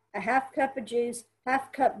cereal, a half cup of juice,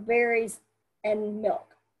 half cup berries, and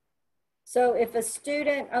milk. So if a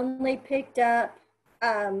student only picked up,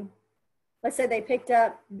 let's say they picked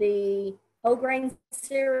up the whole grain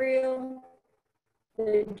cereal,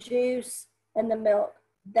 the juice, and the milk,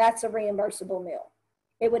 that's a reimbursable meal.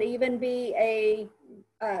 It would even be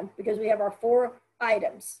because we have our 4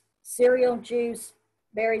 items, cereal, juice,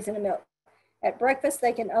 berries, and a milk. At breakfast,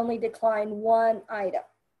 they can only decline 1 item.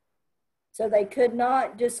 So they could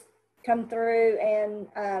not just come through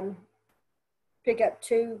and pick up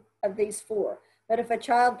 2 of these 4. But if a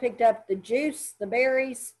child picked up the juice, the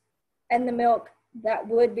berries, and the milk, that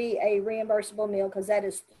would be a reimbursable meal because that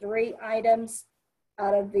is 3 items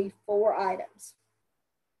out of the 4 items.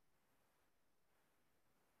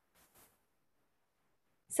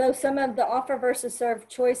 So some of the offer versus serve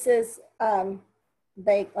choices,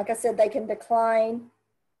 like I said, they can decline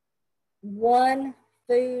 1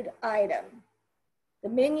 food item. The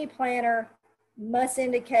menu planner must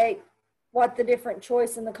indicate what the different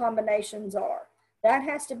choice and the combinations are. That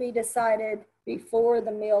has to be decided before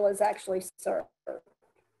the meal is actually served.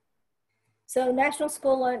 So National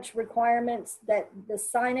School Lunch requirements that the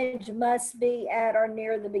signage must be at or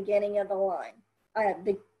near the beginning of the line.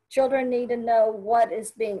 The children need to know what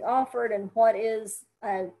is being offered and what is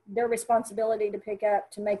their responsibility to pick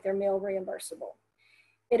up to make their meal reimbursable.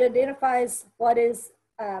 It identifies what is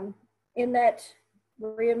in that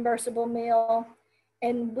reimbursable meal,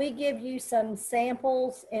 and we give you some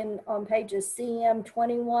samples on pages CM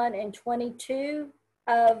 21 and 22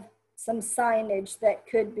 of some signage that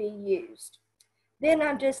could be used. Then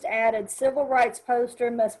I've just added civil rights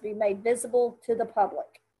poster must be made visible to the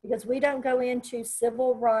public, because we don't go into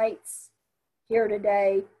civil rights here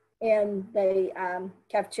today in the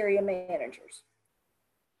cafeteria managers.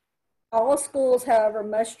 All schools, however,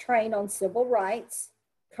 must train on civil rights.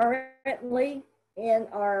 Currently in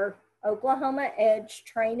our Oklahoma Edge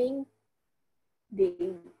training,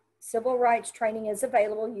 the civil rights training is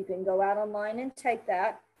available. You can go out online and take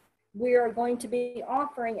that. We are going to be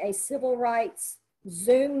offering a civil rights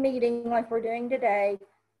Zoom meeting like we're doing today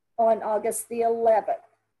on August the 11th.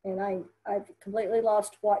 And I've completely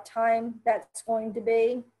lost what time that's going to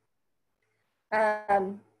be.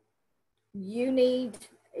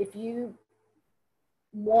 If you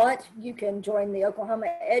want, you can join the Oklahoma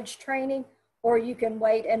Edge training, or you can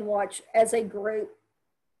wait and watch as a group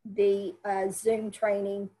the Zoom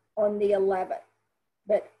training on the 11th.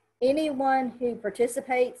 But anyone who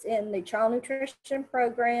participates in the child nutrition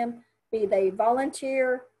program, be they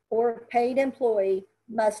volunteer or paid employee,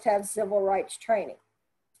 must have civil rights training.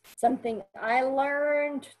 Something I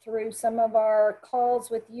learned through some of our calls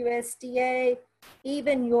with USDA,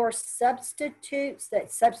 even your substitutes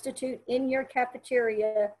that substitute in your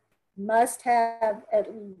cafeteria must have at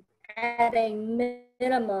a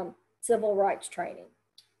minimum civil rights training.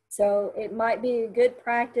 So it might be a good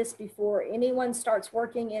practice before anyone starts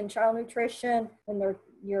working in child nutrition when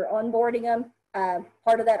you're onboarding them.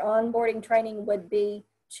 Part of that onboarding training would be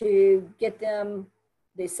to get them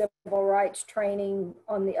the civil rights training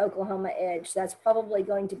on the Oklahoma Edge. That's probably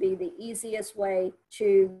going to be the easiest way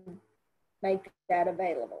to make that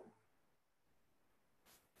available.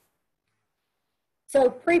 So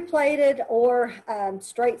pre-plated or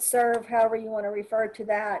straight serve, however you want to refer to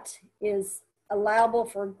that, is allowable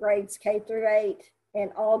for grades K through 8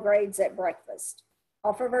 and all grades at breakfast.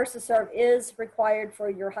 Offer versus serve is required for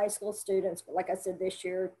your high school students, but like I said, this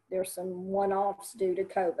year there's some one-offs due to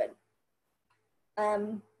COVID.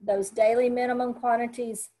 Those daily minimum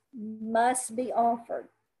quantities must be offered.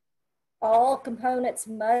 All components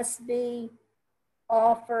must be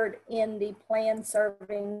offered in the planned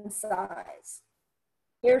serving size.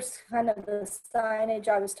 Here's kind of the signage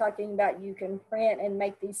I was talking about. You can print and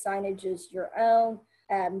make these signages your own.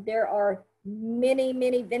 There are many,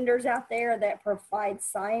 many vendors out there that provide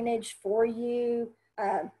signage for you.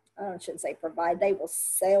 I shouldn't say provide, they will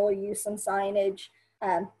sell you some signage.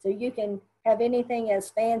 So you can have anything as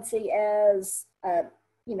fancy as, a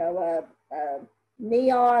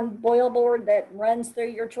neon boil board that runs through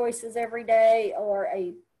your choices every day, or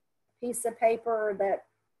a piece of paper that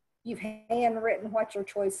you've handwritten what your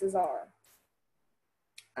choices are.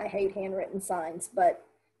 I hate handwritten signs, but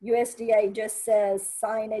USDA just says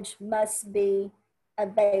signage must be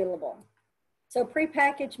available. So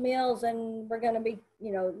prepackaged meals, and we're going to be,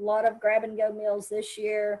 a lot of grab and go meals this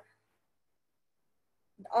year.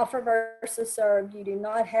 Offer versus serve, you do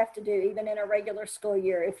not have to do, even in a regular school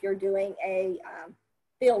year, if you're doing a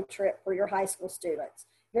field trip for your high school students.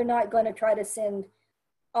 You're not going to try to send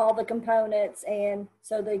all the components, and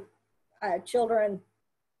so the children,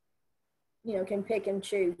 you know, can pick and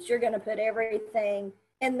choose. You're going to put everything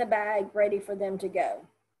in the bag ready for them to go.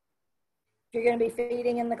 If you're going to be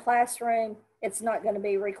feeding in the classroom, it's not going to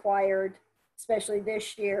be required, especially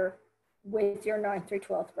this year with your 9th through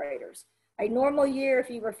 12th graders. A normal year, if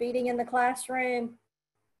you were feeding in the classroom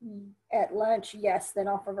at lunch, yes, then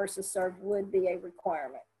offer versus serve would be a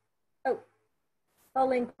requirement. Oh,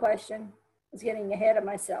 polling question. I was getting ahead of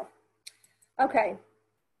myself. Okay.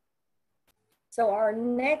 So our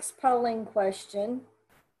next polling question,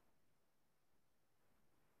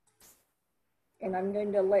 and I'm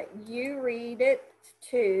going to let you read it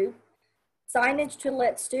too. Signage to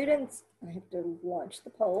let students, I have to launch the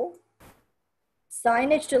poll.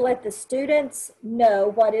 Signage to let the students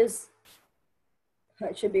know what is,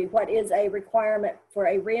 it should be, what is a requirement for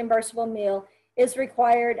a reimbursable meal is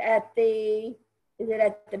required at the, is it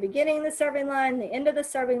at the beginning of the serving line, the end of the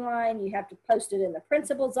serving line? You have to post it in the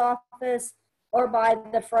principal's office or by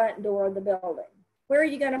the front door of the building. Where are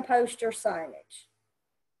you going to post your signage?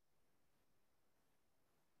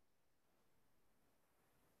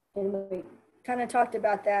 And we kind of talked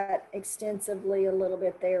about that extensively a little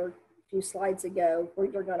bit there a few slides ago, where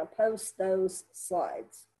you're going to post those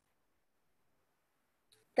slides.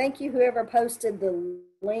 Thank you, whoever posted the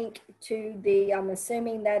link to the, I'm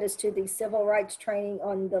assuming that is to the civil rights training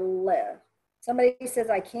on the left. Somebody says,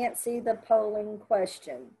 I can't see the polling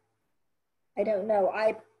question. I don't know.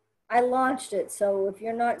 I launched it, so if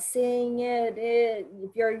you're not seeing it,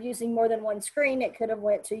 if you're using more than one screen, it could have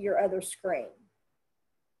went to your other screen.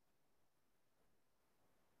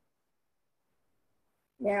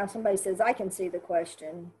 Now somebody says, I can see the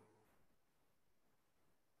question.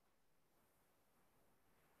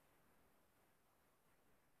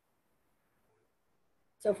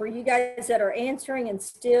 So for you guys that are answering and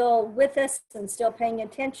still with us and still paying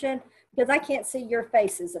attention, because I can't see your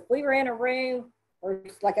faces. If we were in a room, or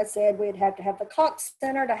like I said, we'd have to have the Cox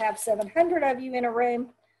Center to have 700 of you in a room,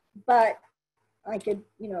 but I could,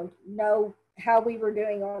 you know how we were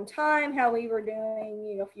doing on time, how we were doing,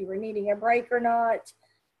 you know, if you were needing a break or not.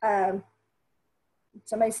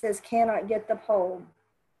 Somebody says, cannot get the poll.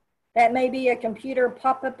 That may be a computer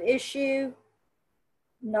pop-up issue.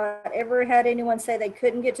 Not ever had anyone say they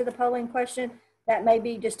couldn't get to the polling question. That may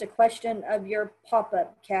be just a question of your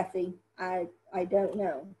pop-up, Kathy. I don't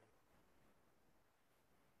know.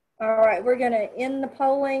 All right, we're going to end the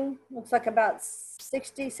polling. Looks like about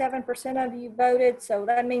 67% of you voted, so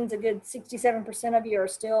that means a good 67% of you are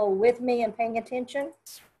still with me and paying attention.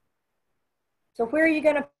 So where are you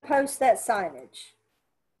going to post that signage?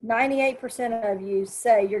 98% of you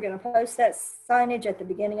say you're going to post that signage at the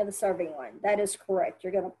beginning of the serving line. That is correct.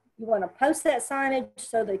 You want to post that signage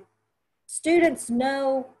so the students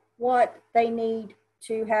know what they need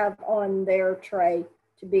to have on their tray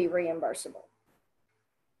to be reimbursable.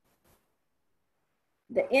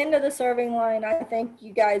 The end of the serving line, I think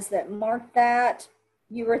you guys that marked that,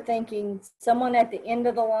 you were thinking someone at the end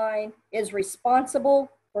of the line is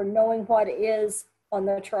responsible for knowing what is on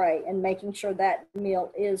the tray and making sure that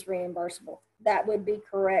meal is reimbursable. That would be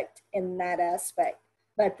correct in that aspect.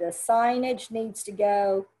 But the signage needs to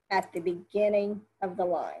go at the beginning of the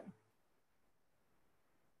line.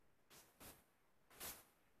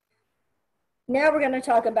 Now we're going to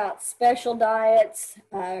talk about special diets,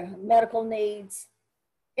 medical needs.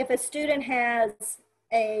 If a student has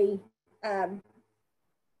a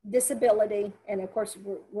disability, and of course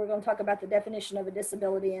we're going to talk about the definition of a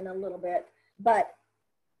disability in a little bit, but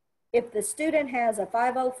if the student has a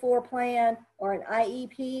 504 plan or an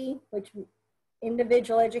IEP, which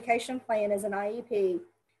individual education plan is an IEP,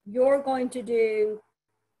 you're going to do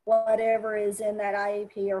whatever is in that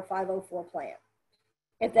IEP or 504 plan.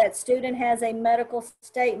 If that student has a medical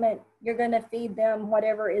statement, you're going to feed them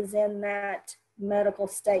whatever is in that medical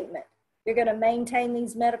statement. You're going to maintain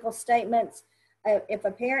these medical statements. If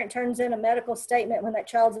a parent turns in a medical statement when that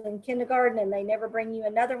child's in kindergarten and they never bring you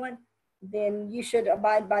another one, then you should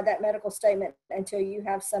abide by that medical statement until you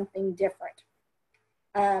have something different.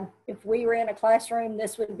 If we were in a classroom,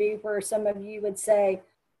 this would be where some of you would say,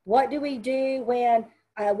 what do we do when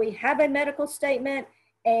we have a medical statement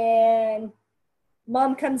and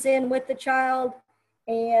mom comes in with the child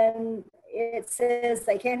and it says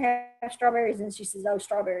they can't have strawberries, and she says, oh,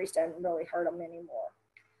 strawberries don't really hurt them anymore.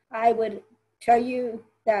 I would tell you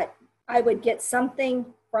that I would get something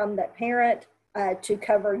from that parent to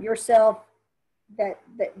cover yourself that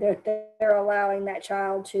they're allowing that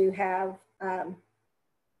child to have an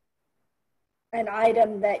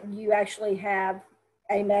item that you actually have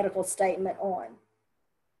a medical statement on.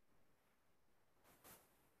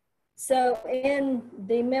 So in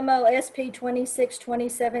the memo SP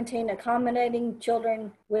 26-2017, accommodating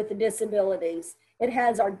children with disabilities, it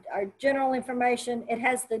has our general information. It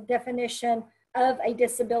has the definition of a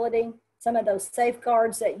disability, some of those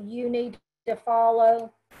safeguards that you need to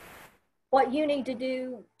follow, what you need to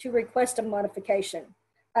do to request a modification,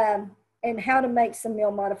 and how to make some meal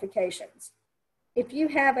modifications. If you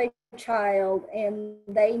have a child and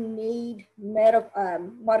they need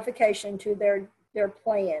modification to their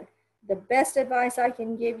plan, the best advice I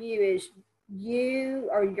can give you is you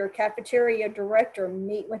or your cafeteria director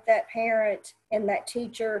meet with that parent and that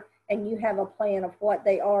teacher, and you have a plan of what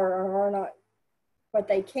they are or are not, what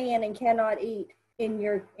they can and cannot eat in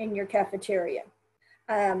your cafeteria.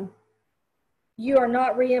 You are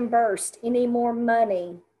not reimbursed any more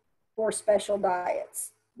money for special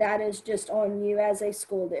diets. That is just on you as a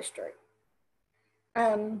school district.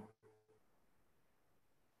 What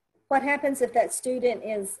happens if that student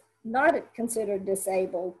is not considered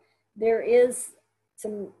disabled? There is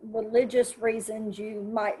some religious reasons you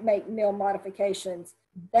might make meal modifications.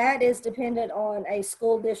 That is dependent on a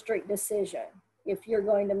school district decision if you're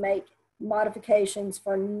going to make modifications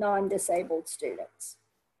for non-disabled students.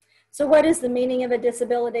 So what is the meaning of a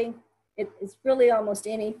disability? It's really almost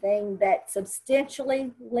anything that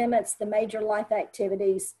substantially limits the major life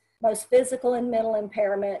activities, most physical and mental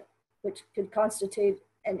impairment, which could constitute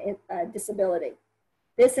a disability.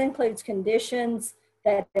 This includes conditions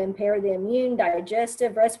that impair the immune,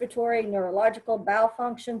 digestive, respiratory, neurological, bowel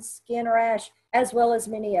function, skin rash, as well as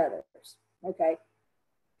many others. Okay.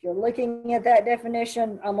 If you're looking at that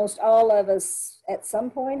definition, almost all of us at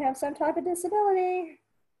some point have some type of disability.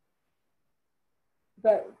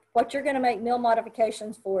 But what you're going to make meal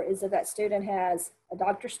modifications for is if that student has a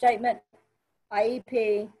doctor's statement,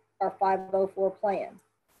 IEP, or 504 plan.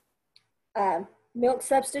 Milk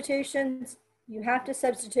substitutions, you have to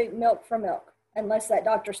substitute milk for milk unless that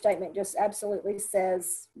doctor statement just absolutely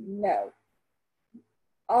says no.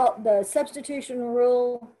 The substitution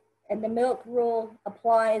rule and the milk rule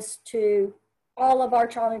applies to all of our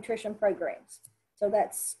child nutrition programs. So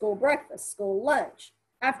that's school breakfast, school lunch,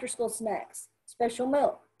 after school snacks, special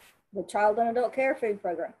milk, the child and adult care food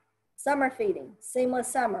program, summer feeding, seamless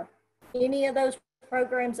summer. Any of those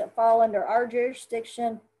programs that fall under our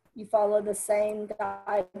jurisdiction, you follow the same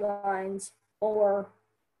guidelines for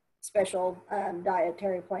special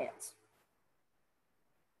dietary plans.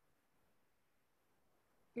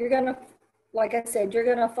 You're gonna, like I said, you're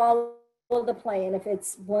gonna follow the plan if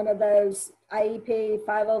it's one of those IEP,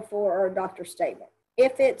 504, or a doctor statement.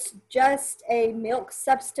 If it's just a milk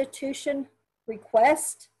substitution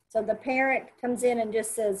request, so the parent comes in and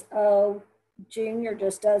just says, oh, Junior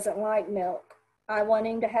just doesn't like milk. I want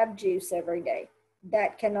him to have juice every day.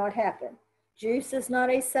 That cannot happen. Juice is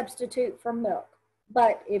not a substitute for milk.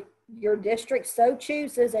 But if your district so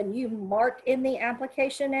chooses and you mark in the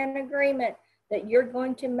application and agreement that you're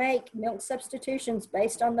going to make milk substitutions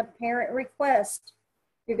based on the parent request,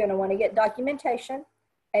 you're going to want to get documentation.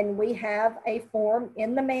 And we have a form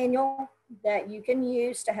in the manual that you can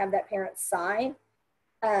use to have that parent sign.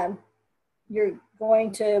 You're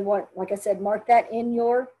going to want, like I said, mark that in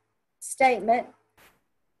your statement.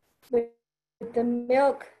 The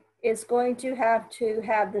milk is going to have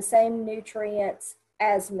the same nutrients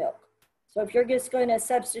as milk. So if you're just going to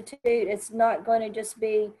substitute, it's not going to just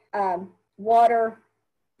be water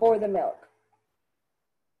for the milk.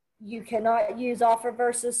 You cannot use offer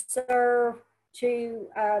versus serve to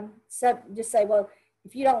just say, well,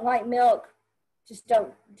 if you don't like milk, just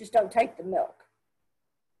don't take the milk.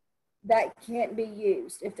 That can't be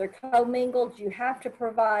used. If they're commingled, you have to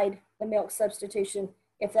provide the milk substitution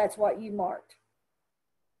if that's what you marked.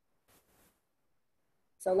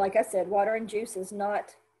 So like I said, water and juice is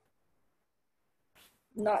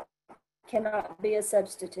cannot be a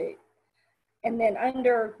substitute. And then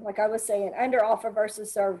under, like I was saying, under offer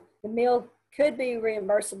versus serve, the meal could be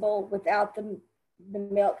reimbursable without the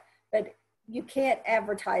milk, but you can't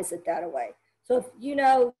advertise it that way. So if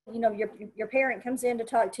your parent comes in to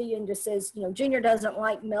talk to you and just says, Junior doesn't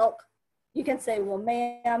like milk, you can say, well,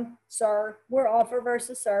 ma'am, sir, we're offer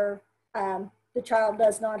versus serve. The child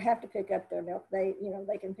does not have to pick up their milk. They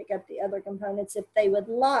can pick up the other components if they would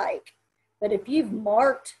like. But if you've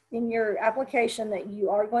marked in your application that you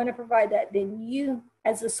are going to provide that, then you,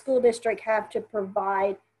 as a school district, have to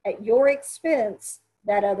provide at your expense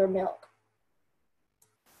that other milk.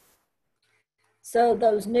 So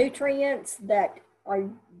those nutrients that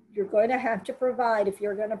you're going to have to provide, if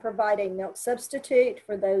you're going to provide a milk substitute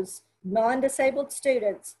for those non-disabled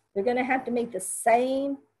students, they're going to have to meet the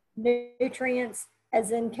same nutrients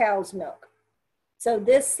as in cow's milk. So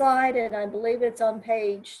this slide, and I believe it's on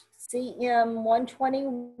page CM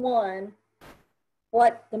 121,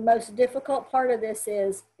 what the most difficult part of this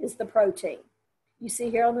is the protein. You see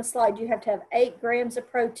here on the slide, you have to have 8 grams of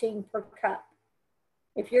protein per cup.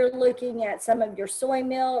 If you're looking at some of your soy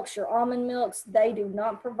milks, your almond milks, they do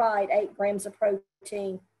not provide 8 grams of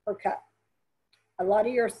protein per cup. A lot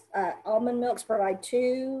of your almond milks provide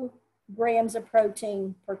 2 grams of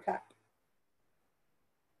protein per cup.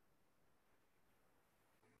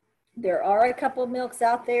 There are a couple of milks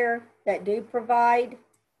out there that do provide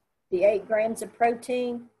the 8 grams of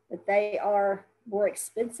protein, but they are more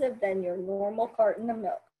expensive than your normal carton of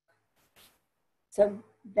milk. So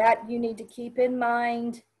that you need to keep in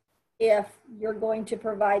mind if you're going to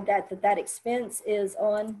provide that expense is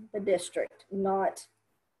on the district, not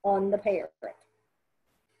on the parent.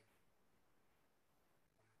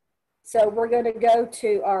 So we're going to go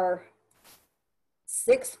to our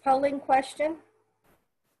 6th polling question.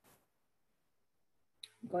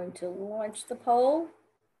 I'm going to launch the poll.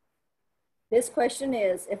 This question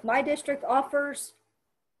is, if my district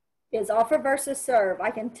is offer versus serve,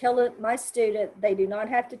 I can tell my student they do not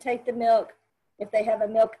have to take the milk if they have a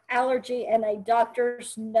milk allergy and a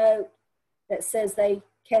doctor's note that says they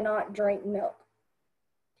cannot drink milk.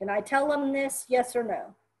 Can I tell them this, yes or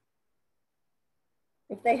no?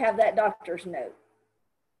 If they have that doctor's note.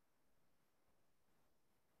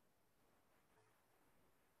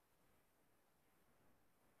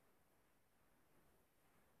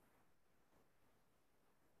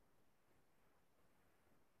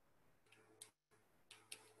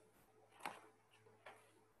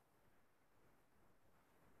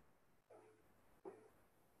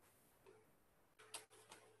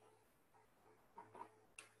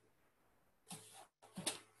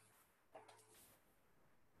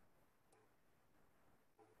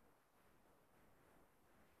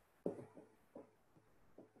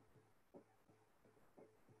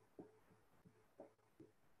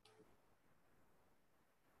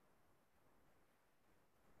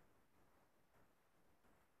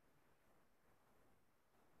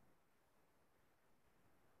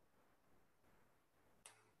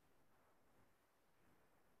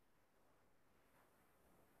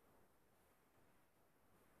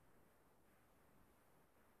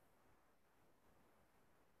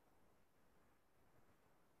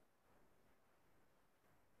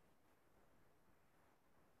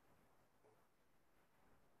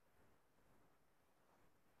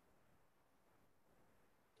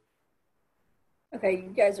 Okay,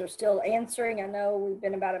 you guys are still answering. I know we've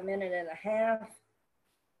been about 1.5 minutes. I'm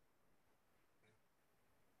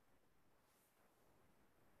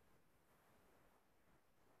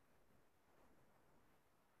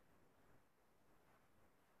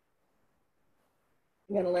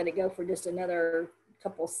going to let it go for just another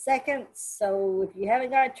couple seconds. So if you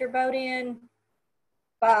haven't got your vote in,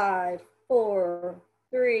 5, 4,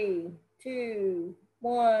 3, 2,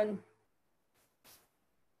 1.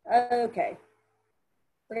 Okay.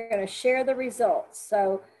 We're going to share the results.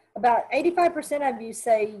 So about 85% of you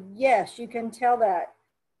say, yes, you can tell that.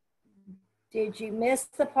 Did you miss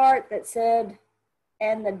the part that said,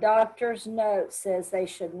 and the doctor's note says they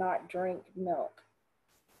should not drink milk?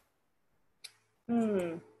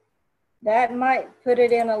 That might put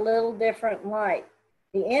it in a little different light.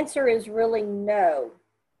 The answer is really no.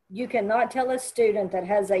 You cannot tell a student that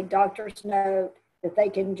has a doctor's note that they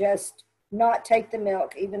can just not take the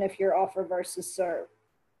milk, even if you're offer versus serve.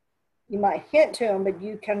 You might hint to them, but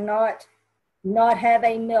you cannot not have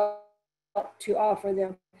a milk to offer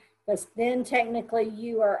them, because then technically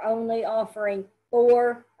you are only offering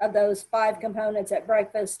 4 of those 5 components at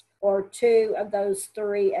breakfast, or 2 of those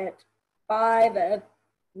 3 at 5.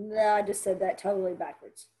 No, I just said that totally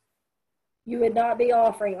backwards. You would not be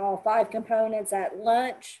offering all 5 components at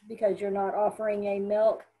lunch because you're not offering a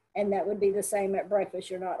milk, and that would be the same at breakfast.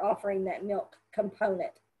 You're not offering that milk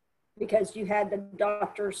component because you had the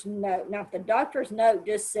doctor's note. Now, if the doctor's note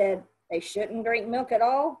just said they shouldn't drink milk at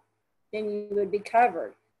all, then you would be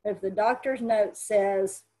covered. But if the doctor's note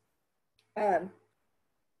says, well,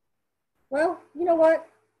 you know what?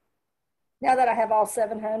 Now that I have all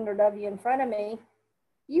 700 of you in front of me,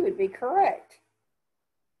 you would be correct.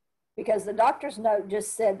 Because the doctor's note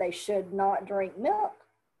just said they should not drink milk.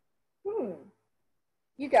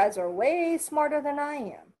 You guys are way smarter than I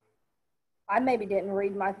am. I maybe didn't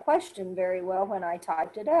read my question very well when I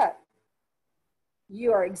typed it up.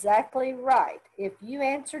 You are exactly right. If you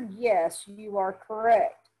answered yes, you are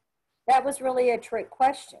correct. That was really a trick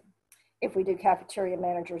question. If we do cafeteria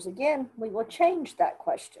managers again, we will change that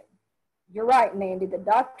question. You're right, Mandy. The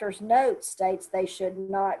doctor's note states they should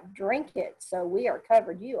not drink it. So we are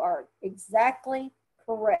covered. You are exactly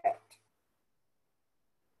correct.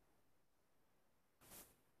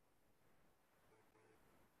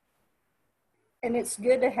 And it's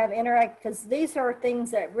good to have interact, because these are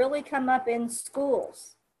things that really come up in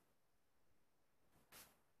schools.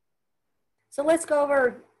 So let's go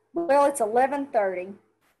over, well, it's 11:30.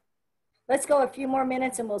 Let's go a few more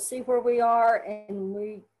minutes and we'll see where we are,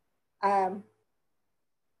 and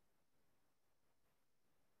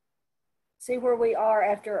see where we are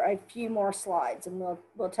after a few more slides, and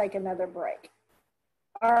we'll take another break.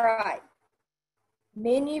 All right,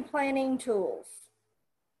 menu planning tools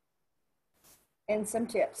and some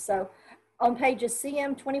tips. So on pages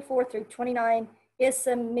CM 24 through 29 is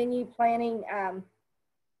some menu planning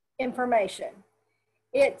information.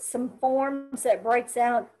 It's some forms that breaks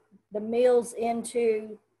out the meals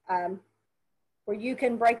into where you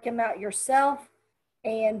can break them out yourself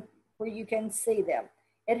and where you can see them.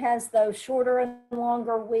 It has those shorter and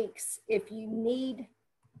longer weeks if you need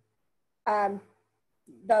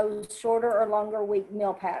those shorter or longer week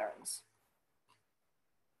meal patterns.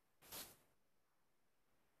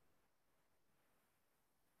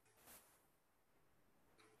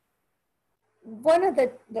 One of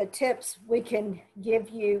the tips we can give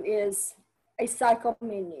you is a cycle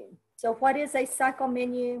menu. So what is a cycle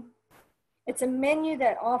menu? It's a menu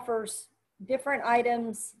that offers different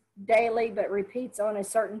items daily but repeats on a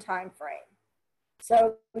certain time frame.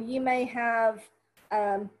 So you may have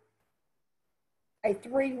a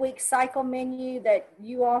 3-week cycle menu that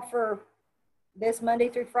you offer this Monday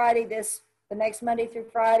through Friday, the next Monday through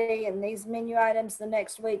Friday, and these menu items the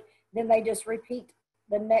next week. Then they just repeat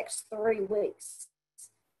the next 3 weeks.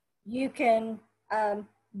 You can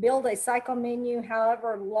build a cycle menu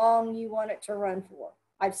however long you want it to run for.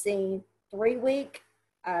 I've seen 3-week,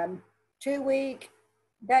 2-week.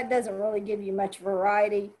 That doesn't really give you much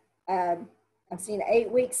variety. I've seen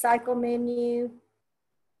 8-week cycle menu.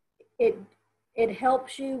 It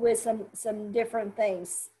helps you with some different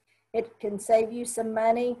things. It can save you some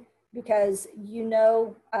money because you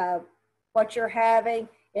know what you're having.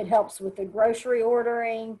 It helps with the grocery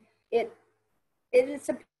ordering. It is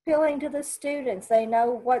appealing to the students. They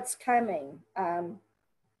know what's coming.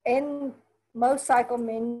 And most cycle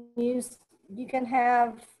menus, you can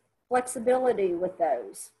have flexibility with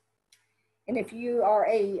those. And if you are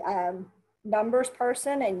a numbers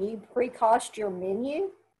person and you pre-cost your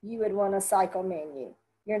menu, you would want a cycle menu.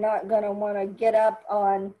 You're not going to want to get up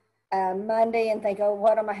on Monday and think, oh,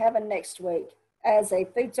 what am I having next week? As a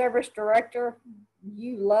food service director,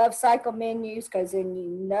 you love cycle menus because then you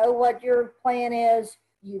know what your plan is.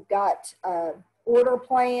 You've got order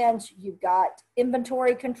plans. You've got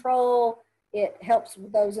inventory control. It helps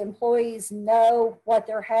those employees know what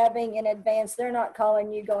they're having in advance. They're not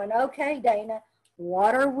calling you going, okay, Dana,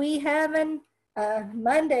 what are we having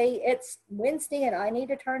Monday? It's Wednesday and I need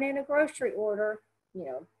to turn in a grocery order. You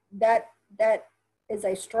know, that is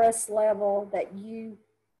a stress level that you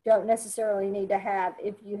don't necessarily need to have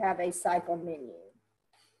if you have a cycle menu.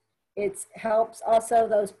 It helps also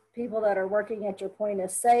those people that are working at your point of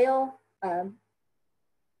sale,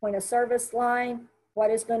 point of service line, what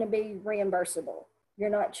is going to be reimbursable. You're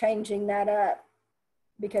not changing that up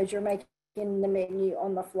because you're making the menu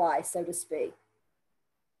on the fly, so to speak.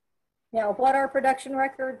 Now, what are production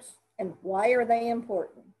records and why are they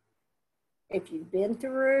important? If you've been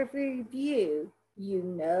through a review, you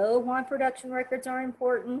know why production records are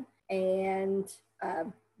important and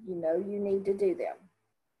you know you need to do them.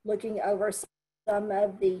 Looking over some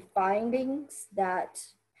of the findings that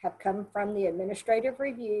have come from the administrative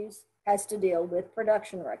reviews has to deal with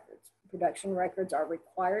production records. Production records are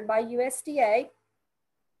required by USDA.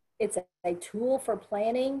 It's a tool for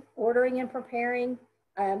planning, ordering, and preparing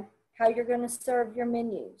how you're going to serve your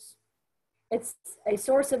menus. It's a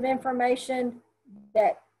source of information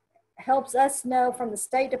that helps us know from the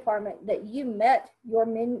State Department that you met your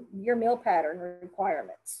meal pattern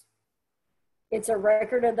requirements. It's a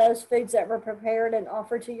record of those foods that were prepared and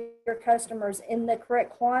offered to your customers in the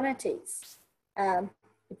correct quantities.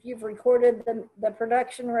 If you've recorded the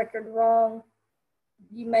production record wrong,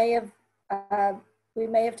 we may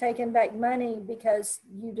have taken back money because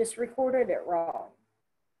you just recorded it wrong.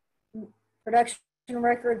 Production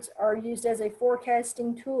records are used as a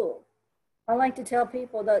forecasting tool. I like to tell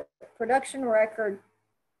people that production record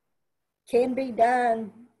can be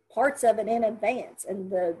done, parts of it in advance. And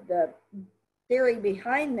the theory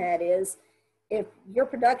behind that is if your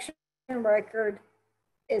production record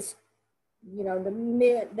is, you know,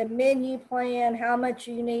 the menu plan, how much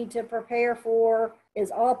you need to prepare for is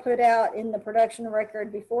all put out in the production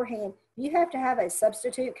record beforehand. You have to have a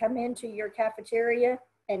substitute come into your cafeteria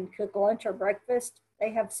and cook lunch or breakfast.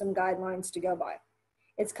 They have some guidelines to go by.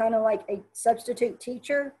 It's kind of like a substitute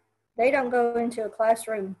teacher. They don't go into a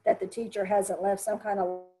classroom that the teacher hasn't left some kind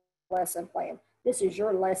of lesson plan. This is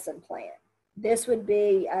your lesson plan. This would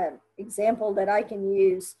be an example that I can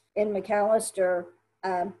use in McAllister.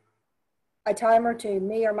 A time or two,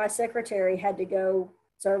 me or my secretary had to go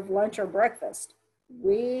serve lunch or breakfast.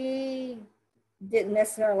 We didn't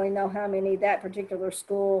necessarily know how many that particular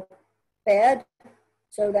school fed.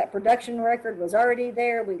 So that production record was already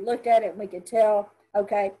there. We looked at it and we could tell,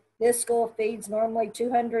 okay, this school feeds normally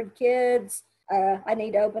 200 kids. I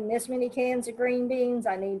need to open this many cans of green beans.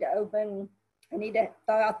 I need to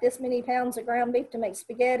thaw out this many pounds of ground beef to make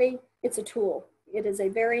spaghetti. It's a tool. It is a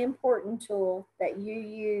very important tool that you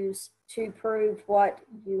use to prove what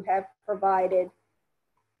you have provided,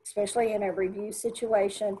 especially in a review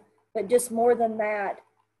situation, but just more than that,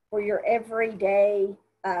 for your everyday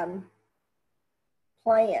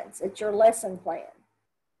plans. It's your lesson plan.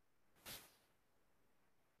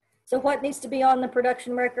 So what needs to be on the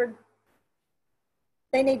production record?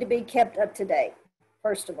 They need to be kept up to date,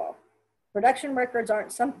 first of all. Production records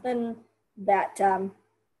aren't something that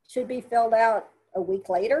should be filled out a week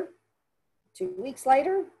later, 2 weeks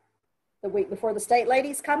later, the week before the state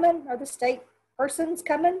lady's coming or the state person's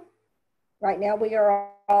coming. Right now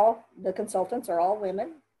the consultants are all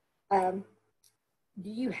women. Do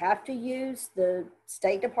you have to use the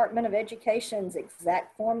State Department of Education's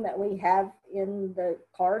exact form that we have in the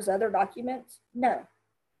CAR's other documents? No.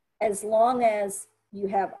 As long as you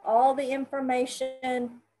have all the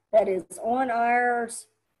information that is on ours,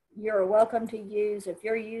 you're welcome to use. If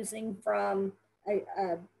you're using from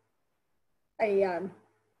a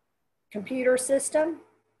computer system,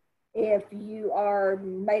 if you are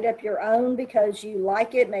made up your own because you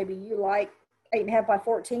like it, maybe you like 8.5 by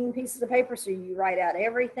 14 pieces of paper, so you write out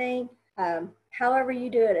everything. However you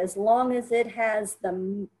do it, as long as it has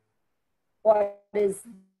what is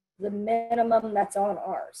the minimum that's on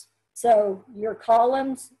ours. So your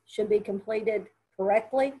columns should be completed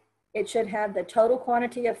correctly. It should have the total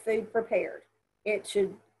quantity of food prepared. It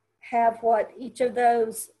should have what each of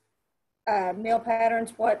those meal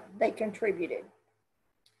patterns, what they contributed.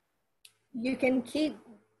 You can keep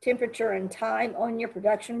temperature and time on your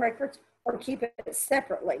production records or keep it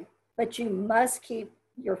separately, but you must keep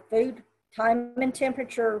your food, time, and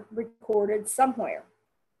temperature recorded somewhere.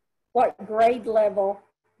 What grade level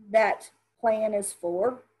that plan is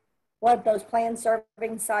for, what those planned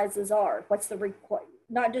serving sizes are, what's the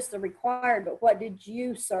not just the required, but what did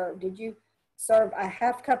you serve? Did you serve a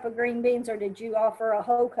half cup of green beans or did you offer a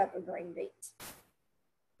whole cup of green beans?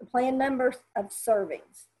 The planned number of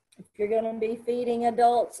servings. If you're going to be feeding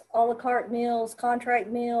adults a la carte meals, contract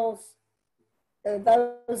meals,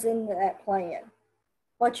 those in that plan.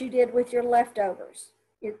 What you did with your leftovers,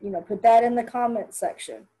 put that in the comment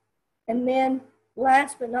section. And then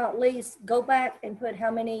last but not least, go back and put how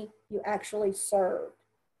many you actually served.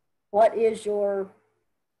 What is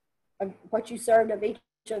what you served of each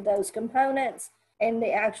of those components, and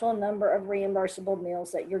the actual number of reimbursable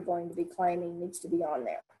meals that you're going to be claiming needs to be on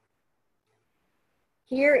there.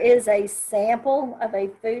 Here is a sample of a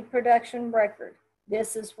food production record.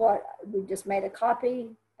 This is what we just made a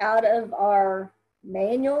copy out of our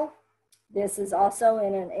manual. This is also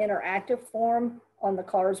in an interactive form on the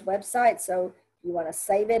CAR's website. So if you want to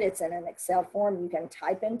save it, it's in an Excel form. You can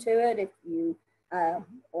type into it if you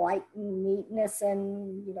like neatness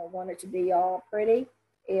and want it to be all pretty.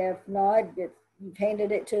 If not, if you've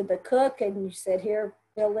handed it to the cook and you said, here,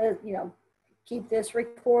 fill it, keep this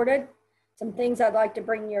recorded. Some things I'd like to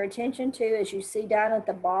bring your attention to, as you see down at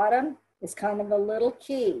the bottom, is kind of a little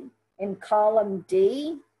key. In column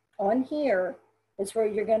D on here is where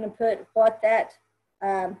you're going to put what that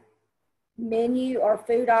menu or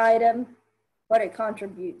food item, what it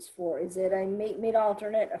contributes for. Is it a meat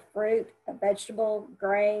alternate, a fruit, a vegetable,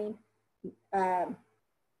 grain, or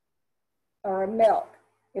a milk?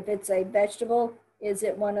 If it's a vegetable, is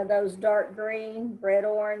it one of those dark green, red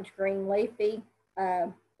orange, green leafy,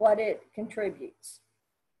 what it contributes?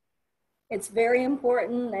 It's very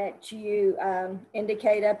important that you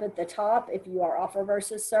indicate up at the top if you are offer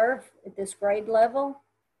versus serve at this grade level,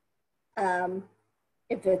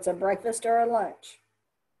 if it's a breakfast or a lunch.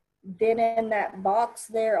 Then in that box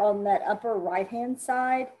there on that upper right-hand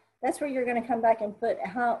side, that's where you're going to come back and put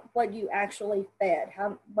what you actually fed,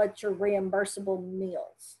 what's your reimbursable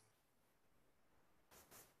meals.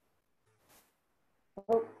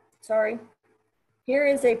 Oh, sorry. Here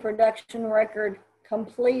is a production record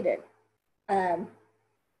completed. They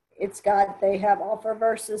have offer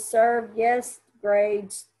versus serve, yes,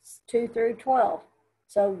 grades 2 through 12.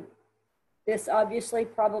 So this obviously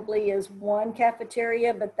probably is one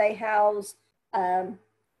cafeteria, but they house,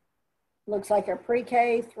 looks like a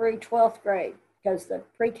pre-K through 12th grade, because the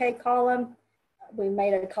pre-K column we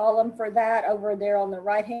made a column for that over there on the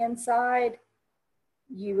right-hand side.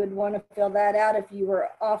 You would want to fill that out if you were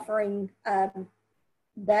offering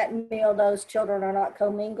that meal. Those children are not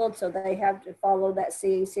commingled, so they have to follow that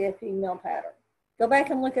CACFP meal pattern. Go back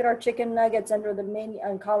and look at our chicken nuggets under the menu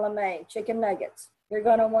on column A, chicken nuggets. You're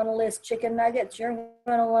going to want to list chicken nuggets. You're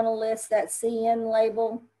going to want to list that CN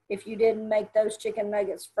label if you didn't make those chicken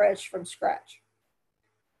nuggets fresh from scratch.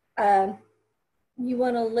 You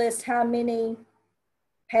want to list how many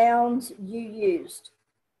pounds you used.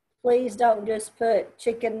 Please don't just put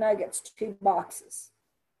chicken nuggets 2 boxes.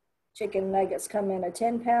 Chicken nuggets come in a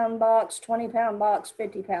 10-pound box, 20-pound box,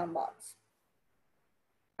 50-pound box.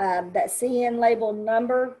 That CN label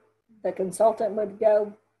number, the consultant would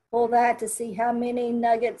go pull that to see how many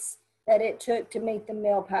nuggets that it took to meet the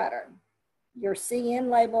meal pattern. Your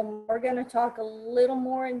CN label, we're going to talk a little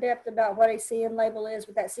more in depth about what a CN label is,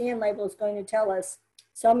 but that CN label is going to tell us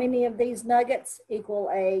so many of these nuggets equal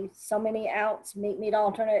a so many ounce meat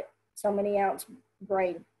alternate, so many ounce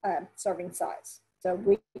grain serving size. So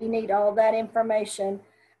we need all that information.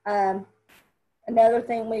 Another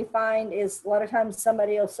thing we find is a lot of times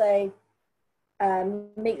somebody will say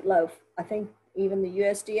meatloaf. I think even the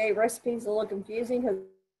USDA recipe is a little confusing because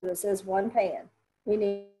it says 1 pan. We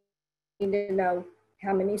need to know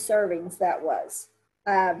how many servings that was.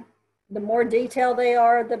 The more detailed they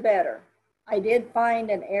are, the better. I did find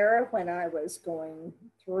an error when I was going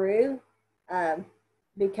through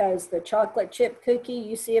because the chocolate chip cookie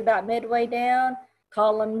you see about midway down,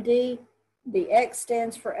 column D, the X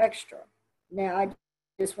stands for extra. Now I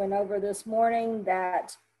just went over this morning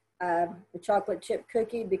that the chocolate chip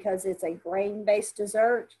cookie, because it's a grain-based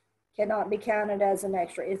dessert, cannot be counted as an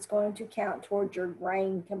extra. It's going to count towards your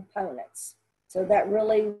grain components. So that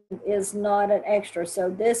really is not an extra. So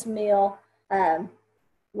this meal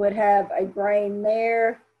would have a grain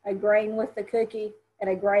there, a grain with the cookie, and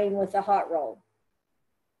a grain with the hot roll.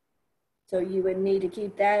 So you would need to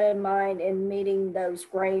keep that in mind in meeting those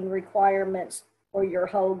grain requirements for your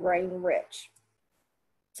whole grain rich.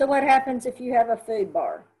 So what happens if you have a food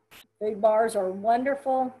bar? Food bars are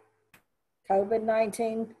wonderful.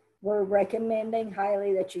 COVID-19, we're recommending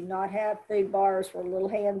highly that you not have food bars where little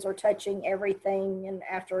hands are touching everything and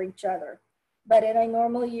after each other. But in a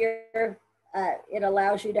normal year, it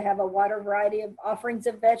allows you to have a wider variety of offerings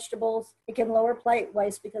of vegetables. It can lower plate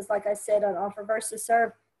waste because, like I said, on offer versus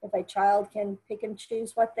serve, if a child can pick and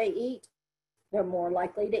choose what they eat, they're more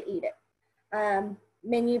likely to eat it.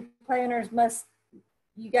 Menu planners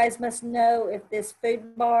you guys must know if this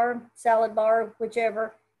food bar, salad bar,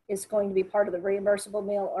 whichever, is going to be part of the reimbursable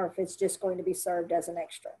meal or if it's just going to be served as an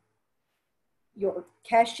extra. Your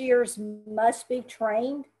cashiers must be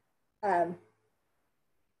trained to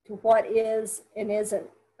what is and isn't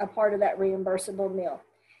a part of that reimbursable meal.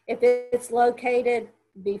 If it's located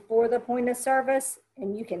before the point of service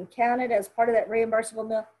and you can count it as part of that reimbursable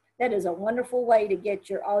meal, that is a wonderful way to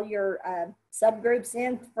get all your subgroups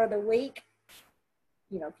in for the week.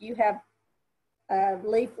 You know, if you have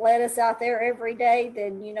leaf lettuce out there every day,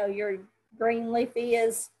 then you know your green leafy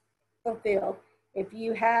is fulfilled. If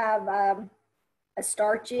you have a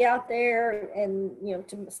starchy out there and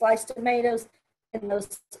sliced tomatoes in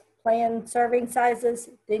those planned serving sizes,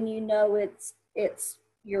 then you know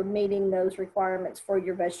you're meeting those requirements for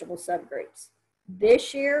your vegetable subgroups.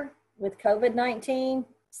 This year with COVID-19,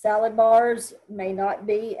 salad bars may not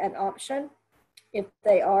be an option. If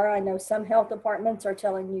they are, I know some health departments are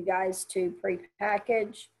telling you guys to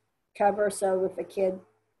pre-package, cover, so if a kid,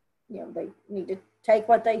 they need to take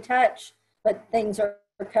what they touch, but things are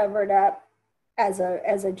covered up as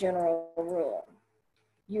a general rule.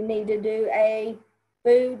 You need to do a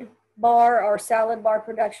food bar or salad bar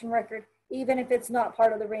production record, even if it's not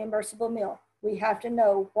part of the reimbursable meal. We have to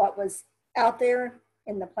know what was out there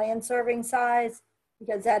in the planned serving size,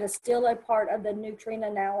 because that is still a part of the nutrient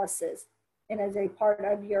analysis and as a part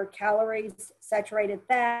of your calories, saturated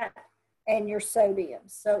fat, and your sodium.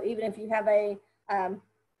 So even if you have a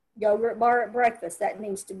yogurt bar at breakfast, that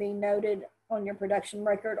needs to be noted on your production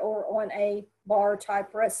record or on a bar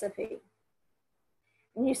type recipe.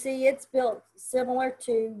 And you see it's built similar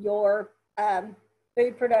to your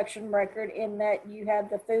food production record in that you have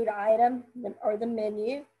the food item or the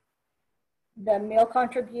menu, the meal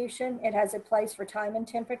contribution, it has a place for time and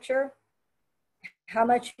temperature, how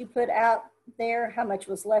much you put out there, how much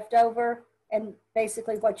was left over, and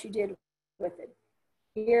basically what you did with it.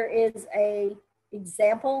 Here is a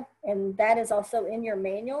example, and that is also in your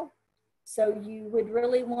manual. So you would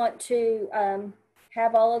really want to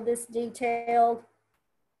have all of this detailed.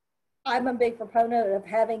 I'm a big proponent of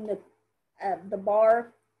having the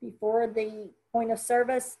bar before the point of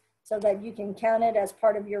service so that you can count it as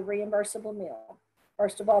part of your reimbursable meal.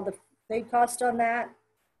 First of all, the food cost on that,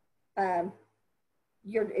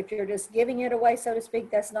 if you're just giving it away, so to speak,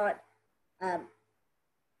 that's not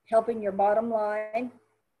helping your bottom line.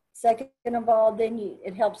 Second of all, then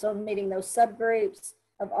it helps on meeting those subgroups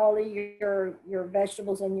of all of your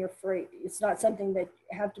vegetables and your fruit. It's not something that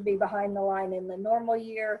you have to be behind the line in the normal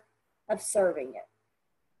year of serving it.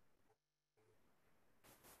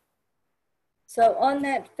 So on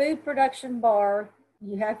that food production bar,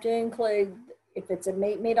 you have to include, if it's a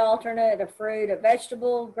meat alternate, a fruit, a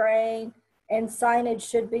vegetable, grain, and signage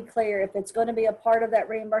should be clear if it's going to be a part of that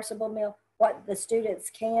reimbursable meal, what the students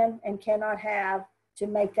can and cannot have to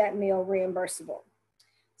make that meal reimbursable.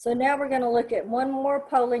 So now we're going to look at one more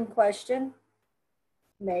polling question,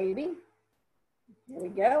 maybe. Here we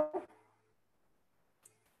go.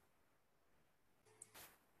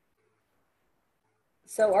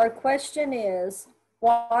 So our question is,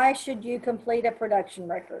 why should you complete a production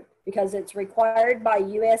record? Because it's required by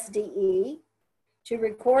USDE to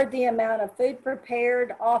record the amount of food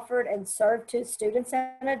prepared, offered, and served to students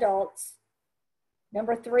and adults.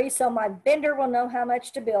 Number 3, so my vendor will know how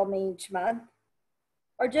much to bill me each month.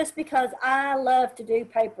 Or just because I love to do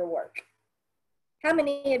paperwork. How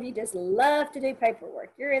many of you just love to do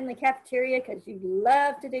paperwork? You're in the cafeteria because you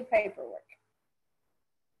love to do paperwork.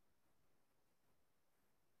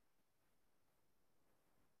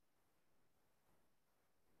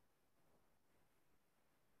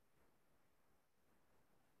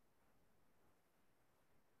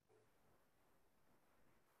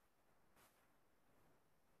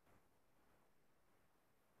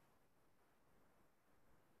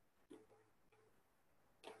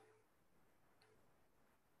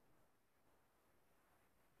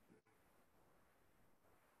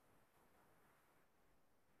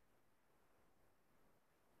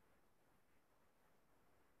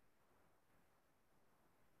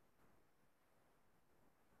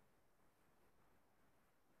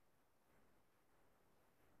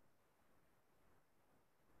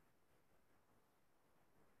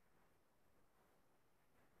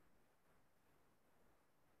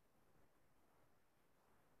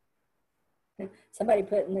 Somebody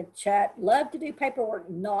put in the chat, love to do paperwork,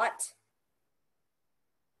 not.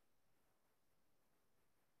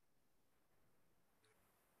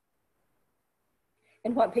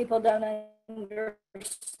 And what people don't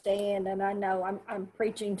understand, and I know I'm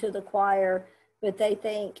preaching to the choir, but they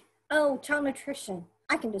think, oh, child nutrition,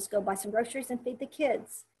 I can just go buy some groceries and feed the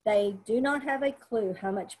kids. They do not have a clue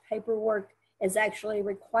how much paperwork is actually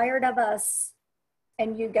required of us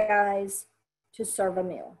and you guys to serve a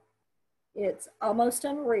meal. It's almost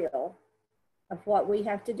unreal of what we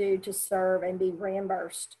have to do to serve and be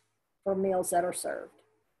reimbursed for meals that are served.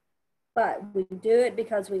 But we do it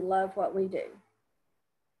because we love what we do.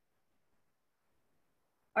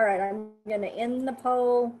 All right, I'm going to end the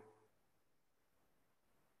poll.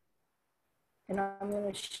 And I'm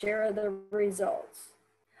going to share the results.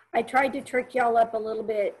 I tried to trick y'all up a little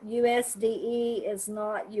bit. USDE is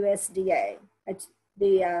not USDA. It's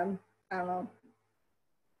the, I don't know,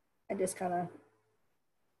 I just kind of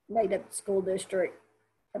made up the School District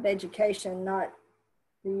of Education, not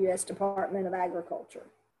the U.S. Department of Agriculture.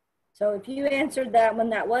 So if you answered that one,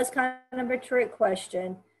 that was kind of a trick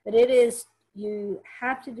question, but it is, you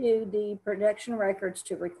have to do the production records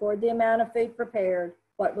to record the amount of food prepared,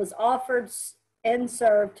 what was offered and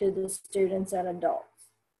served to the students and adults.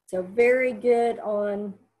 So very good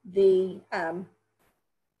on the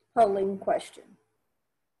polling question.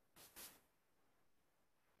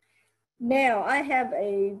 Now I have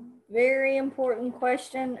a very important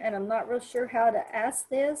question, and I'm not real sure how to ask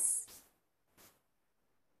this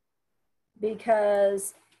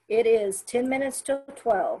because it is 10 minutes till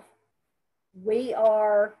 12. We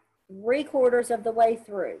are 3/4 of the way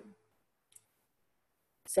through.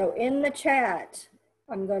 So in the chat,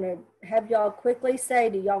 I'm going to have y'all quickly say,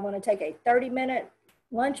 do y'all want to take a 30-minute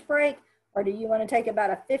lunch break, or do you want to take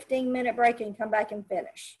about a 15-minute break and come back and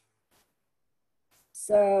finish?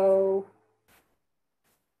 So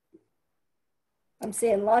I'm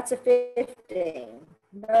seeing lots of 15.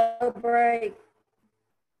 No break.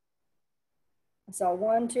 I saw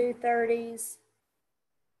 1, 2, 30s.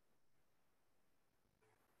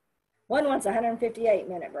 One wants a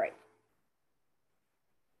 158-minute break.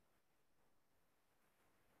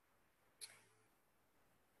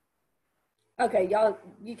 Okay, y'all,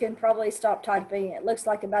 you can probably stop typing. It looks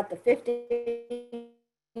like about the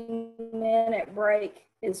 15-minute break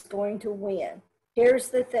is going to win. Here's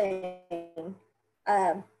the thing.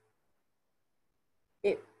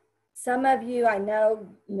 Some of you, I know,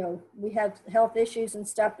 we have health issues and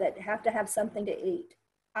stuff that have to have something to eat.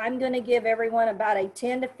 I'm going to give everyone about a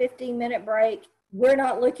 10 to 15 minute break. We're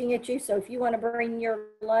not looking at you, so if you want to bring your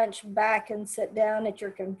lunch back and sit down at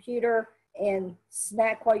your computer and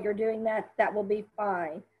snack while you're doing that, that will be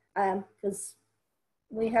fine. Because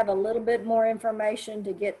we have a little bit more information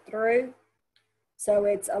to get through. So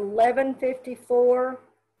it's 11:54.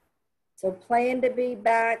 So plan to be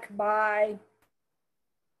back by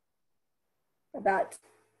about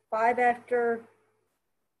 5 after,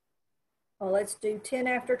 well, let's do 10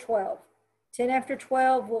 after 12. 10 after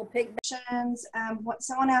 12, we'll pick what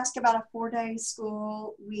someone asked about a 4-day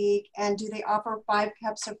school week and do they offer 5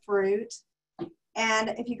 cups of fruit? And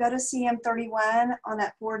if you go to CM31 on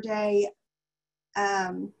that 4-day,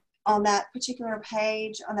 on that particular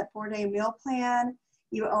page, on that 4-day meal plan,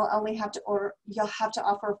 you will only have to order, you'll have to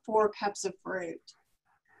offer 4 cups of fruit.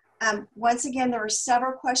 Once again, there were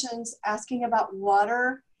several questions asking about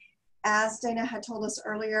water. As Dana had told us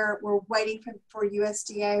earlier, we're waiting for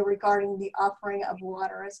USDA regarding the offering of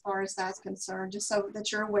water as far as that's concerned, just so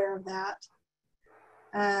that you're aware of that.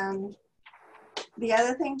 The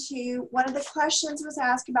other thing too, one of the questions was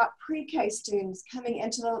asked about pre-K students coming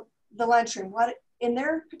into the lunchroom. What in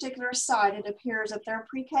their particular site, it appears that their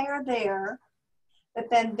pre-K are there, but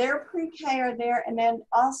then their pre-K are there, and then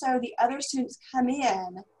also the other students come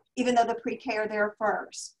in, even though the pre-K are there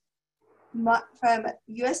first. From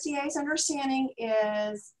USDA's understanding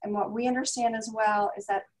is, and what we understand as well, is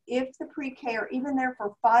that if the pre-K are even there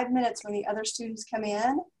for 5 minutes when the other students come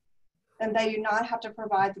in, then they do not have to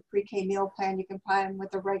provide the pre-K meal plan. You can find them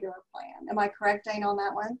with the regular plan. Am I correct, Dane, on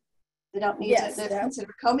that one? They don't need to, that's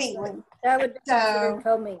considered commingling. That would be considered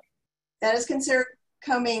commingling. That is considered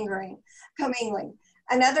commingling.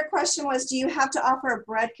 Another question was, do you have to offer a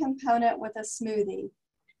bread component with a smoothie?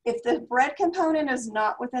 If the bread component is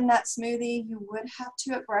not within that smoothie, you would have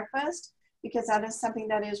to at breakfast, because that is something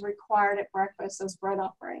that is required at breakfast, those bread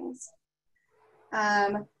offerings.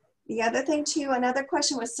 The other thing too, another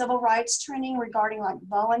question was civil rights training regarding like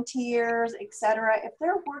volunteers, etc. If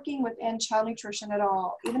they're working within child nutrition at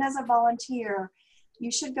all, even as a volunteer, you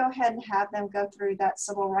should go ahead and have them go through that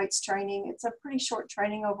civil rights training. It's a pretty short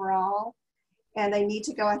training overall, and they need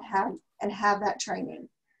to go and have that training.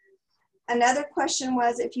 Another question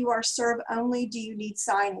was, if you are serve only, do you need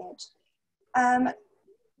signage?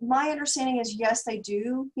 My understanding is yes, they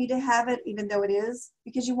do need to have it, even though it is,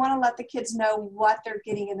 because you want to let the kids know what they're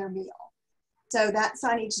getting in their meal. So that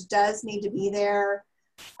signage does need to be there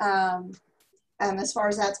as far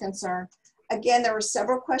as that's concerned. Again, there were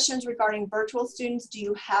several questions regarding virtual students. Do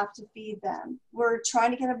you have to feed them? We're trying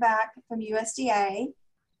to get it back from USDA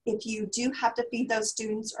if you do have to feed those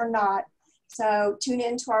students or not. So tune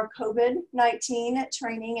into our COVID-19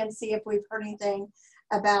 training and see if we've heard anything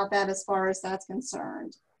about that as far as that's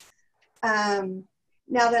concerned.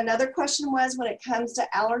 Now, another question was, when it comes to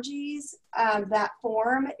allergies, that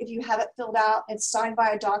form, if you have it filled out, it's signed by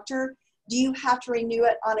a doctor, do you have to renew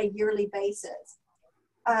it on a yearly basis?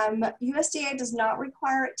 USDA does not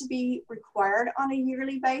require it to be required on a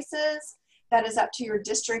yearly basis. That is up to your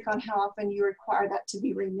district on how often you require that to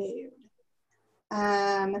be renewed.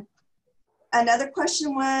 Another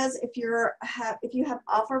question was, if you have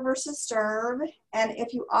offer versus serve, and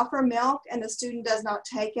if you offer milk and the student does not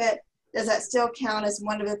take it, does that still count as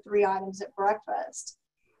one of the 3 items at breakfast?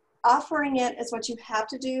 Offering it is what you have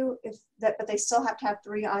to do, but they still have to have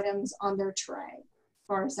 3 items on their tray, as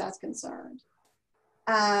far as that's concerned.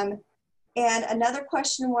 And another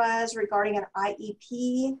question was regarding an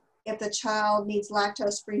IEP. If the child needs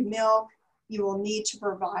lactose-free milk, you will need to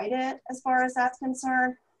provide it, as far as that's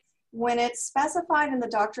concerned. When it's specified in the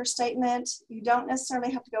doctor's statement, you don't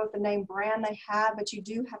necessarily have to go with the name brand they have, but you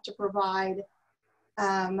do have to provide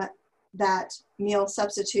that meal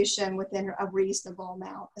substitution within a reasonable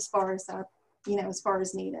amount, as far as that, as far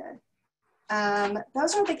as needed.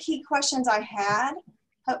 Those are the key questions I had.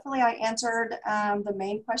 Hopefully I answered the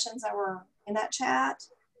main questions that were in that chat.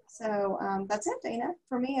 So that's it, Dana,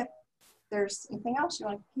 for me. If there's anything else you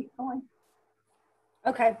want to keep going.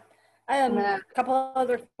 Okay. A couple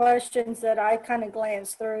other questions that I kind of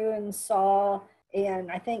glanced through and saw,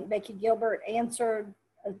 and I think Becky Gilbert answered.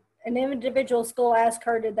 An individual school asked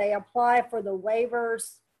her, did they apply for the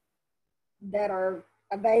waivers that are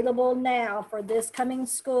available now for this coming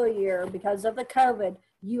school year because of the COVID?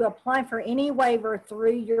 You apply for any waiver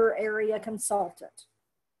through your area consultant.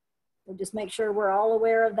 So just make sure we're all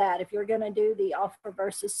aware of that. If you're going to do the offer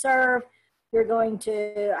versus serve, you're going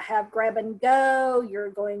to have grab and go.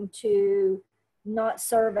 You're going to not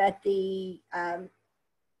serve at the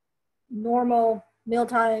normal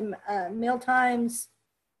mealtimes.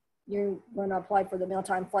 You're going to apply for the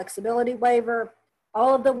mealtime flexibility waiver.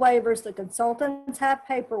 All of the waivers, the consultants have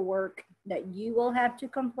paperwork that you will have to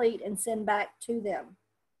complete and send back to them.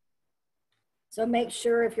 So make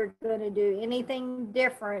sure if you're going to do anything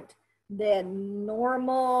different than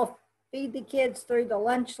normal, feed the kids through the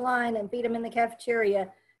lunch line and feed them in the cafeteria,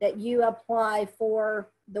 that you apply for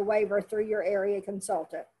the waiver through your area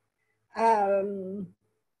consultant. And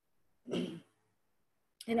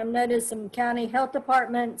I've noticed some county health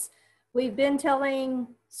departments, we've been telling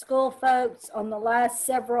school folks on the last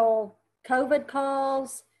several COVID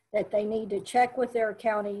calls that they need to check with their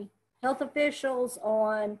county health officials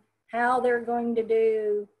on how they're going to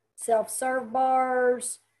do self-serve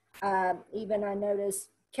bars. Even I noticed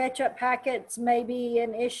ketchup packets may be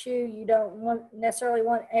an issue. You don't necessarily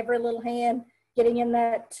want every little hand getting in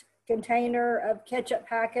that container of ketchup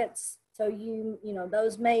packets. So you know,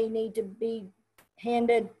 those may need to be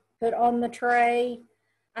handed, put on the tray.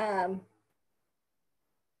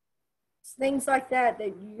 Things like that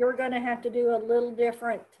that you're going to have to do a little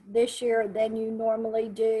different this year than you normally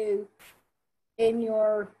do in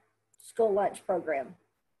your school lunch program.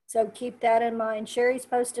 So keep that in mind. Sherry's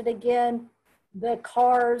posted again the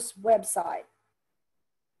CARS website.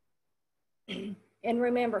 And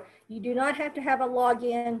remember, you do not have to have a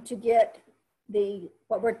login to get the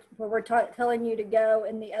what we're telling you to go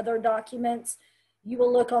in the other documents. You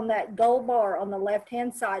will look on that gold bar on the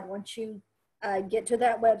left-hand side once you get to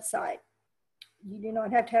that website. You do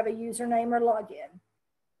not have to have a username or login.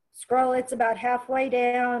 Scroll, it's about halfway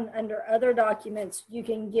down under other documents. You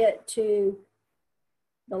can get to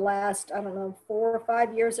the last, I don't know, 4 or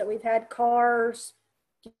 5 years that we've had CARS,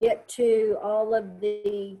 get to all of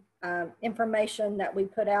the information that we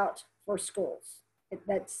put out for schools.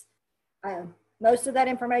 Most of that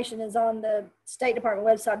information is on the State Department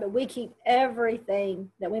website, but we keep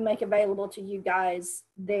everything that we make available to you guys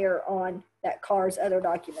there on that CARS other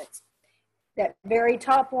documents. That very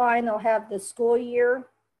top line, they'll have the school year.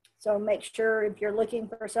 So make sure if you're looking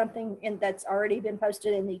for something that's already been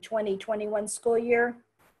posted in the 2021 school year,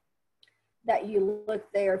 that you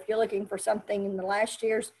look there. If you're looking for something in the last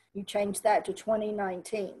year's, you change that to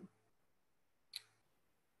 2019.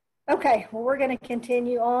 Okay, well, we're going to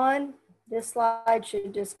continue on. This slide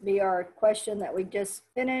should just be our question that we just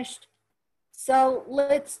finished. So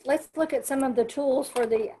let's look at some of the tools for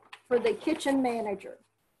the kitchen manager.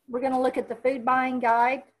 We're going to look at the food buying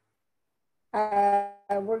guide.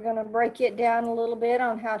 We're going to break it down a little bit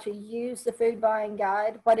on how to use the food buying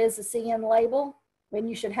guide. What is a CN label? When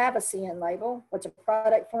you should have a CN label. What's a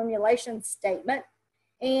product formulation statement?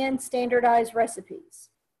 And standardized recipes.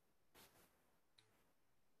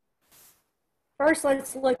 First,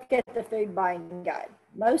 let's look at the food buying guide.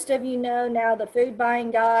 Most of you know now the food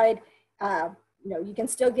buying guide, you can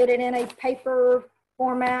still get it in a paper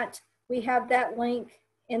format. We have that link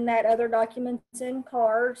in that other documents in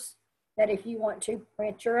CARS that if you want to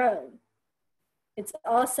print your own. It's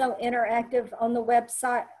also interactive on the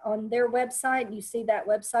website, on their website. You see that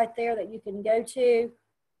website there that you can go to,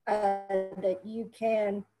 that you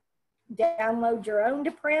can download your own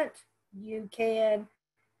to print. You can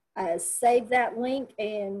save that link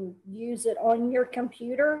and use it on your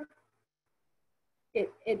computer.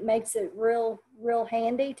 It makes it real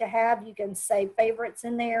handy to have. You can save favorites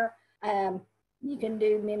in there. You can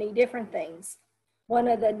do many different things. One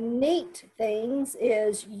of the neat things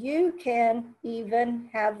is you can even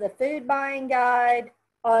have the food buying guide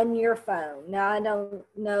on your phone. Now, I don't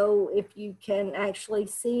know if you can actually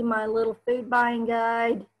see my little food buying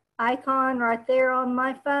guide icon right there on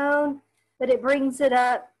my phone, but it brings it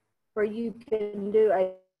up where you can do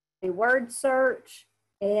a word search,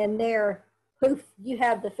 and there, poof, you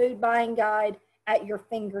have the food buying guide at your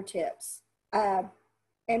fingertips. And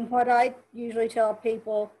what I usually tell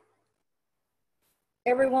people,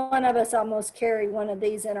 every one of us almost carry one of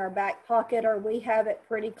these in our back pocket, or we have it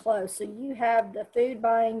pretty close. So you have the food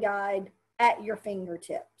buying guide at your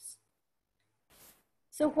fingertips.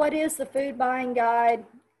 So what is the food buying guide?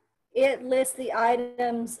 It lists the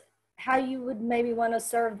items, how you would maybe want to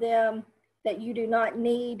serve them, that you do not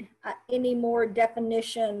need any more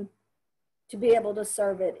definition to be able to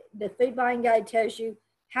serve it. The food buying guide tells you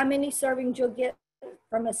how many servings you'll get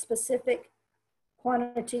from a specific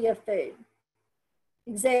quantity of food.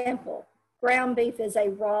 Example, ground beef is a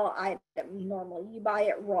raw item. Normally you buy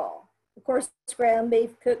it raw. Of course, ground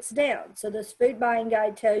beef cooks down. So this food buying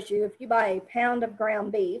guide tells you if you buy a pound of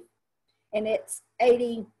ground beef and it's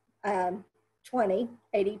 80%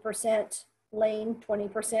 lean,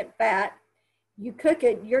 20% fat, you cook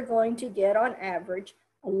it, you're going to get on average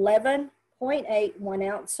 11.8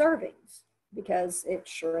 1-ounce servings because it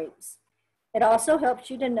shrinks. It also helps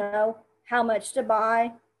you to know how much to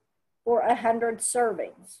buy for 100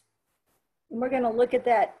 servings. And we're going to look at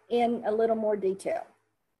that in a little more detail.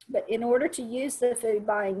 But in order to use the food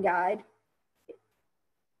buying guide,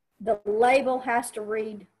 the label has to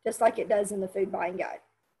read just like it does in the food buying guide.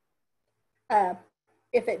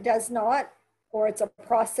 If it does not, or it's a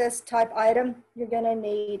processed type item, you're going to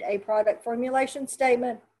need a product formulation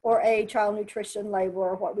statement or a child nutrition label,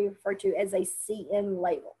 or what we refer to as a CN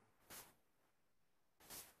label.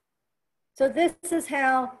 So this is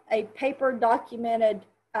how a paper documented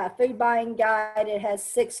food buying guide, it has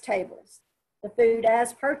 6 tables. The food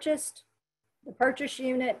as purchased, the purchase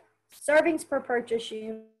unit, servings per purchase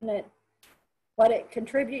unit, what it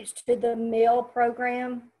contributes to the meal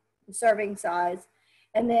program, the serving size,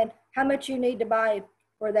 and then how much you need to buy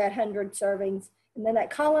for that 100 servings. And then at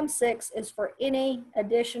column 6 is for any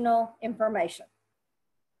additional information.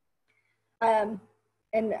 And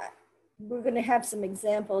we're going to have some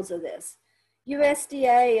examples of this.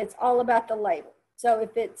 USDA, it's all about the label. So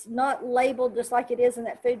if it's not labeled just like it is in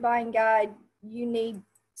that food buying guide, you need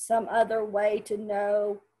some other way to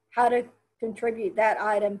know how to contribute that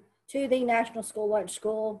item to the National School Lunch,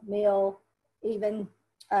 School Meal, even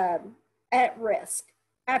at risk,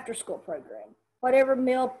 after school program. Whatever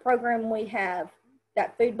meal program we have,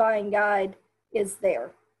 that food buying guide is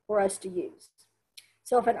there for us to use.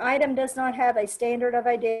 So if an item does not have a standard of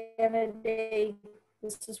identity,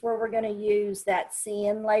 this is where we're going to use that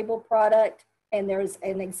CN label product. And there's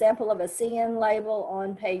an example of a CN label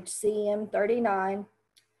on page CM39,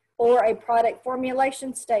 or a product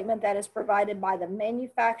formulation statement that is provided by the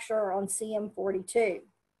manufacturer on CM42.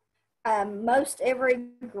 Most every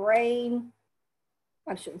grain,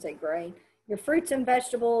 I shouldn't say grain, your fruits and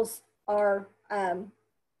vegetables are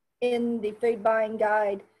in the food buying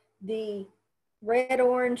guide. The red,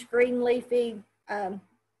 orange, green leafy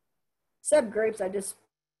subgroups, I just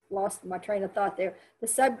lost my train of thought there. The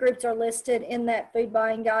subgroups are listed in that food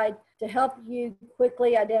buying guide to help you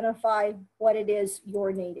quickly identify what it is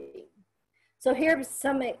you're needing. So here's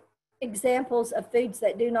some examples of foods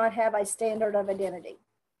that do not have a standard of identity.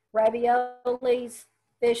 Raviolis,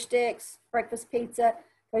 fish sticks, breakfast pizza,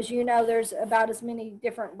 because you know there's about as many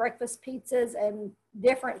different breakfast pizzas and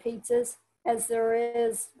different pizzas as there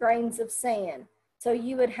is grains of sand. So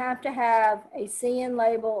you would have to have a CN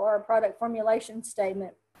label or a product formulation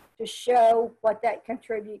statement to show what that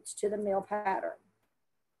contributes to the meal pattern.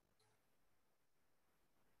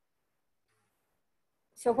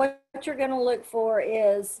 So what you're going to look for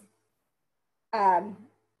is the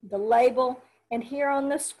label, and here on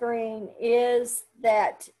the screen is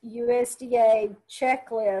that USDA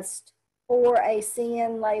checklist for a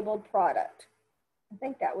CN labeled product. I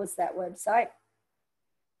think that was that website.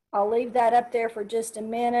 I'll leave that up there for just a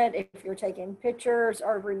minute. If you're taking pictures,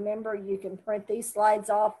 or remember, you can print these slides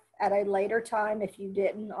off at a later time if you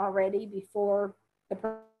didn't already before the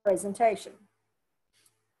presentation.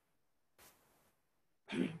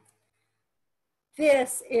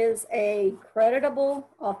 This is a creditable,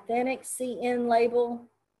 authentic CN label.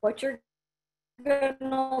 What you're going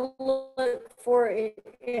to look for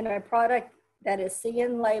in a product that is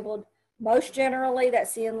CN labeled, most generally that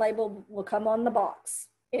CN label will come on the box.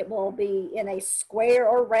 It will be in a square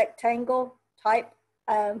or rectangle type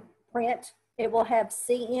print. It will have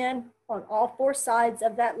CN on all 4 sides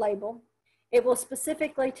of that label. It will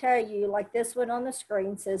specifically tell you, like this one on the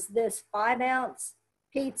screen says, this 5-ounce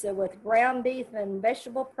pizza with ground beef and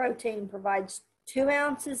vegetable protein provides 2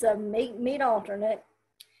 ounces of meat alternate,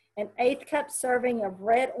 an 1/8 cup serving of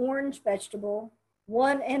red orange vegetable,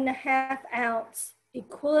 1.5 ounce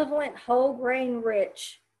equivalent whole grain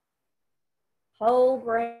rich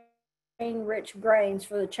grains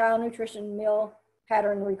for the child nutrition meal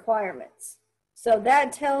pattern requirements. So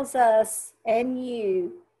that tells us and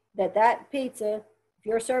you that that pizza, if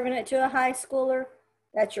you're serving it to a high schooler,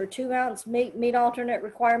 that's your 2 ounce meat alternate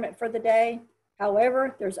requirement for the day.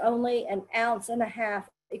 However, there's only 1.5 ounces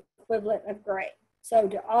equivalent of grain. So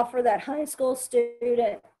to offer that high school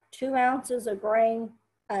student 2 ounces of grain,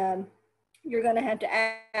 you're going to have to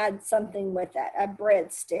add something with that, a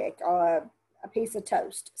breadstick or a piece of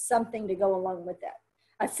toast, something to go along with that.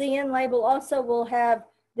 A CN label also will have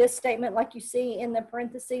this statement like you see in the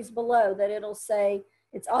parentheses below, that it'll say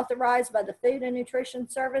it's authorized by the Food and Nutrition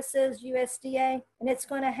Services, USDA, and it's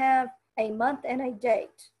going to have a month and a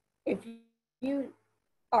date. If you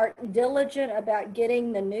are diligent about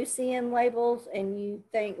getting the new CN labels and you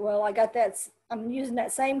think, well, I got that, I'm using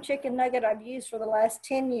that same chicken nugget I've used for the last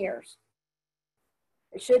 10 years.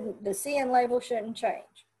 The CN label shouldn't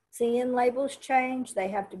change. CN labels change, they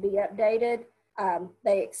have to be updated.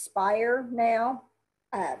 They expire now.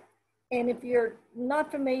 And if you're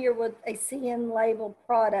not familiar with a CN label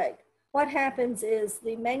product, what happens is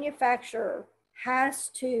the manufacturer has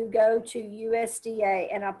to go to USDA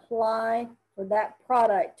and apply for that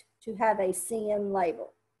product to have a CN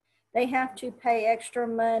label. They have to pay extra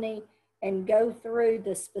money and go through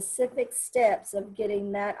the specific steps of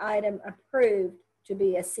getting that item approved to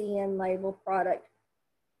be a CN label product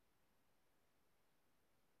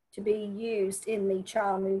to be used in the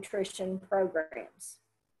child nutrition programs.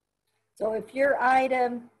 So if your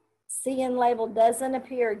item CN label doesn't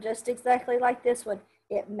appear just exactly like this one,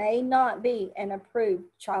 it may not be an approved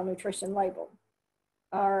child nutrition label.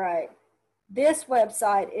 All right. This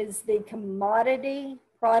website is the commodity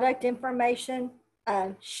product information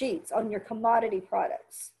sheets on your commodity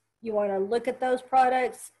products. You want to look at those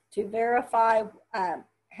products to verify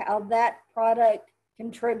how that product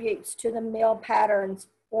contributes to the meal patterns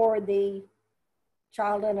for the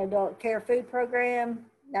child and adult care food program,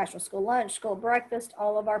 National School Lunch, School Breakfast,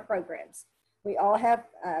 all of our programs. We all have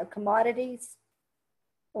commodities,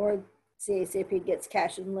 or CACP gets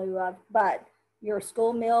cash in lieu of, but your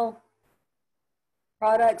school meal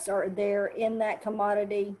products are there in that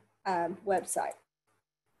commodity website.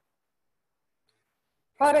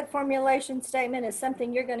 Product formulation statement is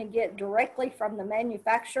something you're going to get directly from the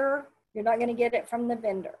manufacturer. You're not going to get it from the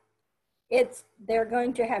vendor. They're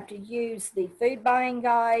going to have to use the food buying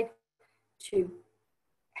guide to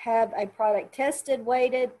have a product tested,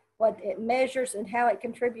 weighted, what it measures, and how it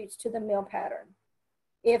contributes to the meal pattern.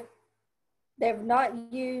 If they've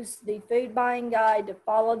not used the food buying guide to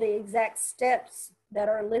follow the exact steps that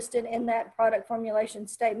are listed in that product formulation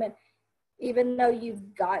statement, even though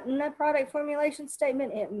you've gotten a product formulation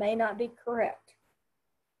statement, it may not be correct.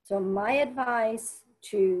 So my advice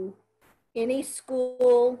to any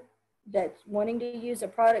school that's wanting to use a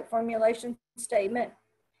product formulation statement,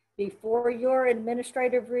 before your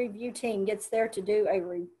administrative review team gets there to do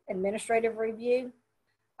a administrative review,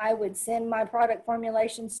 I would send my product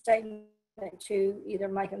formulation statement to either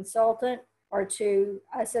my consultant or to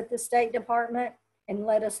us at the State Department and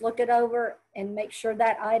let us look it over and make sure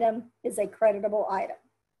that item is a creditable item.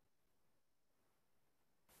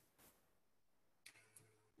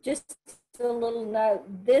 Just a little note,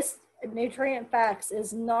 this nutrient facts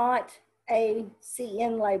is not a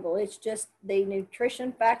CN label. It's just the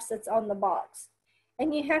nutrition facts that's on the box.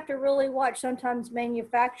 And you have to really watch. Sometimes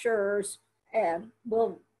manufacturers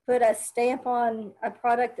will put a stamp on a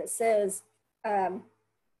product that says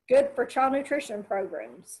good for child nutrition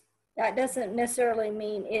programs. That doesn't necessarily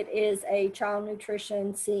mean it is a child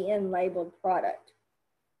nutrition CN labeled product.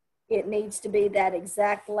 It needs to be that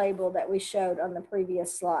exact label that we showed on the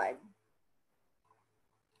previous slide.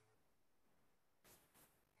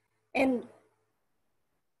 And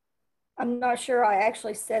I'm not sure I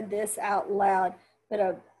actually said this out loud, but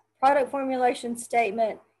a product formulation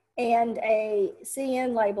statement and a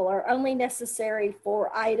CN label are only necessary for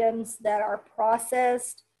items that are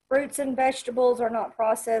processed. Fruits and vegetables are not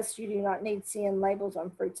processed. You do not need CN labels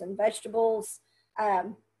on fruits and vegetables.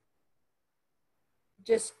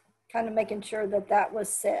 Just kind of making sure that that was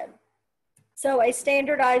said. So a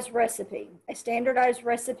standardized recipe. A standardized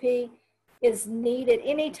recipe is needed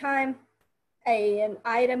anytime an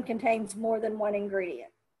item contains more than one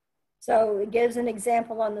ingredient. So it gives an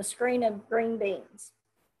example on the screen of green beans.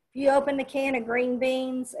 If you open a can of green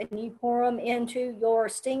beans and you pour them into your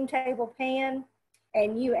steam table pan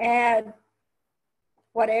and you add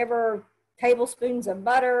whatever tablespoons of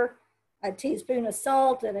butter, a teaspoon of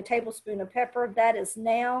salt, and a tablespoon of pepper, that is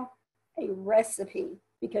now a recipe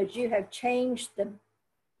because you have changed the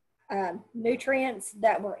nutrients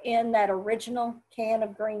that were in that original can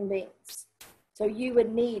of green beans. So you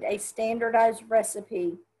would need a standardized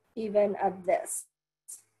recipe even of this.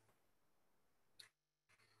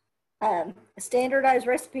 A standardized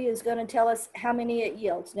recipe is going to tell us how many it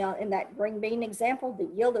yields. Now in that green bean example, the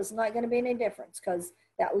yield is not going to be any difference because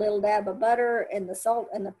that little dab of butter and the salt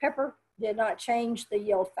and the pepper did not change the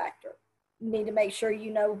yield factor. You need to make sure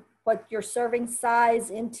you know what your serving size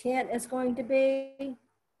intent is going to be,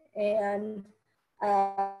 and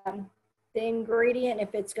the ingredient,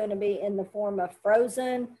 if it's going to be in the form of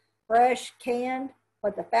frozen, fresh, canned,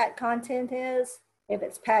 what the fat content is, if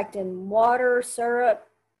it's packed in water, syrup,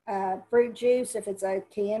 fruit juice, if it's a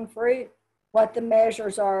canned fruit, what the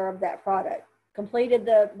measures are of that product. Completed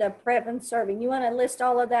the prep and serving. You want to list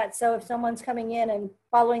all of that so if someone's coming in and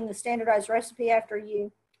following the standardized recipe after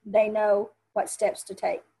you, they know what steps to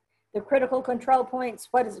take. The critical control points,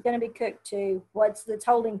 what is it going to be cooked to? What's the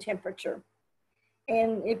holding temperature?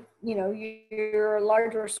 And if you're a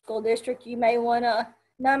larger school district, you may want to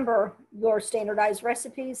number your standardized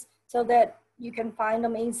recipes so that you can find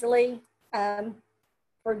them easily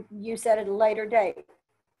for use at a later date.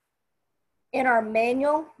 In our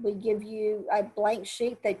manual, we give you a blank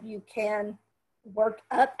sheet that you can work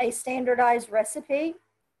up a standardized recipe.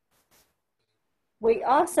 We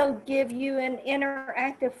also give you an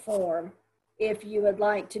interactive form if you would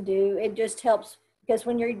like to do. It just helps because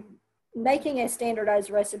when you're making a standardized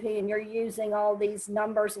recipe and you're using all these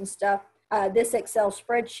numbers and stuff, this Excel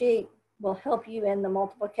spreadsheet will help you in the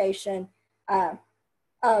multiplication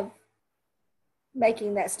of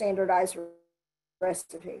making that standardized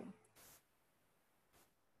recipe.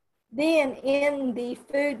 Then in the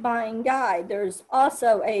food buying guide, there's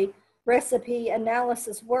also a recipe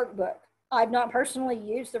analysis workbook. I've not personally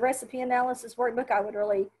used the recipe analysis workbook. I would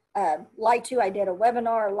really like to. I did a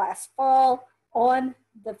webinar last fall on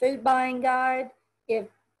the food buying guide. If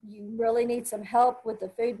you really need some help with the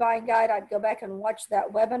food buying guide, I'd go back and watch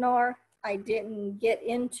that webinar. I didn't get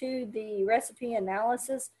into the recipe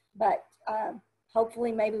analysis, but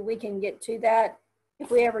hopefully maybe we can get to that if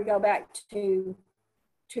we ever go back to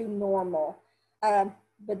normal.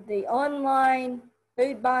 But the online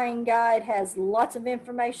food buying guide has lots of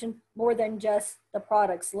information, more than just the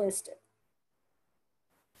products listed.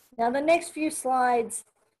 Now the next few slides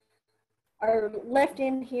are left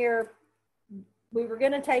in here. We were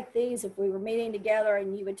going to take these if we were meeting together,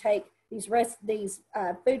 and you would take these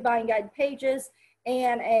food buying guide pages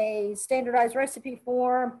and a standardized recipe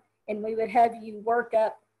form, and we would have you work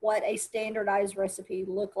up what a standardized recipe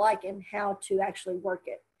look like and how to actually work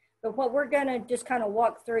it. But what we're going to just kind of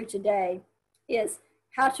walk through today is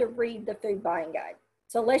how to read the food buying guide.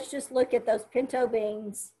 So let's just look at those pinto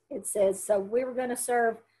beans. It says, so we were going to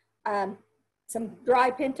serve some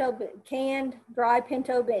canned dry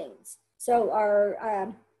pinto beans. So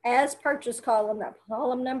our as purchased column, that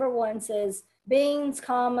column number 1 says beans,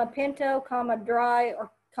 comma, pinto, comma, dry, or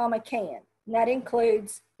comma, canned. And that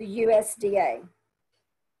includes the USDA.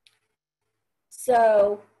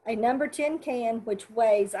 So a number 10 can, which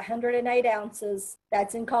weighs 108 ounces,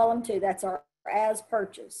 that's in column 2. That's our as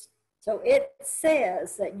purchased. So it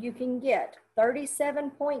says that you can get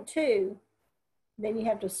 37.2. Then you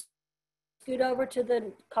have to scoot over to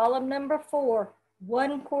the column number 4,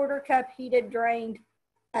 1/4 cup heated drained,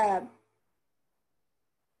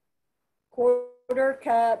 1/4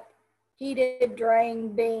 cup heated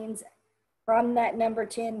drained beans from that number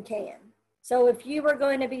 10 can. So if you were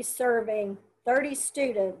going to be serving 30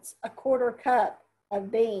 students 1/4 cup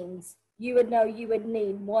of beans, you would know you would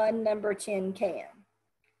need 1 number 10 can.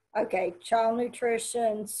 Okay, child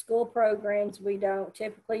nutrition, school programs, we don't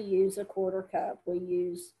typically use 1/4 cup. We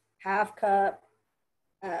use 1/2 cup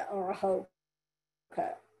or a whole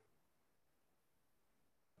cup.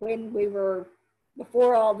 When we were,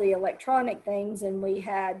 before all the electronic things and we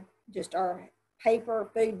had just our paper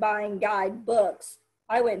food buying guide books,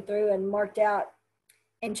 I went through and marked out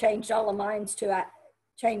and changed all of mine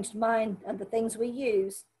changed mine of the things we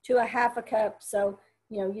use to 1/2 cup. So,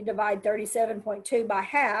 you know, you divide 37.2 by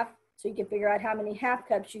half, so you can figure out how many 1/2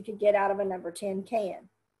 cups you could get out of a number 10 can.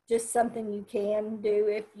 Just something you can do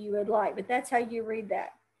if you would like, but that's how you read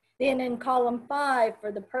that. Then in column 5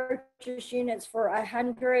 for the purchase units for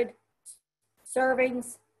 100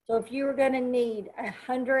 servings. So if you were going to need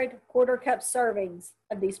 100 1/4 cup servings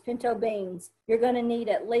of these pinto beans, you're going to need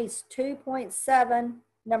at least 2.7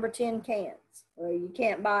 number 10 cans. Well, you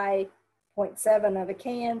can't buy 0.7 of a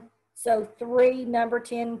can. So 3 number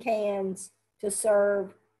 10 cans to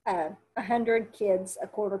serve 100 kids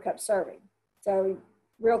 1/4 cup serving. So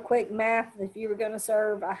real quick math, if you were going to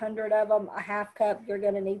serve 100 of them 1/2 cup, you're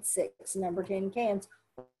going to need 6 number 10 cans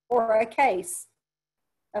or a case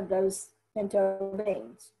of those pinto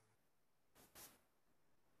beans.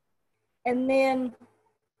 And then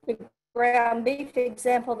the ground beef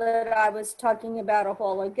example that I was talking about a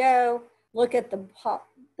while ago, look at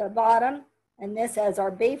the bottom, and this has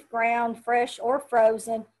our beef ground, fresh or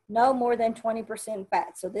frozen, no more than 20%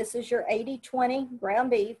 fat. So this is your 80/20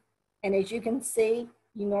 ground beef. And as you can see,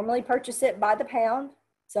 you normally purchase it by the pound.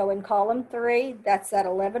 So in column 3, that's at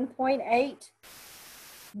 11.8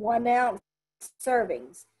 1-ounce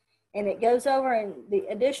servings. And it goes over, and the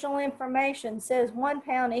additional information says 1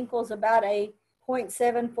 pound equals about a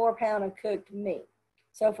 0.74 pound of cooked meat.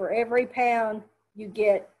 So for every pound, you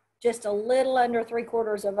get just a little under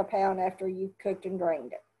 3/4 of a pound after you've cooked and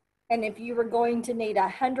drained it. And if you were going to need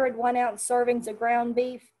 100 1-ounce servings of ground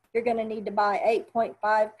beef, you're going to need to buy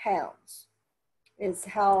 8.5 pounds is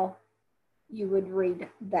how you would read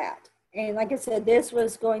that. And like I said, this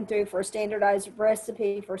was going through for a standardized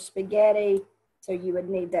recipe for spaghetti, so you would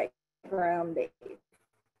need that ground beef.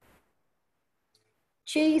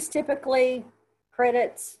 Cheese typically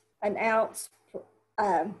credits an ounce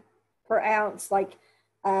per ounce. Like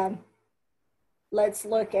let's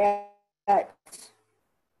look at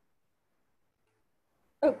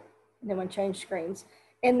oh, then we change screens.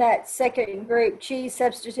 In that second group, cheese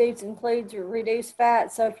substitutes includes reduced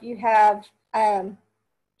fat. So if you have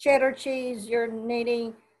cheddar cheese you're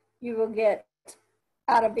needing, you will get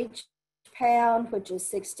out of each pound, which is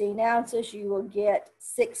 16 ounces, you will get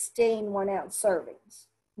 16 1-ounce servings.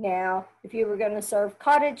 Now, if you were going to serve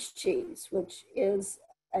cottage cheese, which is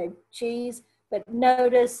a cheese, but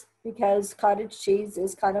notice because cottage cheese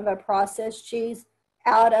is kind of a processed cheese,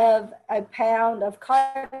 out of a pound of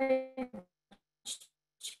cottage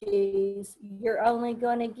cheese, you're only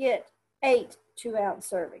going to get 8 2-ounce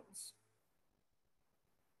servings,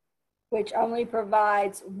 which only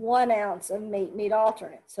provides 1 ounce of meat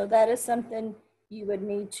alternate. So that is something you would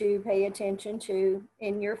need to pay attention to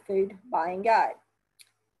in your food buying guide.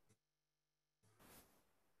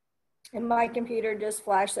 And my computer just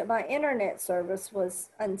flashed that my internet service was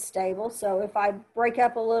unstable. So if I break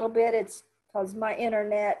up a little bit, it's because my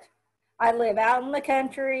internet, I live out in the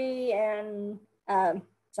country and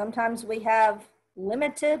sometimes we have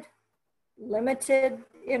limited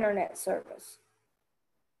internet service.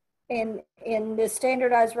 And in the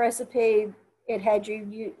standardized recipe, it had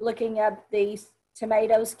you looking up the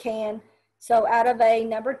tomatoes can. So out of a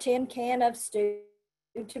number 10 can of stewed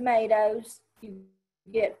tomatoes, you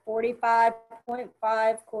get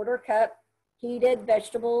 45.5 quarter cup heated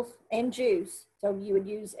vegetables and juice. So you would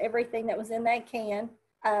use everything that was in that can.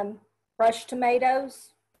 Crushed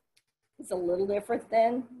tomatoes is a little different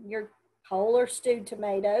than your whole or stewed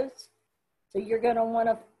tomatoes. So you're going to want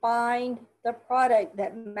to find the product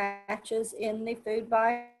that matches in the food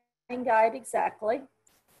buying guide exactly.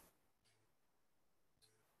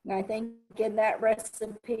 And I think in that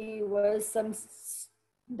recipe was some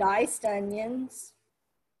diced onions,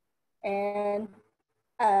 and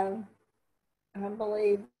I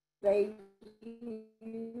believe they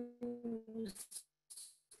used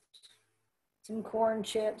some corn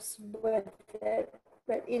chips with it.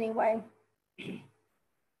 But anyway,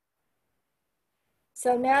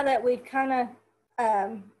 so now that we've kind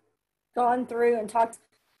of gone through and talked,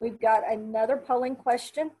 we've got another polling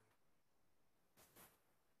question.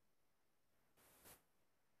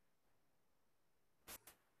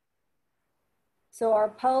 So our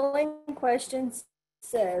polling question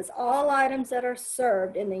says, all items that are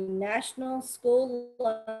served in the National School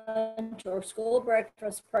Lunch or School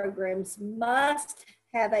Breakfast programs must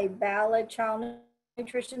have a valid child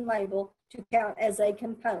nutrition label to count as a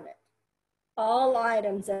component. All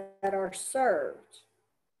items that are served.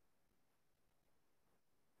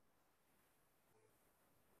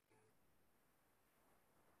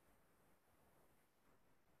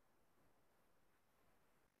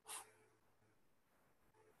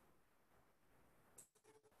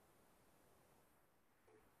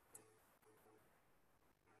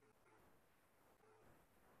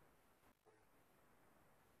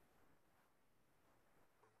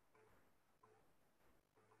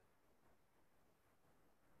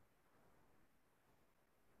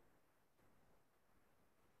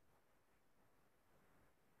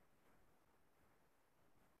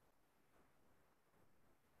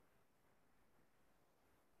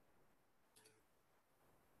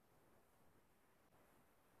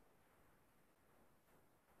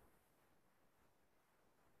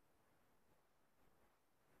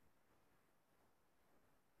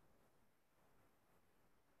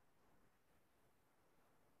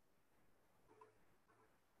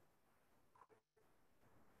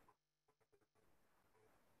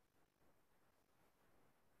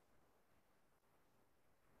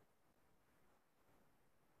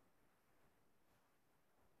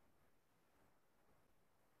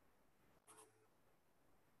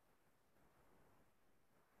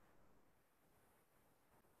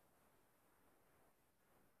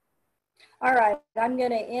 All right, I'm going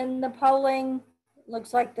to end the polling.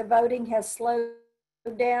 Looks like the voting has slowed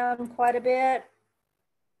down quite a bit.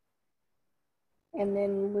 And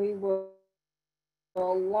then we will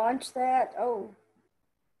launch that. Oh,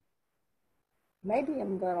 maybe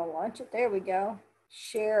I'm going to launch it. There we go.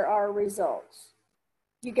 Share our results.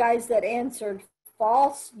 You guys that answered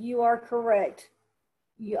false, you are correct.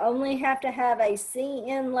 You only have to have a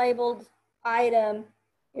CN labeled item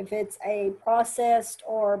if it's a processed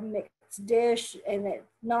or mixed dish and it's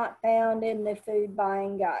not found in the food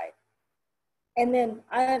buying guide. And then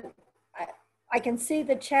I can see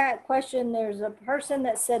the chat question. There's a person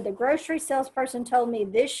that said the grocery salesperson told me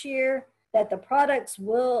this year that the products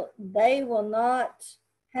will not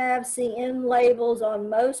have CN labels on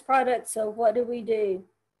most products. So what do we do?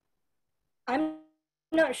 I'm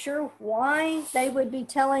not sure why they would be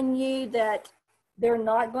telling you that they're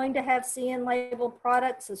not going to have CN labeled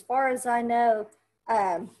products. As far as I know,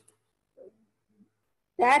 that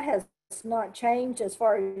has not changed as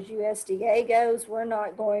far as USDA goes. We're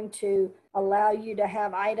not going to allow you to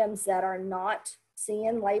have items that are not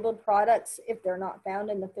CN labeled products if they're not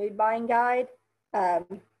found in the food buying guide.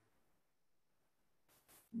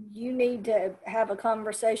 You need to have a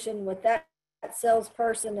conversation with that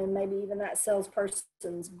salesperson and maybe even that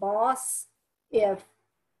salesperson's boss if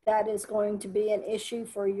that is going to be an issue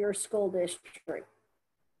for your school district.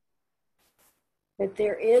 But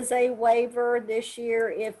there is a waiver this year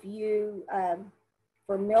if you,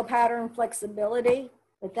 for meal pattern flexibility,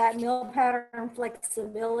 but that meal pattern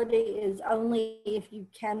flexibility is only if you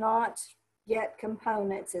cannot get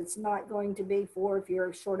components. It's not going to be for if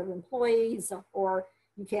you're short of employees or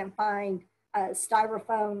you can't find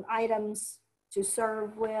styrofoam items to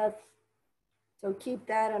serve with. So keep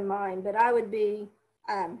that in mind. But I would be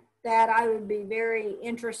very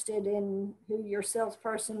interested in who your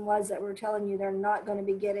salesperson was that were telling you they're not going to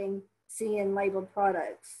be getting CN labeled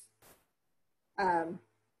products.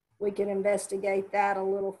 We can investigate that a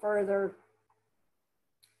little further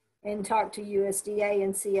and talk to USDA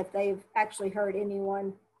and see if they've actually heard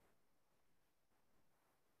anyone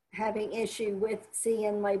having issue with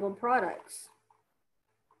CN labeled products.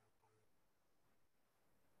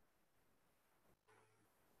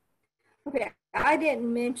 Okay, I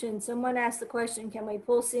didn't mention, someone asked the question, can we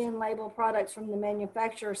pull CN label products from the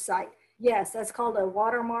manufacturer site? Yes, that's called a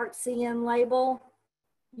watermark CN label.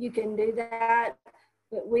 You can do that,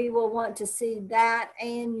 but we will want to see that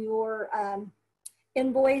and your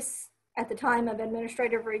invoice at the time of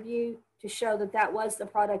administrative review to show that that was the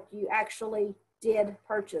product you actually did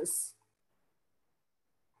purchase.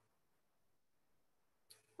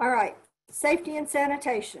 All right, safety and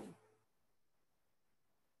sanitation.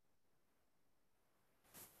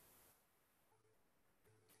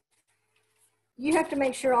 You have to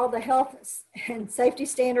make sure all the health and safety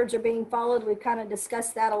standards are being followed. We've kind of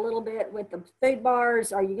discussed that a little bit with the food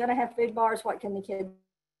bars. Are you going to have food bars? What can the kids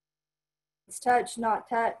touch, not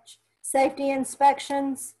touch? Safety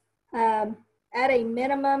inspections. At a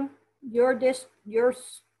minimum, your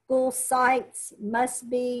school sites must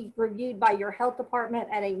be reviewed by your health department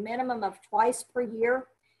at a minimum of twice per year.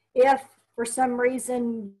 If for some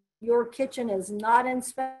reason your kitchen is not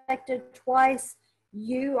inspected twice,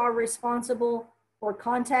 you are responsible for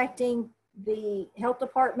contacting the health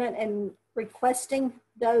department and requesting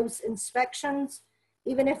those inspections,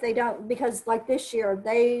 even if they don't, because like this year,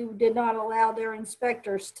 they did not allow their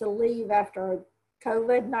inspectors to leave after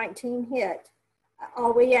COVID-19 hit.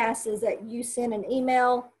 All we ask is that you send an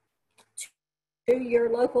email to your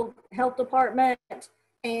local health department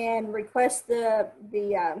and request the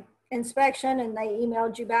inspection, and they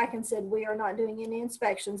emailed you back and said, we are not doing any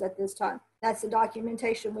inspections at this time. That's the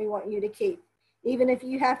documentation we want you to keep. Even if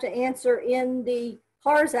you have to answer in the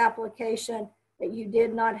CARS application that you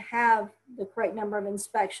did not have the correct number of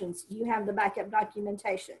inspections, you have the backup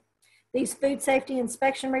documentation. These food safety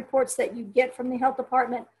inspection reports that you get from the health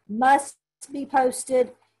department must be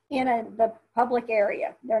posted in the public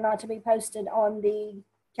area. They're not to be posted on the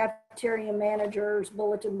cafeteria manager's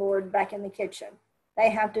bulletin board back in the kitchen. They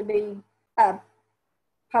have to be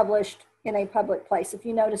published in a public place. If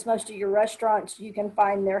you notice, most of your restaurants, you can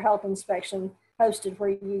find their health inspection posted where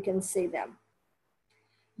you can see them.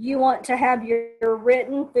 You want to have your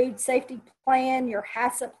written food safety plan, your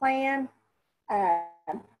HACCP plan.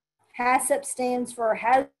 HACCP stands for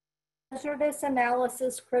Hazardous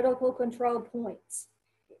Analysis Critical Control Points.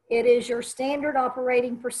 It is your standard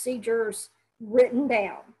operating procedures written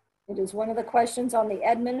down. It is one of the questions on the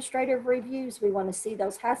administrative reviews. We want to see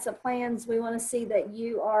those HACCP plans. We want to see that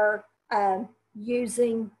you are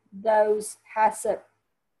using those HACCP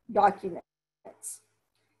documents.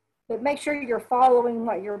 But make sure you're following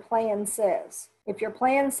what your plan says. If your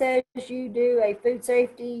plan says you do a food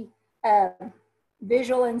safety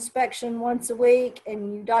visual inspection once a week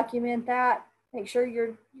and you document that, make sure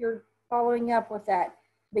you're following up with that.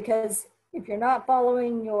 Because if you're not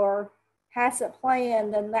following your HACCP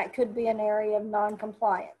plan, then that could be an area of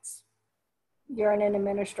non-compliance during an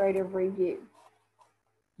administrative review.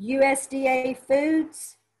 USDA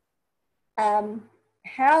foods,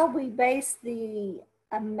 how we base the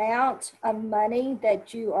amount of money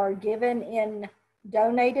that you are given in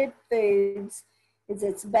donated foods is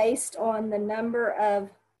it's based on the number of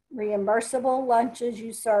reimbursable lunches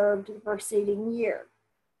you served the preceding year,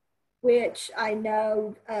 which I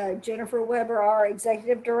know Jennifer Weber, our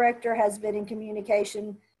executive director, has been in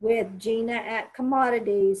communication with Gina at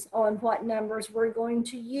Commodities on what numbers we're going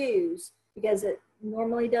to use, because it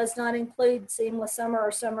normally does not include seamless summer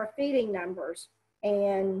or summer feeding numbers.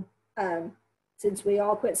 And since we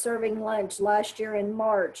all quit serving lunch last year in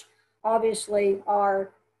March, obviously our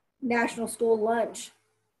national school lunch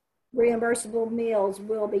reimbursable meals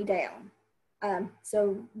will be down.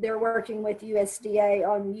 So they're working with USDA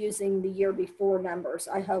on using the year before numbers,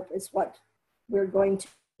 I hope is what we're going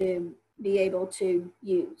to be able to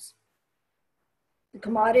use. The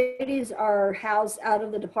commodities are housed out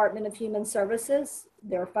of the Department of Human Services.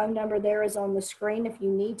 Their phone number there is on the screen if you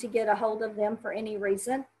need to get a hold of them for any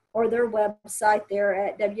reason, or their website there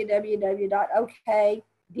at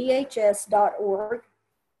www.okdhs.org.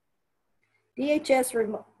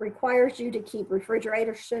 DHS requires you to keep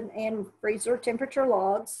refrigeration and freezer temperature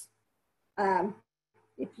logs.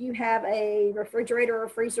 If you have a refrigerator or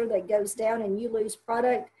freezer that goes down and you lose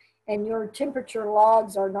product and your temperature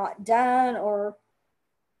logs are not done, or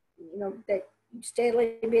that you've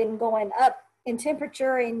steadily been going up in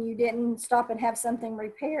temperature and you didn't stop and have something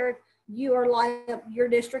repaired, your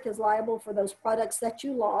district is liable for those products that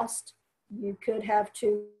you lost. You could have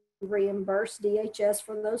to reimburse DHS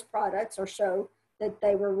for those products or show that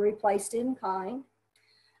they were replaced in kind.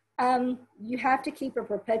 You have to keep a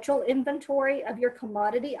perpetual inventory of your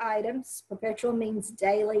commodity items. Perpetual means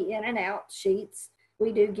daily in and out sheets.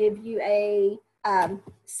 We do give you a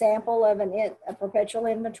sample of a perpetual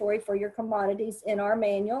inventory for your commodities in our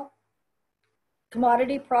manual.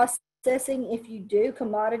 Commodity processing, if you do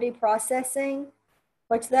commodity processing,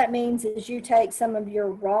 what that means is you take some of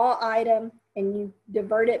your raw item and you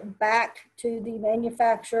divert it back to the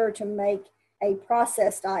manufacturer to make a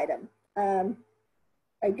processed item.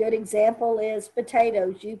 A good example is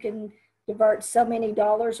potatoes. You can divert so many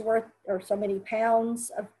dollars worth or so many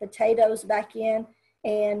pounds of potatoes back in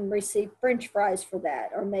and receive French fries for that.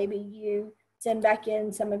 Or maybe you send back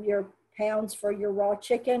in some of your pounds for your raw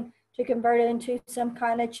chicken to convert it into some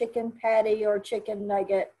kind of chicken patty or chicken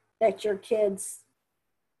nugget that your kids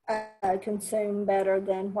consume better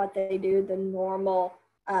than what they do the normal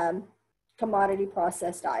commodity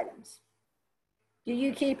processed items. Do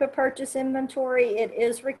you keep a purchase inventory? It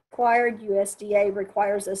is required. USDA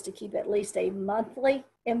requires us to keep at least a monthly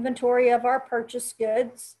inventory of our purchased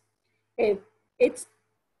goods.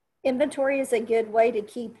 Inventory is a good way to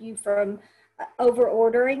keep you from over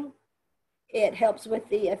ordering. It helps with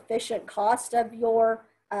the efficient cost of your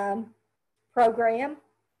program.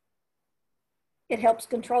 It helps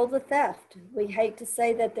control the theft. We hate to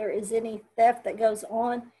say that there is any theft that goes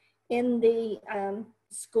on in the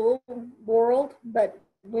school world, but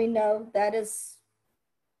we know that is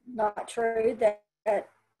not true. That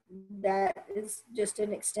is just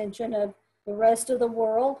an extension of the rest of the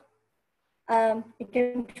world. It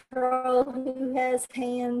control who has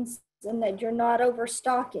hands and that you're not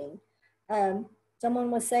overstocking.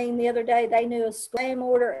 Someone was saying the other day they knew a same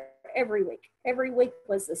order every week. Every week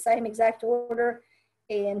was the same exact order.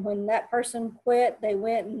 And when that person quit, they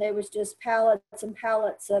went and there was just pallets and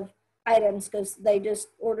pallets of items because they just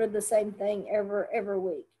ordered the same thing every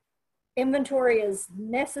week. Inventory is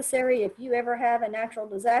necessary if you ever have a natural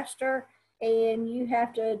disaster and you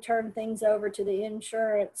have to turn things over to the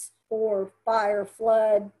insurance for fire,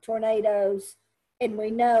 flood, tornadoes. And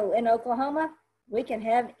we know in Oklahoma, we can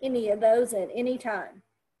have any of those at any time.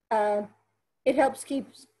 It helps keep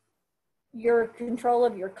your control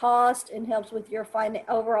of your cost and helps with your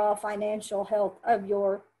overall financial health of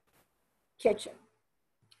your kitchen.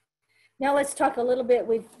 Now let's talk a little bit,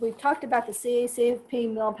 we've talked about the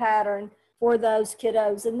CACFP meal pattern for those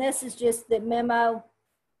kiddos, and this is just the memo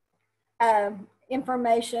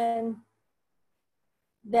information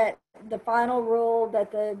that the final rule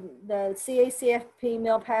that the CACFP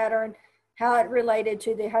meal pattern, how it related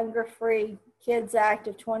to the Hunger Free Kids Act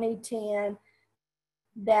of 2010,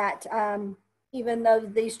 that even though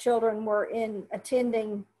these children were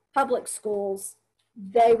attending public schools,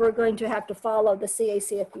 they were going to have to follow the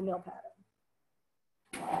CACFP meal pattern.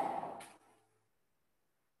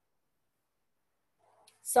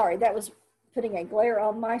 Sorry, that was putting a glare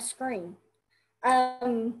on my screen.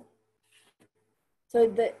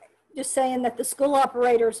 Just saying that the school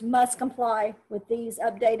operators must comply with these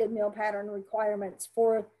updated meal pattern requirements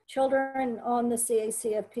for children on the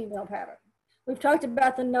CACFP meal pattern. We've talked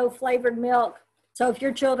about the no flavored milk. So if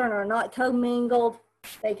your children are not commingled,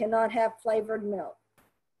 they cannot have flavored milk.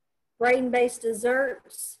 Grain-based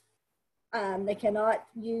desserts, they cannot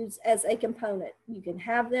use as a component. You can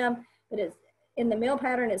have them, but it's in the meal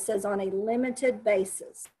pattern, it says on a limited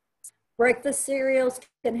basis. Breakfast cereals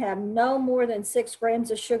can have no more than 6 grams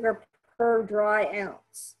of sugar per dry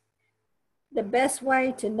ounce. The best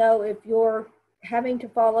way to know if you're having to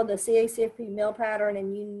follow the CACFP meal pattern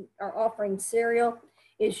and you are offering cereal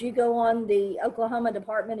is you go on the Oklahoma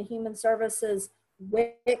Department of Human Services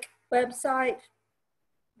WIC website.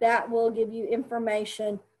 That will give you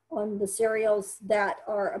information on the cereals that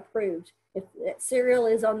are approved. If that cereal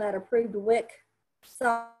is on that approved WIC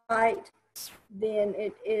site, then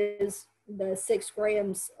it is the 6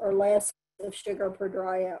 grams or less of sugar per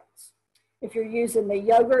dry ounce. If you're using the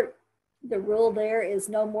yogurt, the rule there is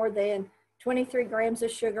no more than 23 grams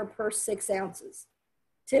of sugar per 6 ounces.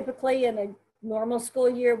 Typically in a normal school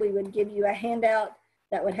year, we would give you a handout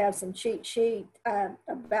that would have some cheat sheet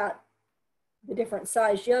about the different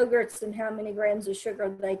size yogurts and how many grams of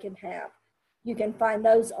sugar they can have. You can find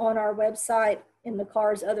those on our website in the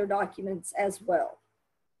CAR's other documents as well.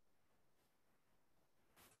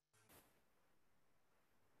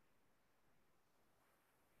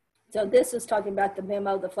 So this is talking about the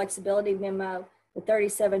memo, the flexibility memo, the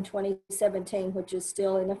 37-2017, which is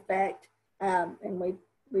still in effect. And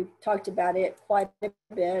we've talked about it quite a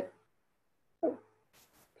bit. Oh,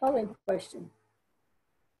 polling question.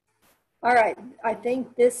 All right, I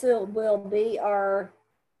think this will be our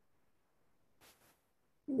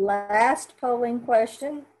last polling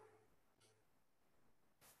question.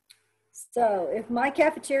 So if my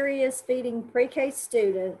cafeteria is feeding pre-K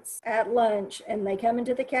students at lunch and they come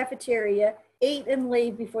into the cafeteria, eat and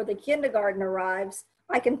leave before the kindergarten arrives,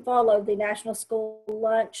 I can follow the National School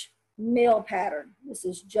Lunch meal pattern. This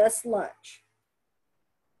is just lunch.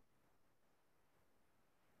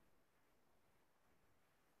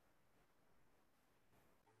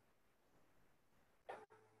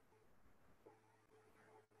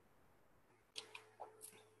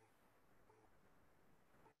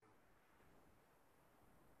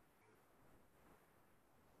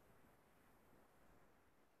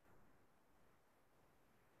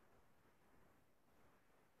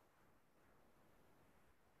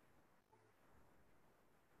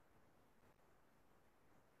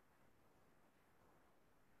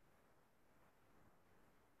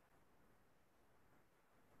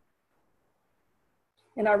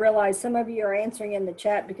 And I realize some of you are answering in the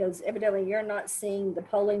chat because evidently you're not seeing the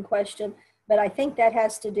polling question, but I think that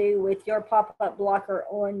has to do with your pop-up blocker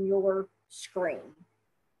on your screen.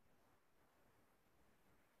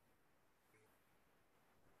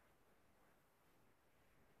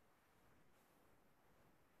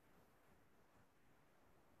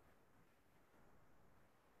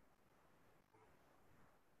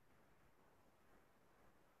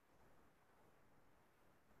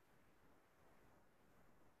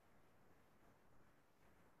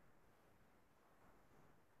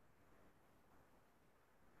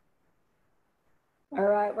 All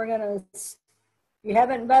right, we're gonna, if you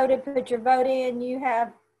haven't voted, put your vote in. You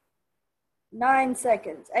have 9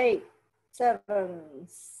 seconds. 8, 7,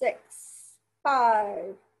 6,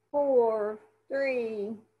 5, 4,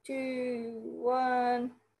 3, 2,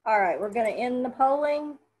 1. All right, we're gonna end the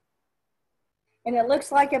polling. And it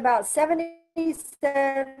looks like about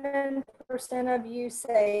 77% of you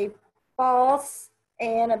say false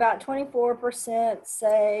and about 24%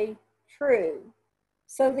 say true.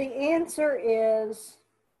 So the answer is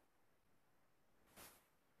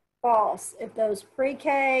false. If those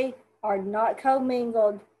pre-K are not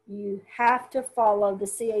commingled, you have to follow the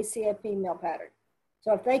CACFP meal pattern.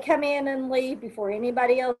 So if they come in and leave before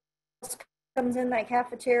anybody else comes in that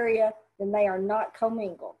cafeteria, then they are not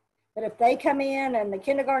commingled. But if they come in and the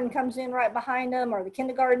kindergarten comes in right behind them, or the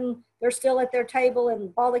kindergarten, they're still at their table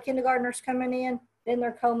and all the kindergartners coming in, then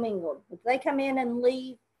they're commingled. If they come in and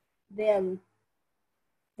leave, then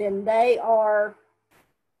they are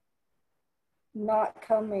not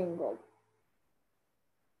commingled.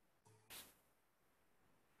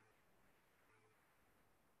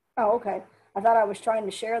 Oh, okay. I thought I was trying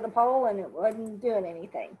to share the poll and it wasn't doing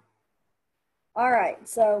anything. All right,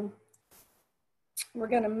 so we're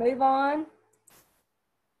going to move on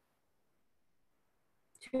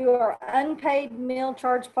to our unpaid meal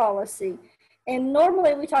charge policy. And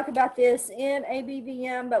normally we talk about this in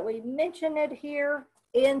ABVM, but we mention it here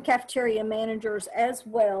in cafeteria managers as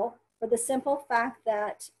well, for the simple fact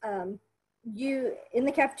that you in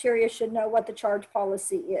the cafeteria should know what the charge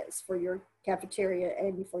policy is for your cafeteria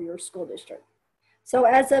and for your school district. So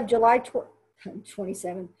as of July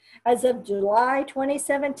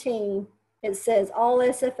 2017, it says all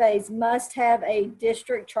SFAs must have a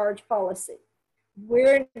district charge policy.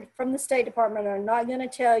 We're from the State Department are not going to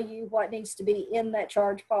tell you what needs to be in that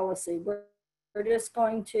charge policy. We're just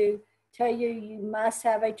going to tell you you must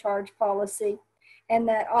have a charge policy, and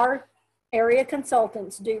that our area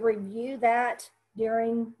consultants do review that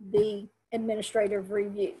during the administrative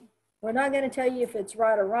review. We're not going to tell you if it's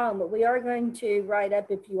right or wrong, but we are going to write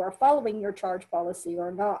up if you are following your charge policy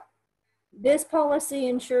or not. This policy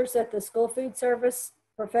ensures that the school food service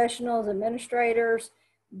professionals, administrators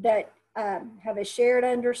that have a shared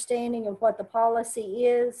understanding of what the policy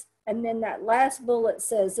is. And then that last bullet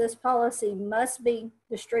says this policy must be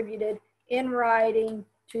distributed in writing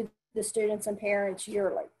to the students and parents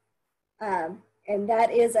yearly. And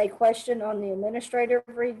that is a question on the administrative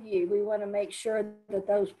review. We want to make sure that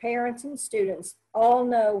those parents and students all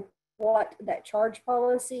know what that charge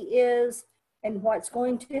policy is and what's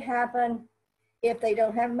going to happen if they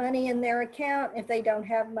don't have money in their account, if they don't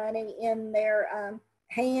have money in their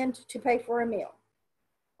hand to pay for a meal.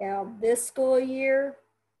 Now, this school year,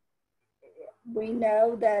 we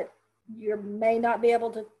know that you may not be able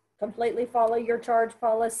to completely follow your charge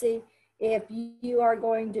policy if you are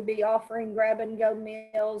going to be offering grab and go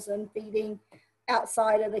meals and feeding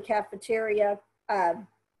outside of the cafeteria.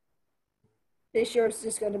 This year is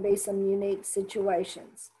just going to be some unique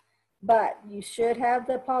situations, but you should have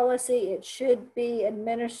the policy. It should be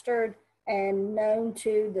administered and known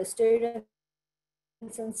to the students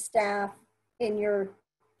and staff in your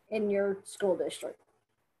school district.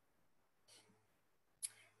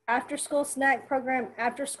 After school snack program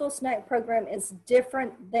is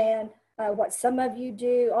different than what some of you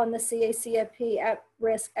do on the CACFP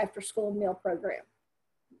at-risk after-school meal program.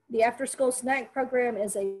 The after-school snack program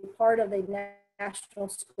is a part of the National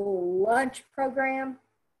School Lunch Program.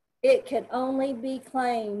 It can only be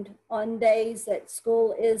claimed on days that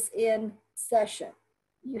school is in session.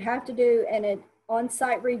 You have to do an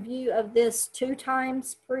on-site review of this 2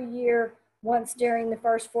 times per year, once during the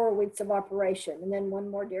first 4 weeks of operation, and then 1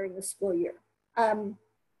 more during the school year.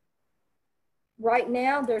 Right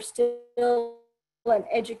now, there's still an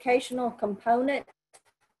educational component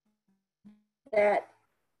that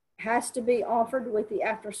has to be offered with the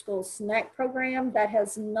after-school snack program. That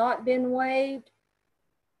has not been waived.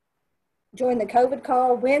 Join the COVID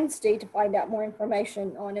call Wednesday to find out more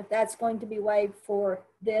information on if that's going to be waived for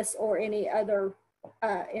this or any other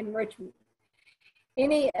enrichment.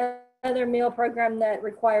 Any other meal program that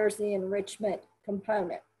requires the enrichment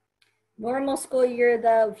component. Normal school year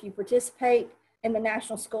though, if you participate in the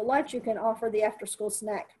National School Lunch, you can offer the after-school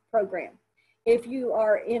snack program. If you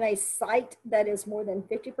are in a site that is more than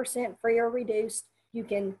 50% free or reduced, you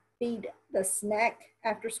can feed the snack,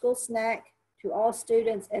 after-school snack, to all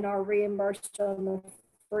students and are reimbursed on the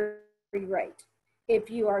free rate. If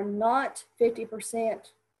you are not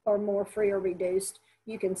 50% or more free or reduced,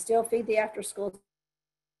 you can still feed the after-school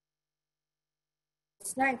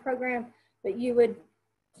snack program, but you would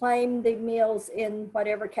claim the meals in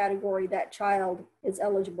whatever category that child is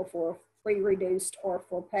eligible for, free, reduced, or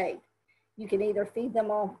full paid. You can either feed them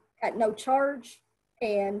all at no charge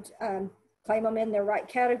and claim them in their right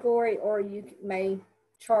category, or you may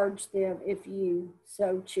charge them if you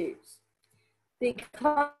so choose. The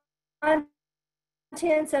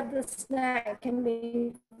contents of the snack can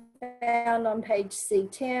be found on page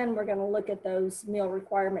C10. We're going to look at those meal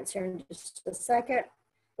requirements here in just a second.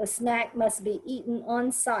 The snack must be eaten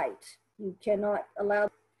on site. You cannot allow,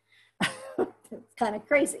 it's kind of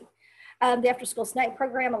crazy. The after-school snack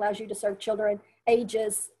program allows you to serve children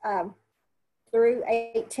ages through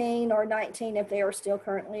 18 or 19 if they are still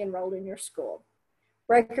currently enrolled in your school.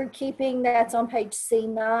 Record keeping, that's on page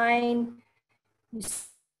C9. You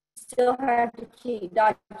still have to keep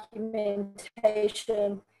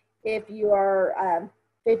documentation if you are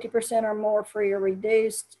 50% or more free or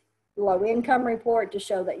reduced. Low income report to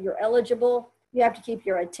show that you're eligible. You have to keep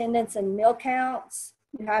your attendance and meal counts.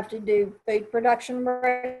 You have to do food production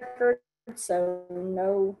records, so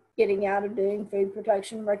no getting out of doing food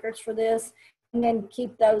production records for this. And then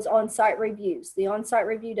keep those on-site reviews. The on-site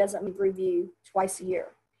review doesn't review twice a year.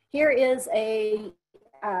 Here is a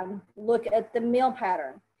look at the meal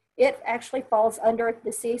pattern. It actually falls under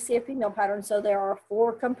the CACFP meal pattern, so there are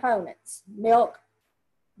 4 components: milk,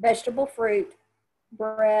 vegetable, fruit,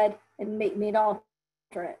 bread, and meat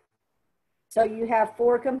alternate. So you have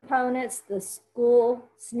 4 components. The school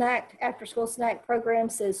snack, after school snack program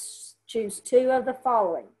says choose 2 of the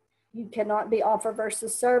following. You cannot be offer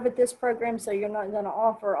versus serve at this program, so you're not going to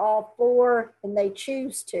offer all 4 and they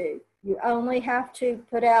choose to. You only have to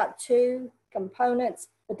put out 2 components,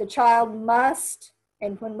 but the child must,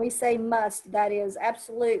 and when we say must, that is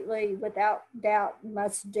absolutely without doubt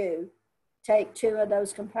must do, take 2 of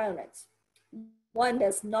those components. One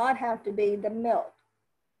does not have to be the milk.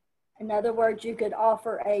 In other words, you could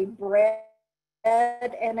offer a bread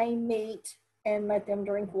and a meat and let them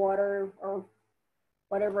drink water or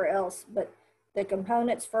whatever else, but the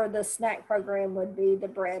components for the snack program would be the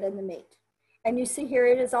bread and the meat. And you see here,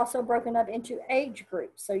 it is also broken up into age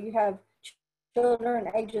groups. So you have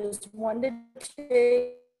children ages 1 to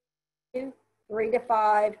 2, 3 to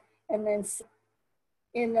 5, and then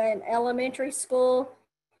in an elementary school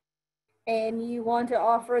and you want to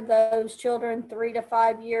offer those children 3 to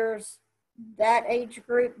 5 years, that age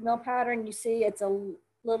group meal pattern, you see it's a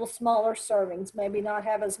little smaller servings, maybe not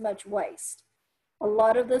have as much waste. A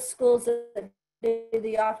lot of the schools that do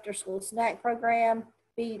the after school snack program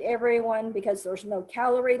feed everyone because there's no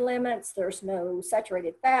calorie limits, there's no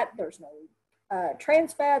saturated fat, there's no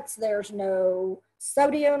trans fats, there's no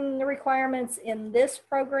sodium requirements in this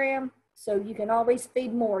program. So you can always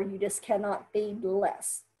feed more, you just cannot feed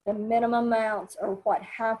less. The minimum amounts are what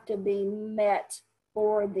have to be met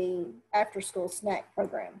for the after school snack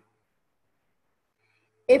program.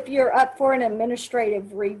 If you're up for an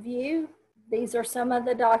administrative review, these are some of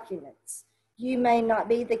the documents. You may not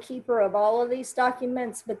be the keeper of all of these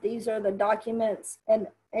documents, but these are the documents an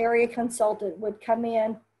area consultant would come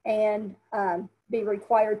in and be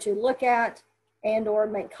required to look at and or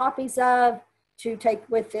make copies of to take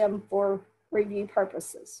with them for review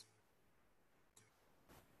purposes.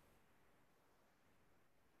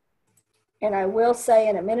 And I will say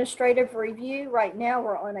an administrative review, right now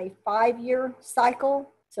we're on a 5-year cycle.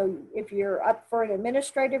 So if you're up for an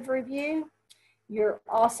administrative review, you're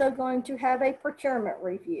also going to have a procurement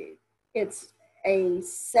review. It's a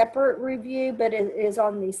separate review, but it is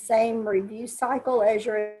on the same review cycle as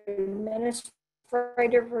your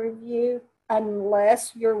administrative review,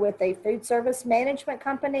 unless you're with a food service management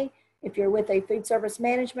company. If you're with a food service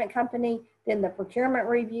management company, then the procurement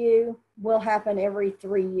review will happen every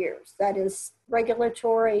 3 years. That is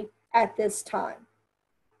regulatory at this time.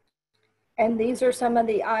 And these are some of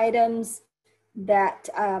the items that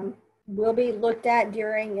will be looked at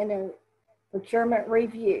during a procurement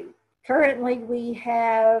review. Currently, we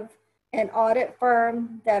have an audit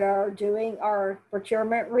firm that are doing our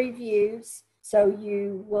procurement reviews. So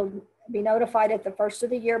you will be notified at the first of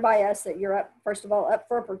the year by us that you're up, first of all, up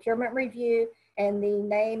for a procurement review, and the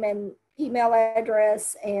name and email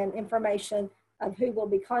address and information of who will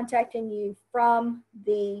be contacting you from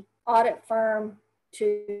the audit firm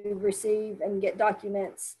to receive and get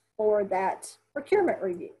documents for that procurement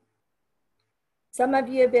review. Some of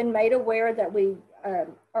you have been made aware that we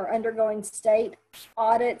are undergoing state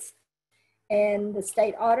audits, and the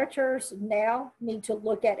state auditors now need to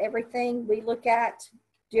look at everything we look at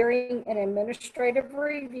during an administrative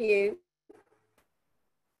review.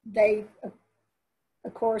 They,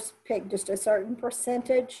 of course, pick just a certain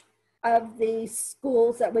percentage of the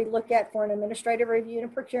schools that we look at for an administrative review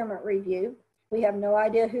and a procurement review. We have no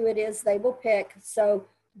idea who it is they will pick, so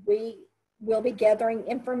we will be gathering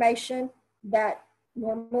information that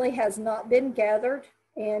normally has not been gathered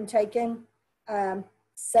and taken,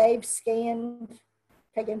 saved, scanned,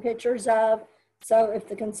 taken pictures of. So if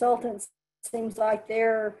the consultant seems like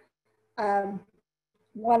they're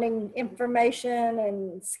wanting information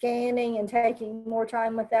and scanning and taking more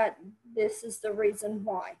time with that, this is the reason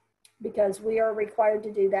why, because we are required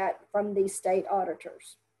to do that from the state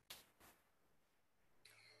auditors.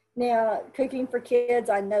 Now, Cooking for Kids,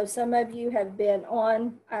 I know some of you have been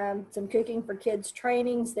on some Cooking for Kids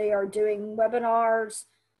trainings. They are doing webinars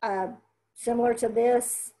similar to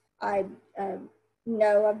this. I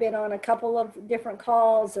know I've been on a couple of different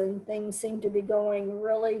calls and things seem to be going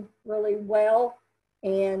really, really well.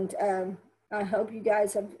 And I hope you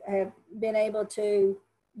guys have been able to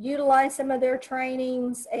utilize some of their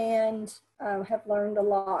trainings and have learned a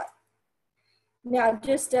lot. Now,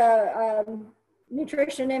 just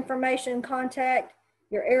nutrition information, contact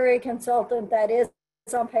your area consultant. That is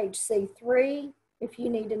on page C3. If you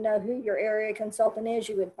need to know who your area consultant is,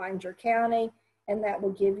 you would find your county, and that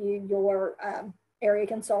will give you your area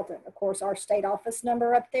consultant. Of course, our state office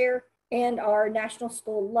number up there and our national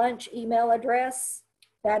school lunch email address.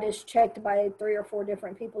 That is checked by 3 or 4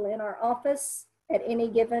 different people in our office at any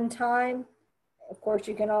given time. Of course,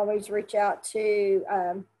 you can always reach out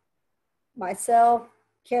to myself.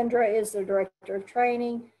 Kendra is the director of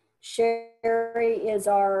training. Sherry is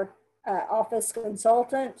our office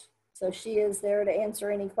consultant, so she is there to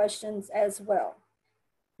answer any questions as well.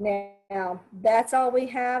 Now, that's all we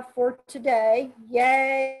have for today.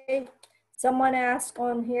 Yay! Someone asked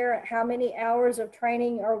on here, how many hours of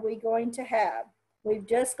training are we going to have? We've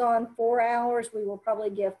just gone 4 hours. We will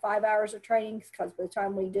probably give 5 hours of training because by the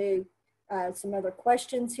time we do some other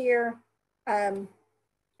questions here,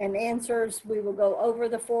 and answers, we will go over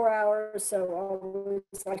the 4 hours. So I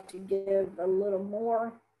always like to give a little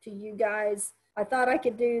more to you guys. I thought I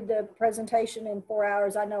could do the presentation in 4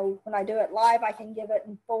 hours. I know when I do it live, I can give it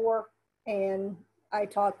in 4, and I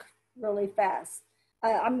talk really fast.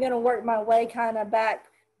 I'm gonna work my way kind of back.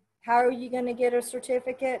 How are you gonna get a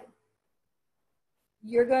certificate?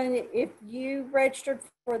 you're going to, if you registered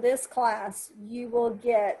for this class, you will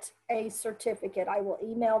get a certificate. I will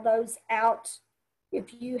email those out.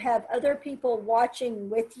 If you have other people watching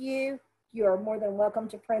with you, you are more than welcome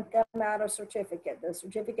to print them out a certificate. The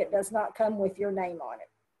certificate does not come with your name on it.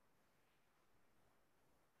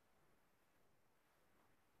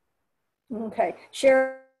 Okay,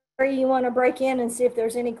 Sherry, you want to break in and see if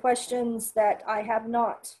there's any questions that I have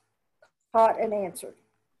not caught and answered?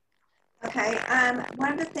 Okay,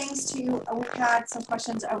 one of the things too, we had some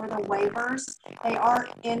questions over the waivers. They are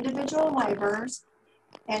individual waivers,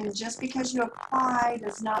 and just because you apply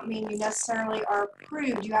does not mean you necessarily are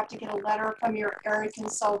approved. You have to get a letter from your area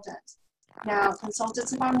consultant. Now,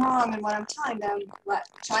 consultants, if I'm wrong in what I'm telling them,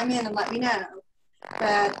 chime in and let me know.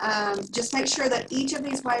 But just make sure that each of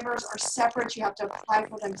these waivers are separate. You have to apply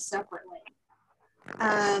for them separately.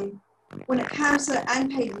 When it comes to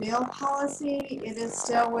unpaid meal policy, it is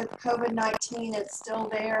still with COVID-19, it's still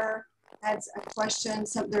there. That's a question.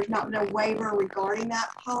 So there's not been a waiver regarding that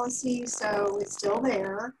policy, so it's still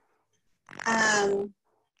there. How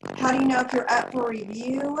do you know if you're up for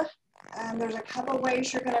review? There's a couple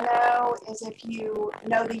ways you're going to know is if you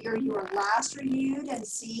know the year you were last reviewed and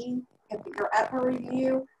see if you're up for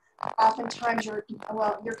review. Oftentimes your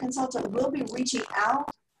consultant will be reaching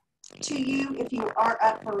out to you if you are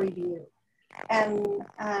up for review, and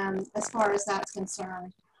as far as that's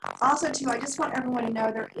concerned. Also too, I just want everyone to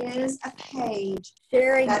know there is a page.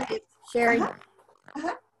 Sherry, Sherry,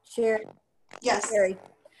 Sherry. Yes. Sherry,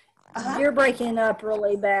 you're breaking up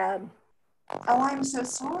really bad. Oh, I'm so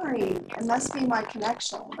sorry. It must be my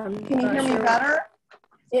connection. Can you hear me better?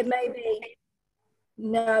 It may be.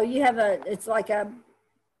 No, you have it's like a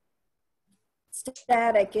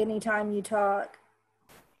static anytime you talk.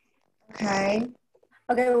 Okay.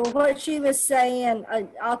 Okay, well, what she was saying,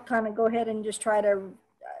 I'll kind of go ahead and just try to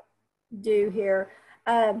do here.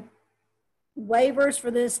 Waivers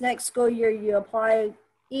for this next school year, you apply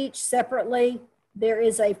each separately. There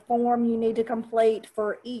is a form you need to complete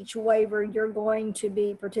for each waiver you're going to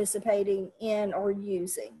be participating in or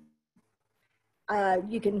using.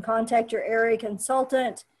 You can contact your area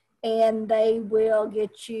consultant and they will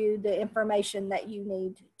get you the information that you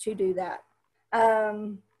need to do that.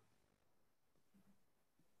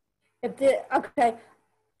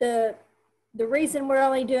 The reason we're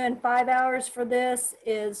only doing 5 hours for this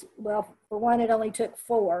is, well, for one, it only took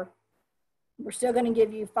 4. We're still going to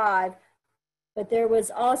give you 5. But there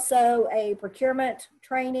was also a procurement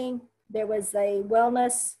training. There was a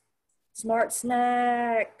wellness, smart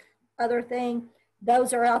snack, other thing.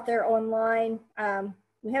 Those are out there online.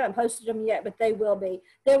 We haven't posted them yet, but they will be.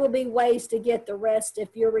 There will be ways to get the rest if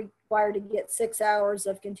you're required to get 6 hours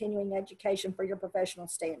of continuing education for your professional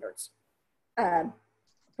standards.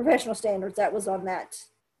 Professional standards, that was on that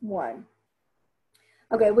one.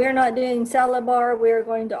 Okay, we're not doing salad bar. We're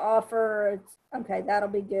going to offer, okay, that'll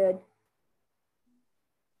be good.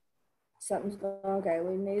 Something's going, okay,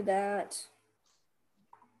 we knew that.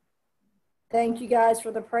 Thank you guys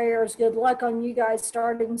for the prayers. Good luck on you guys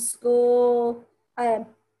starting school.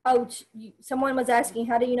 Someone was asking,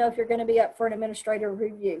 how do you know if you're going to be up for an administrative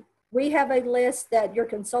review? We have a list that your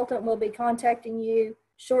consultant will be contacting you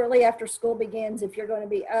shortly after school begins if you're going to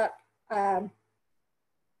be up.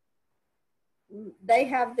 They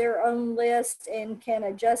have their own list and can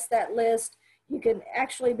adjust that list. You can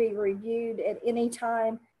actually be reviewed at any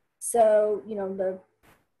time. So, you know, the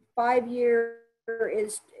 5-year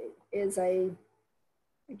is a,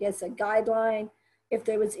 I guess, a guideline. If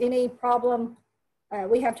there was any problem,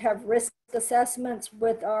 we have to have risk assessments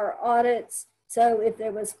with our audits. So if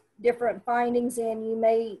there was different findings in, you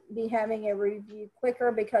may be having a review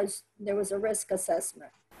quicker because there was a risk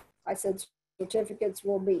assessment. I said certificates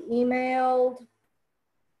will be emailed.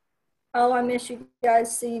 Oh, I miss you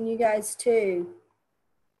guys, seeing you guys too.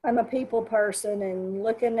 I'm a people person, and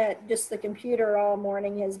looking at just the computer all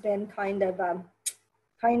morning has been kind of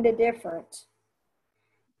different.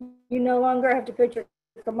 You no longer have to put your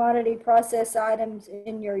commodity process items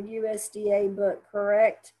in your USDA book,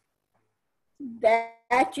 correct?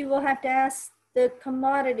 That you will have to ask the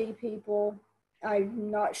commodity people. I'm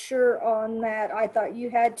not sure on that. I thought you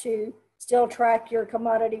had to still track your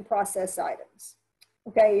commodity process items.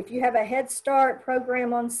 Okay, if you have a Head Start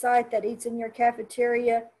program on site that eats in your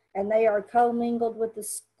cafeteria and they are commingled with the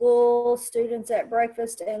school students at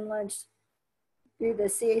breakfast and lunch, do the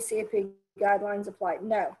CACP guidelines apply?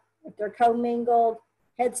 No. If they're commingled,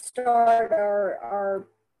 Head Start are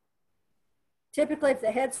typically, if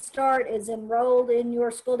the Head Start is enrolled in your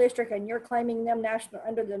school district and you're claiming them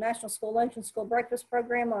under the National School Lunch and School Breakfast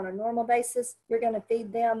Program on a normal basis, you're going to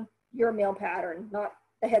feed them your meal pattern, not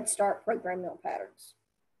the Head Start program meal patterns.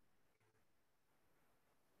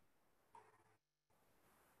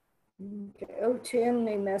 Okay, 010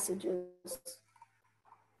 new messages.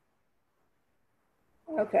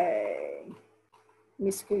 Okay, let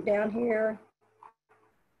me scoot down here.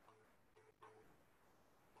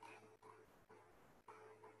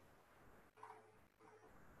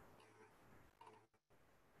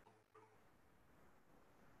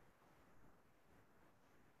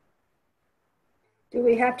 Do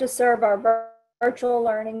we have to serve our virtual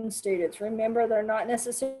learning students? Remember, they're not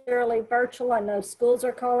necessarily virtual. I know schools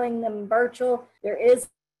are calling them virtual. There is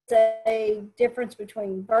a difference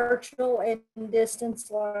between virtual and distance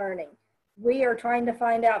learning. We are trying to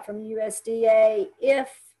find out from USDA if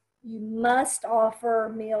you must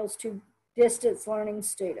offer meals to distance learning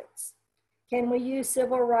students. Can we use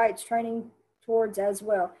civil rights training towards as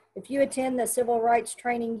well? If you attend the civil rights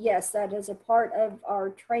training, yes, that is a part of our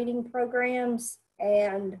training programs,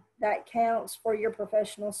 and that counts for your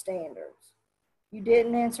professional standards. You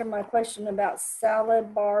didn't answer my question about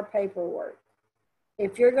salad bar paperwork.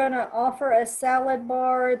 If you're going to offer a salad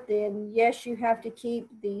bar, then yes, you have to keep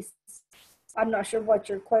these. I'm not sure what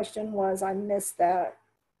your question was. I missed that.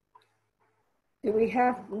 Do we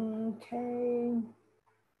have, okay.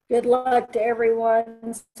 Good luck to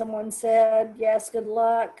everyone. Someone said, yes, good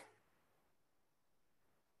luck.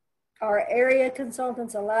 Are area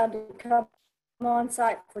consultants allowed to come on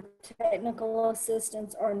site for technical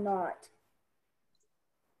assistance or not?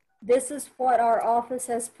 This is what our office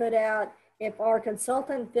has put out. If our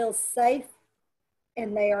consultant feels safe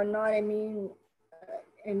and they are not immune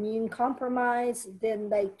compromised, then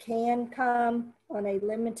they can come on a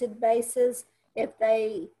limited basis. If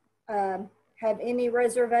they have any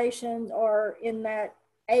reservations or in that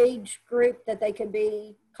age group that they could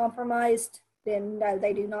be compromised, then no,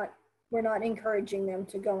 they do not. We're not encouraging them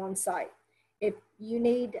to go on site. If you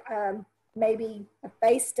need maybe a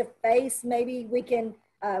face-to-face, maybe we can,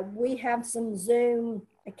 we have some Zoom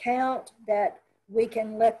account that we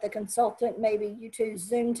can let the consultant, maybe you two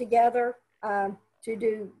Zoom together to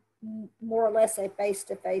do more or less a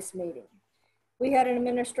face-to-face meeting. We had an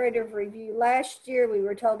administrative review last year. We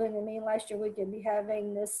were told in the meeting last year we could be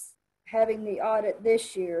having the audit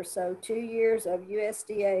this year. So 2 years of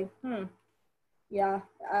USDA. Yeah,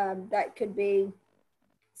 that could be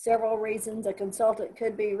several reasons. A consultant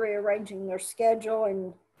could be rearranging their schedule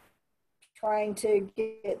and trying to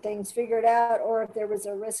get things figured out, or if there was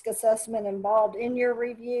a risk assessment involved in your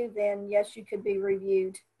review, then yes, you could be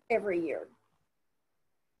reviewed every year.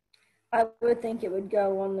 I would think it would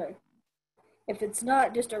go on the, if it's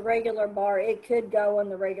not just a regular bar, it could go on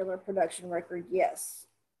the regular production record, yes.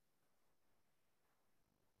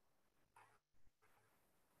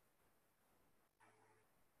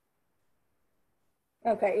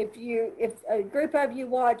 Okay, if a group of you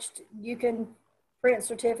watched, you can print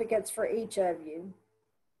certificates for each of you.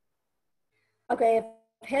 Okay, if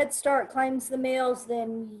Head Start claims the meals,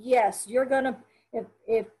 then yes, you're gonna,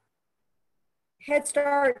 if Head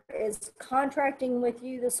Start is contracting with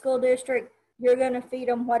you, the school district, you're gonna feed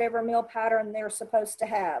them whatever meal pattern they're supposed to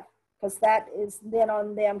have, because that is then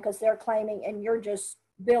on them because they're claiming and you're just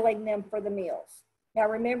billing them for the meals. Now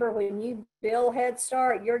remember, when you bill Head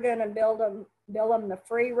Start, you're gonna bill them the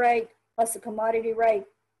free rate plus the commodity rate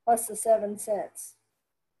plus the 7 cents.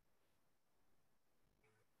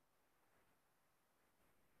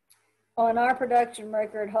 On our production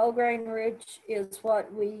record, whole grain rich is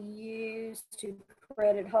what we use to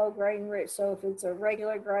credit whole grain rich. So if it's a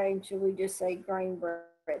regular grain, should we just say grain bread?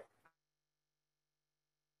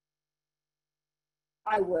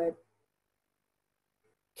 I would.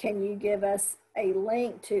 Can you give us a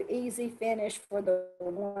link to Easy Finish for the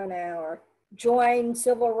 1 hour? Join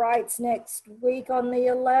Civil Rights next week on the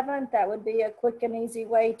 11th. That would be a quick and easy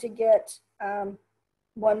way to get 1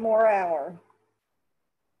 more hour.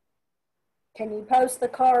 Can you post the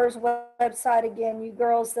CARS website again? You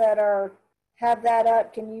girls that have that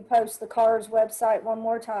up, can you post the CARS website one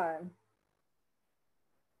more time?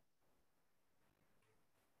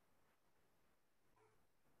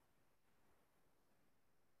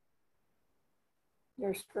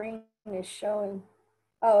 Your screen is showing.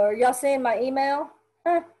 Oh, are y'all seeing my email?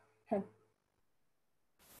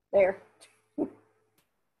 There.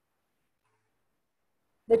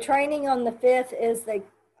 The training on the 5th is the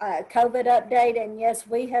COVID update, and yes,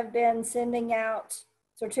 we have been sending out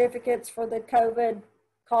certificates for the COVID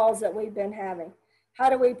calls that we've been having. How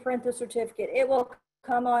do we print the certificate? It will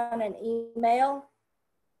come on an email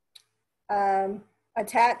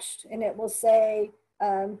attached, and it will say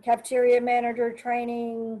cafeteria manager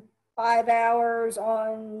training 5 hours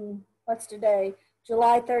on, what's today?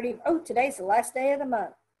 July 30. Oh, today's the last day of the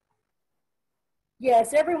month.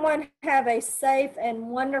 Yes, everyone have a safe and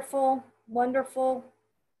wonderful, wonderful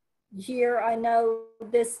year. I know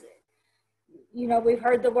this, you know, we've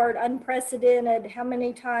heard the word unprecedented how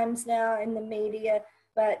many times now in the media,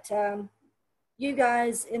 but you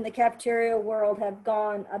guys in the cafeteria world have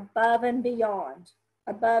gone above and beyond,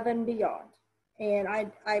 above and beyond. And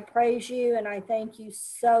I praise you and I thank you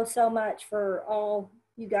so, so much for all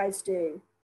you guys do.